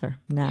flat earther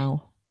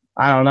now.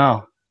 I don't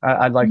know.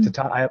 I'd like to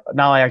talk. I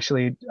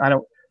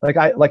don't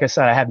like I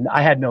said.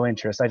 I had no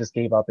interest. I just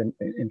gave up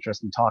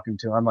interest in talking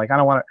to him. I'm like, I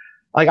don't want to.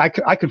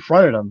 Like I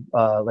confronted him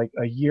like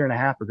a year and a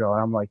half ago,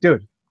 and I'm like,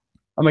 dude,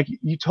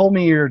 you told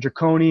me you're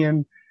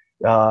draconian,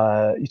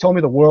 you told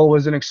me the world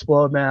was gonna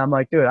explode, man. I'm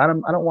like, dude, I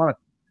don't want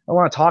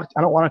to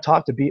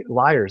talk to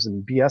liars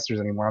and BSers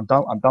anymore. I'm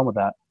done with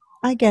that.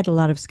 I get a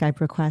lot of Skype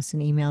requests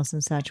and emails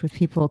and such with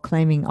people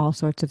claiming all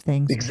sorts of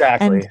things.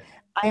 Exactly. And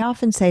I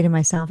often say to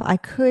myself, I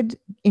could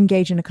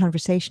engage in a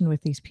conversation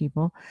with these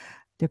people.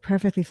 They're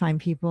perfectly fine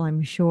people,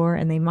 I'm sure,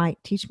 and they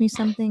might teach me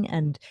something,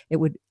 and it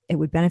would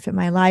benefit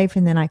my life,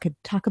 and then I could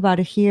talk about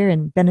it here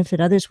and benefit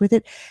others with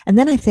it. And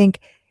then I think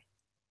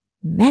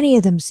many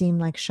of them seem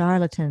like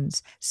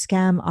charlatans,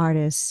 scam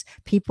artists,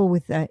 people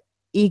with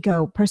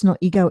personal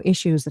ego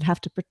issues that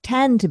have to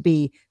pretend to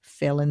be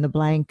fill in the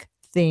blank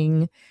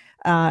thing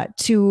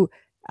to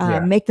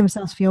make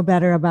themselves feel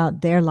better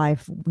about their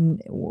life,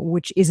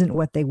 which isn't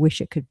what they wish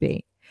it could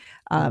be.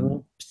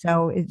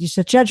 So it's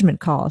a judgment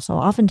call. So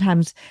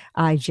oftentimes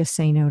I just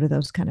say no to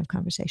those kind of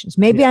conversations.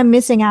 Maybe I'm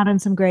missing out on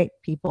some great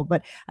people,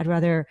 but I'd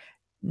rather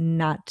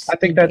not. I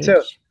think engage.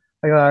 That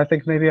too. I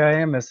think maybe I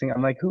am missing.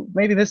 I'm like,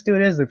 maybe this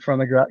dude is from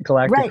the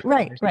galactic.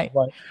 Right.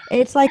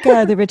 It's like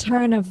the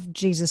return of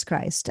Jesus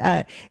Christ.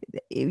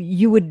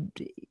 You would,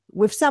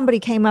 if somebody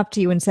came up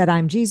to you and said,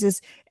 "I'm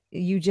Jesus,"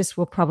 you just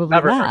will probably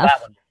never laugh. Heard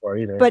that one before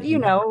either. But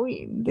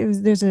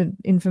there's an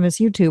infamous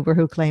YouTuber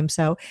who claims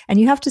so, and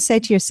you have to say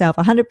to yourself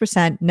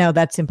 100%, no,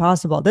 that's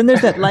impossible. Then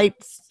there's that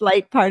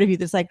slight part of you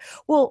that's like,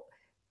 well,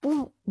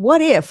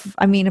 what if?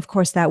 I mean, of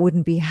course, that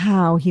wouldn't be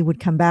how he would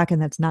come back,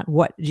 and that's not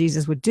what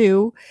Jesus would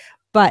do.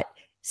 But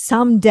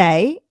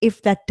someday,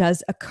 if that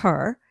does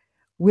occur,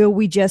 will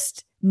we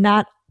just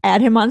not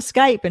add him on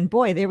Skype? And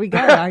boy, there we go,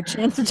 our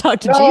chance to talk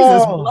to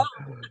Jesus.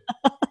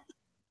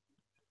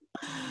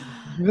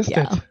 You missed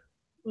it.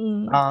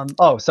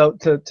 So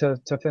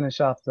to finish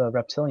off the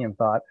reptilian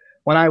thought,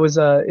 when I was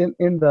in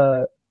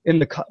the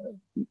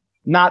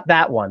not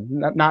that one,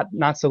 not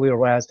Salil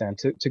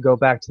Razdan, to go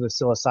back to the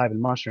psilocybin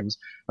mushrooms,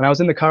 when I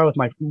was in the car with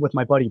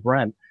my buddy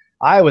Brent,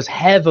 I was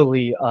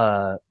heavily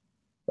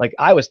like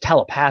I was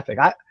telepathic.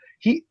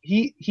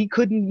 He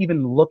couldn't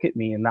even look at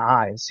me in the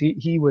eyes.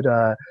 He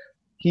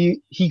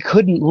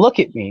couldn't look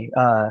at me.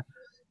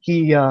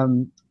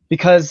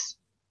 Because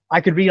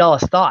I could read all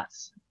his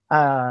thoughts.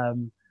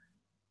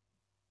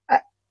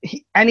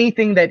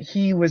 Anything that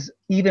he was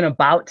even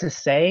about to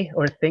say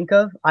or think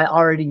of, I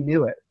already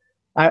knew it.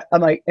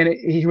 I'm like, and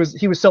he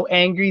was so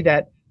angry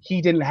that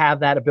he didn't have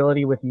that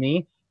ability with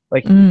me.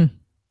 Like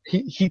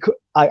he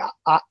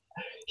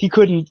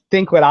couldn't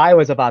think what I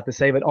was about to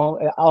say, but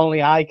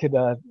only I could.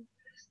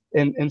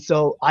 And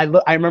so I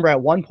remember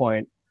at one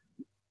point,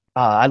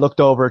 I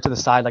looked over to the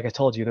side, like I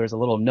told you, there was a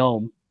little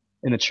gnome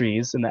in the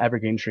trees, in the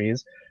evergreen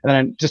trees. And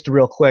then just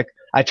real quick,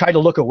 I tried to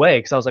look away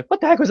because I was like, what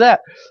the heck was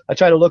that? I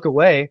tried to look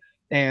away,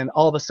 and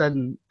all of a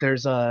sudden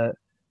there's a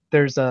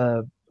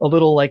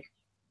little like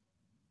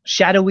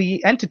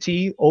shadowy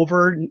entity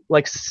over,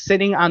 like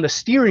sitting on the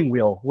steering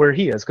wheel where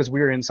he is, because we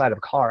were inside of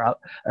a car out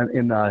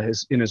in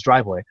his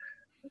driveway.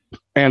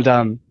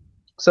 And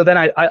so then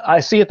I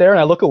see it there, and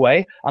I look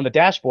away on the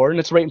dashboard, and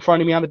it's right in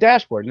front of me on the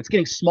dashboard, and it's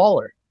getting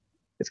smaller.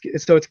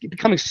 it's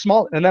becoming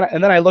small. And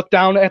then I look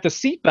down at the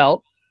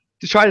seatbelt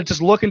to try to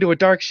just look into a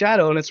dark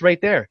shadow, and it's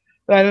right there.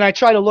 And then I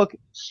try to look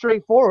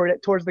straight forward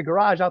towards the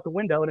garage out the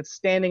window, and it's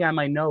standing on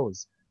my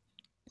nose.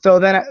 So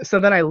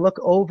then I look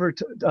over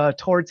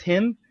towards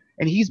him,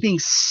 and he's being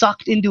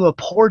sucked into a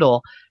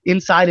portal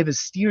inside of his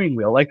steering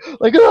wheel,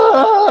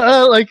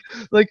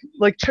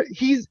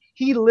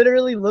 he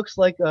literally looks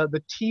like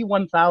the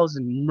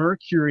T-1000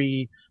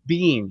 Mercury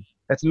being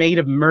that's made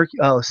of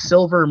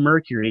silver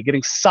mercury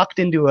getting sucked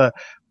into a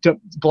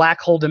black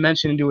hole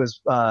dimension into his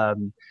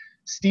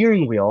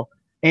steering wheel,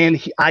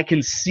 and I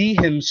can see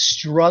him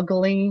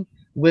struggling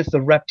with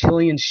the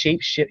reptilian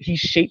he's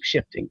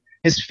shape-shifting.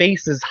 His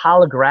face is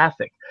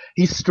holographic.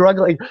 He's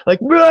struggling like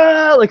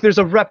there's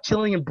a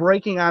reptilian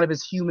breaking out of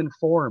his human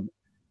form.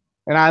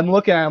 And I'm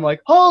looking at him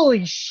like,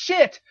 holy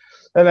shit!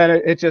 And then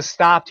it just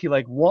stopped. He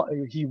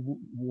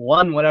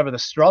won whatever the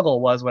struggle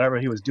was, whatever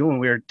he was doing.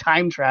 We were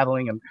time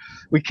traveling, and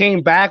we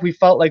came back. We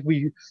felt like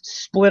we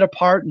split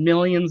apart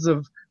millions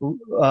of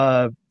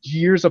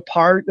years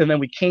apart, and then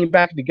we came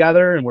back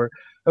together, and we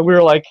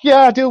were like,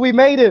 yeah, dude, we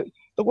made it.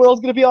 The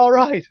world's gonna be all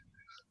right.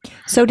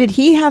 So did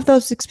he have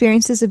those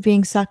experiences of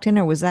being sucked in,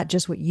 or was that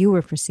just what you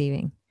were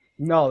perceiving?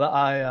 No,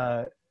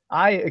 I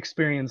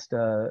experienced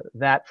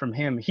that from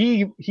him.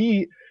 He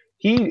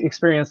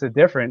experienced it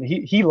different.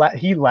 He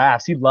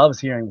laughs. He loves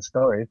hearing the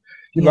story.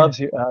 He loves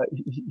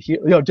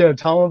Dad,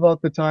 tell him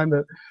about the time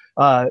that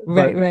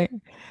right.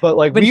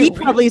 But he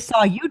probably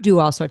saw you do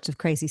all sorts of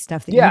crazy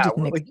stuff that you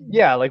didn't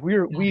expect.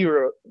 We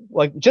were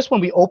like, just when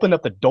we opened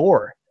up the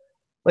door,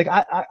 like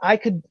I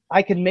could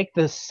make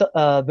this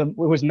it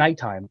was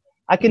nighttime.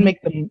 I can make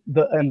and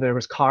there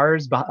was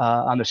cars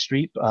on the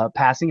street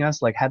passing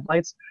us, like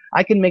headlights.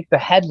 I can make the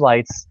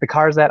headlights, the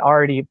cars that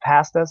already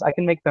passed us, I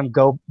can make them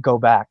go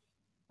back.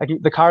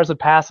 The cars would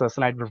pass us,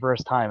 and I'd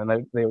reverse time, and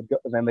they would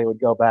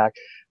go back.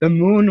 The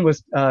moon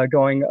was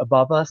going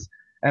above us,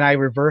 and I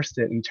reversed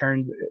it and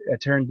turned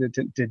it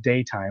to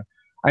daytime.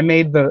 I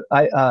made when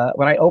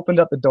I opened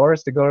up the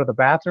doors to go to the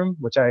bathroom,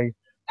 which I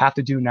have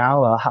to do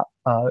now.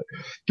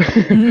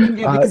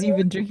 Because you've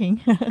been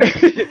drinking.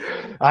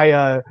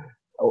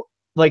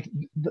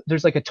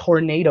 There's like a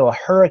tornado, a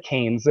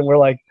hurricanes, and we're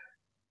like,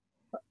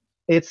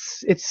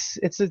 it's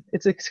an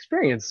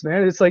experience,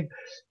 man. It's like,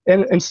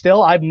 and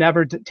still I've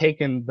never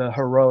taken the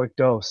heroic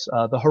dose.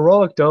 The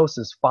heroic dose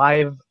is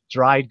 5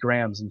 dried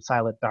grams in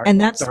silent darkness.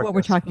 And that's what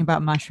we're talking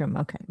about, mushroom.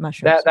 Okay,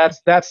 mushrooms.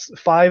 That's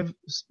 5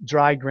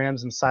 dried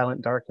grams in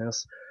silent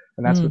darkness,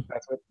 and that's what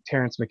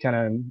Terence,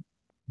 McKenna, and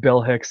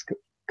Bill Hicks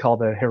call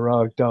the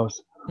heroic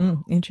dose.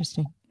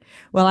 Interesting.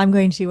 Well, I'm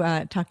going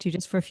to talk to you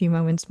just for a few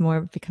moments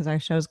more because our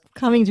show's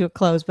coming to a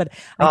close. But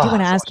I do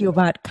want to ask you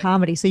about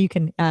comedy, so you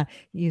can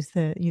use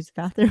the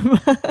bathroom.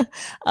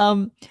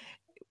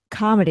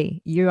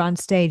 Comedy. You're on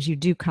stage. You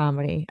do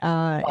comedy in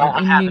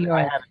New York.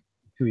 I have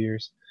 2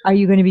 years. Are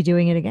you going to be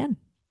doing it again?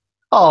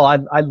 Oh,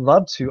 I'd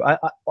love to.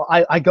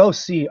 I go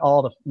see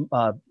all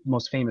the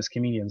most famous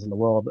comedians in the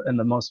world and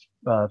the most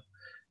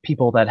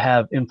people that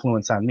have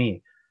influence on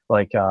me,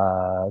 like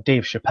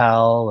Dave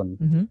Chappelle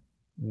and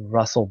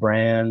Russell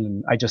Brand,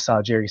 and I just saw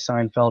Jerry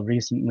Seinfeld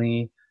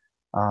recently.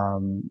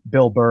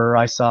 Bill Burr,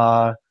 I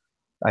saw.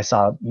 There's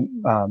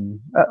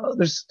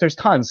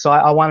tons. So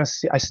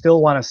I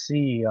still want to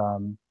see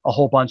a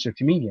whole bunch of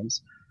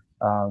comedians,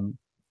 and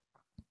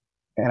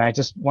I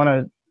just want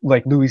to,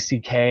 like, Louis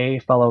C.K.,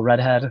 fellow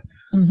redhead.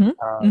 And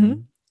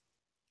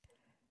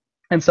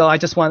so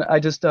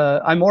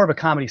I'm more of a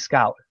comedy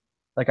scout.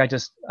 Like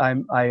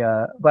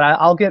but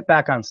I'll get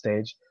back on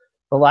stage.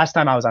 The last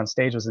time I was on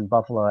stage was in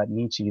Buffalo at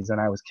Nietzsche's,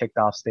 and I was kicked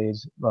off stage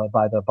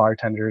by the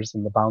bartenders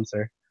and the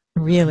bouncer.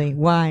 Really?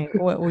 Why?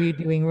 What were you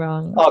doing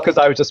wrong? Oh, because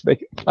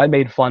I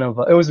made fun of,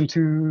 it was in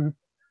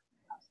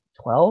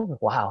 2012?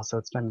 Wow, so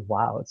it's been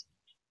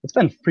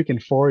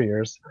freaking 4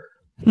 years.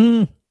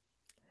 I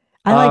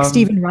like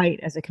Stephen Wright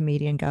as a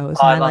comedian goes,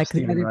 and I like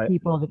the other Wright.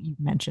 People that you've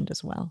mentioned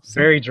as well. So.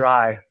 Very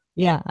dry.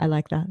 Yeah, I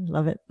like that.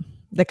 Love it.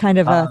 The kind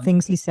of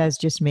things he says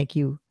just make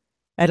you,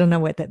 I don't know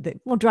what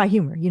well, dry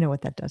humor, you know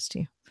what that does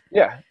to you.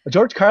 Yeah,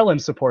 George Carlin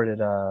supported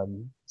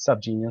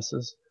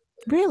SubGeniuses.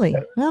 Really?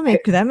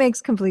 That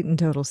makes complete and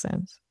total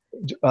sense.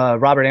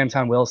 Robert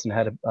Anton Wilson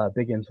had a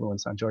big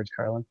influence on George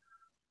Carlin.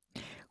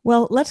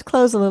 Well, let's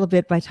close a little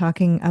bit by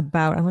talking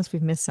about, unless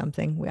we've missed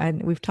something.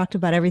 We've talked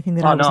about everything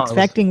that I was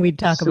expecting we'd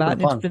talk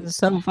about. Fun. It's been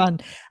so fun.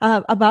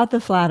 About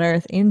the flat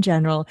Earth in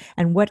general,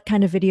 and what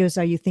kind of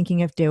videos are you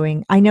thinking of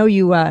doing? I know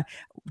you,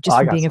 just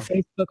from being a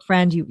Facebook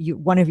friend, you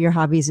one of your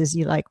hobbies is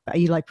you like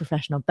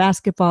professional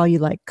basketball, you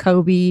like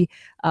Kobe.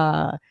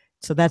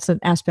 So that's an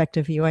aspect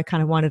of you I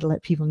kind of wanted to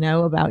let people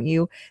know about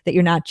you, that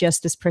you're not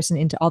just this person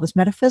into all this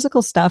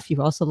metaphysical stuff.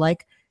 You also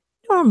like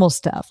normal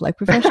stuff, like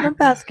professional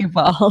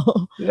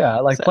basketball. Yeah, I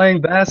like playing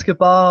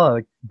basketball, I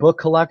like book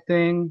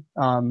collecting.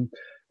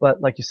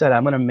 But like you said,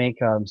 I'm going to make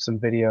some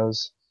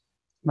videos.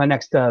 My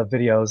next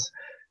videos is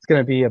going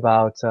to be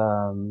about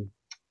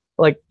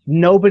like,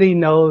 nobody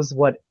knows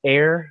what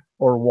air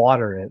or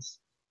water is.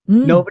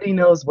 Nobody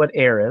knows what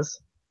air is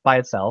by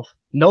itself.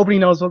 Nobody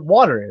knows what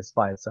water is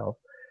by itself.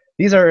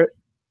 These are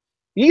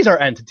These are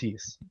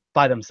entities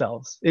by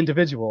themselves,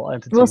 individual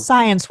entities. Well,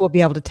 science will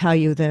be able to tell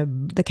you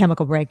the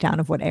chemical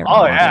breakdown of what air and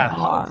Oh water yeah,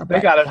 are. they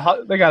got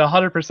it. They got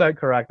 100%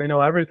 correct. They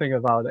know everything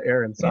about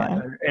air and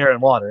air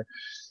and water.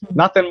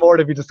 Nothing more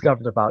to be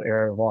discovered about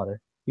air and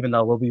water. Even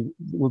though we'll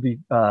be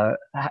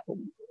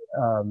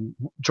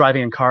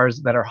driving in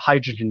cars that are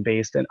hydrogen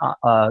based and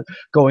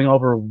going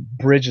over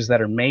bridges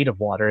that are made of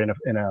water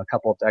in a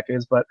couple of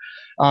decades. But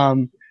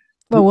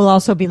well, we'll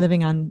also be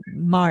living on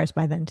Mars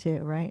by then too,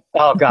 right?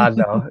 Oh God,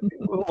 no.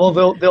 Well,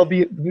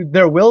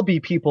 there will be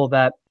people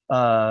that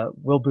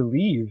will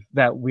believe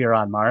that we are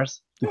on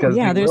Mars because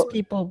there's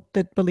people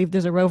that believe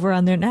there's a rover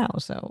on there now.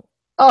 So.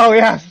 Oh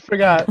yeah, I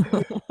forgot.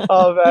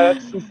 Oh man,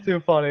 it's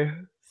too funny.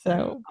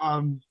 So.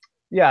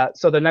 Yeah.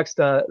 So the next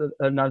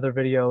another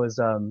video is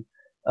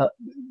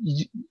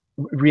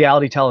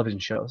reality television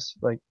shows.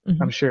 Like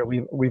I'm sure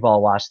we've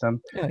all watched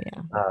them. Oh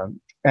yeah.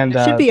 And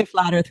it should be a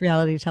flat Earth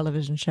reality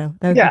television show.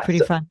 That would be pretty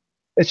fun.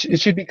 It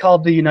should be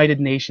called the United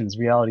Nations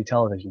reality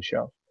television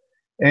show,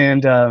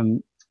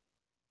 and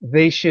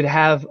they should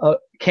have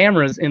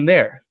cameras in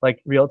there,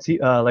 like real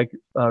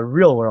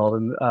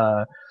world,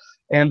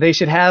 and they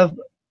should have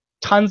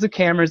tons of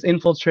cameras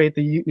infiltrate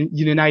the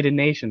United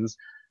Nations,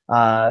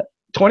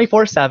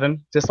 24/7,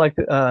 just like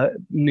the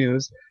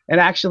news, and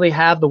actually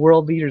have the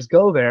world leaders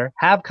go there,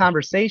 have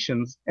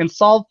conversations, and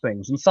solve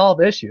things and solve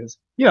issues.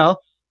 You know,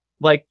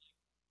 like.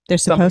 They're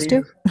supposed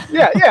to?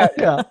 Yeah.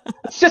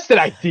 It's just an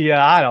idea.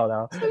 I don't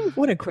know.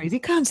 What a crazy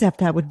concept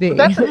that would be.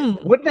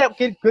 Wouldn't that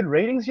get good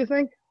ratings, you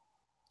think?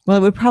 Well,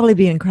 it would probably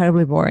be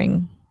incredibly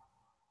boring.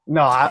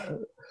 No,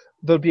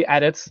 there'd be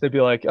edits. They'd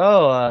be like,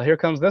 oh, here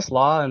comes this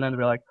law. And then they'd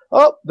be like,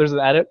 oh, there's an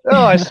edit.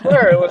 Oh, I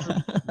swear it was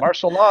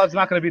martial law. It's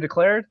not going to be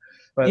declared.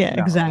 But yeah,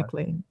 no,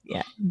 exactly.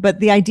 Yeah.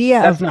 But the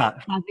idea of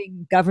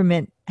having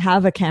government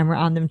have a camera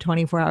on them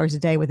 24 hours a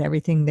day with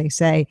everything they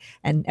say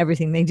and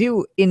everything they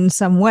do in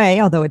some way,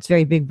 although it's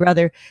very Big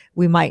Brother,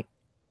 we might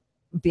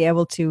be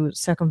able to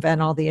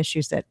circumvent all the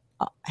issues that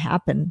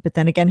happen. But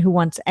then again, who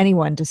wants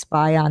anyone to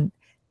spy on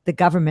the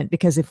government?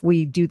 Because if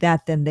we do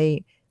that, then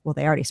they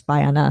already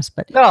spy on us.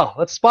 But no,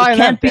 let's spy on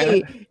them.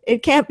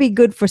 It can't be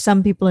good for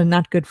some people and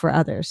not good for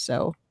others.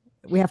 So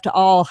we have to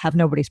all have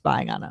nobody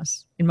spying on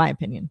us, in my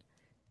opinion.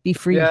 Be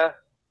free. Yeah,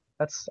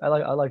 I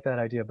like that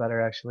idea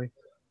better, actually.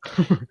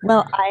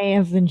 Well, I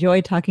have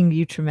enjoyed talking to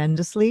you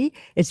tremendously.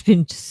 It's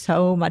been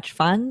so much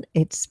fun.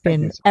 It's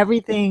been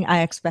everything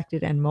I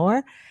expected and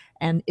more.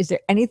 And is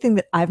there anything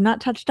that I've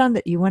not touched on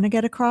that you want to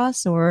get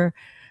across? Or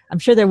I'm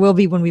sure there will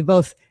be when we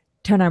both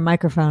turn our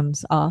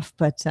microphones off.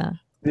 But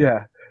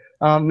yeah,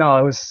 no,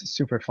 it was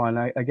super fun.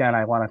 I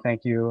want to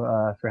thank you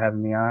for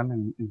having me on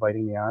and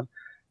inviting me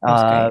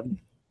on.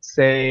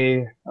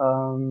 Say.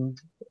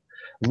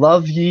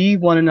 Love ye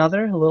one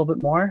another a little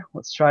bit more.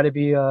 Let's try to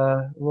be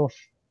a little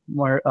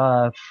more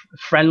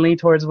friendly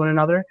towards one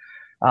another.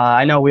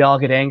 I know we all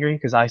get angry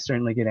because I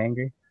certainly get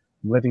angry.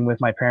 I'm living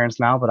with my parents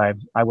now, but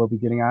I will be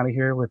getting out of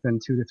here within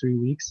 2 to 3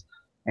 weeks.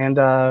 And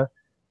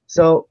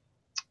so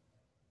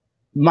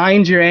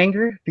mind your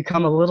anger,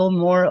 become a little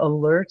more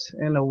alert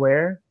and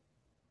aware.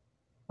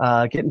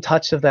 Get in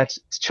touch of that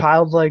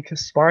childlike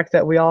spark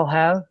that we all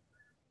have.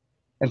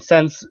 And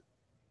since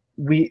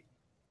we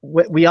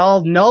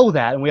all know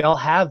that and we all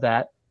have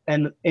that,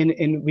 and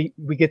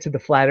we get to the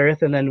flat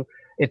earth and then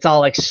it's all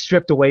like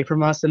stripped away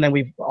from us, and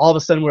then all of a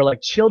sudden we're like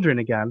children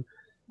again,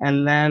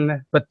 and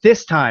then but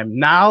this time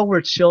now we're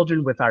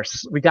children with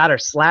we got our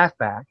slack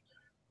back,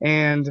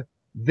 and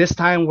this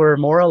time we're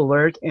more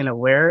alert and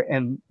aware,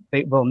 and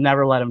they will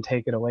never let them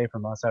take it away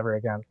from us ever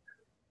again.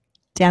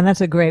 Dan,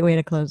 that's a great way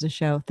to close the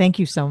show. Thank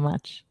you so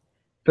much.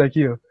 Thank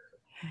you.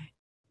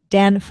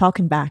 Dan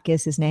Falkenbach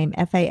is his name,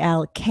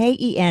 Falkenbach.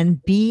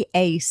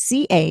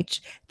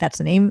 That's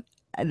the name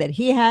that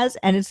he has,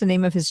 and it's the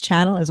name of his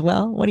channel as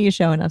well. What are you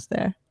showing us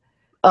there?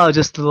 Oh,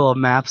 just the little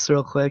maps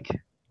real quick.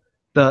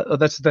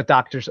 That's the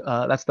doctor's.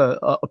 That's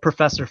the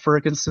Professor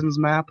Ferguson's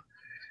map.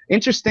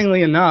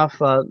 Interestingly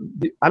enough, I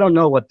don't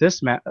know what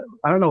this map.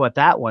 I don't know what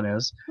that one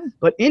is.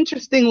 But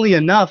interestingly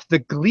enough, the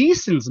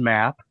Gleason's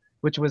map,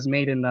 which was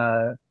made in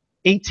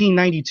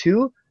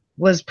 1892,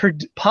 was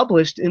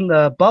published in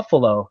the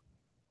Buffalo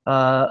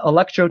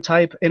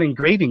Electrotype and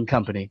Engraving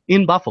Company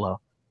in Buffalo.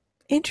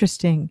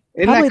 Interesting.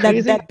 Isn't probably that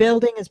crazy? That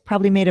building is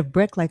probably made of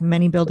brick, like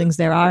many buildings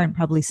there are, and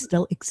probably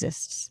still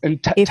exists. And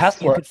if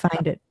Tesla you could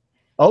find it.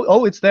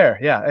 Oh, it's there,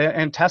 yeah.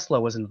 And Tesla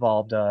was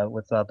involved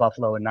with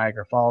Buffalo and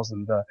Niagara Falls,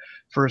 and the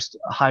first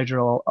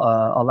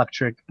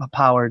hydroelectric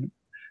powered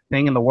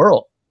thing in the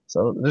world.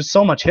 So there's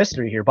so much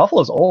history here.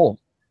 Buffalo's old.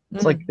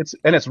 It's like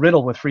it's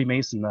riddled with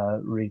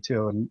Freemasonry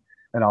too,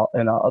 and all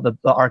the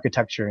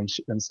architecture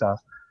and stuff.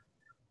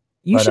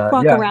 You should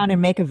walk around and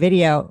make a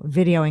video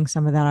videoing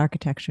some of that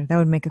architecture. That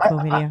would make a cool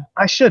video.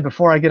 I should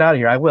before I get out of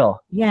here. I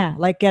will. Yeah,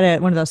 like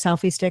get one of those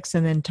selfie sticks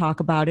and then talk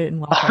about it and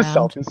walk around.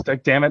 Selfie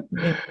stick, damn it.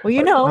 Yeah.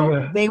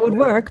 Well, they would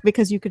work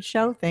because you could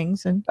show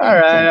things. And all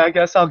right, I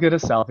guess I'll get a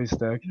selfie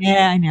stick.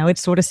 Yeah, I know.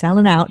 It's sort of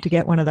selling out to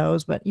get one of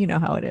those, but you know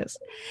how it is.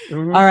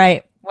 All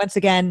right. Once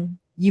again,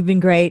 You've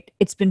been great.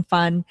 It's been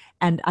fun.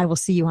 And I will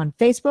see you on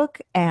Facebook.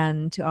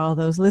 And to all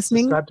those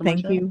listening, Subscribe to my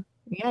thank channel. you.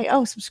 Yeah.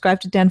 Oh, subscribe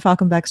to Dan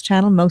Falkenbach's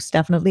channel. Most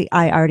definitely.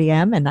 I already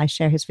am. And I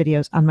share his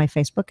videos on my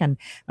Facebook and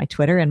my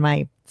Twitter and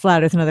my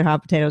Flat Earth and Other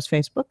Hot Potatoes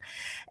Facebook.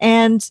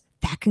 And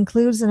that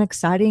concludes an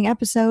exciting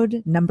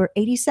episode, number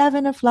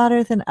 87 of Flat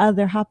Earth and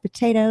Other Hot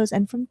Potatoes.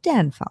 And from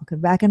Dan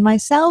Falkenbach and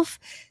myself,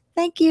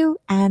 thank you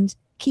and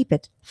keep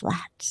it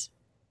flat.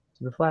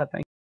 To the flat.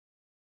 Thank you.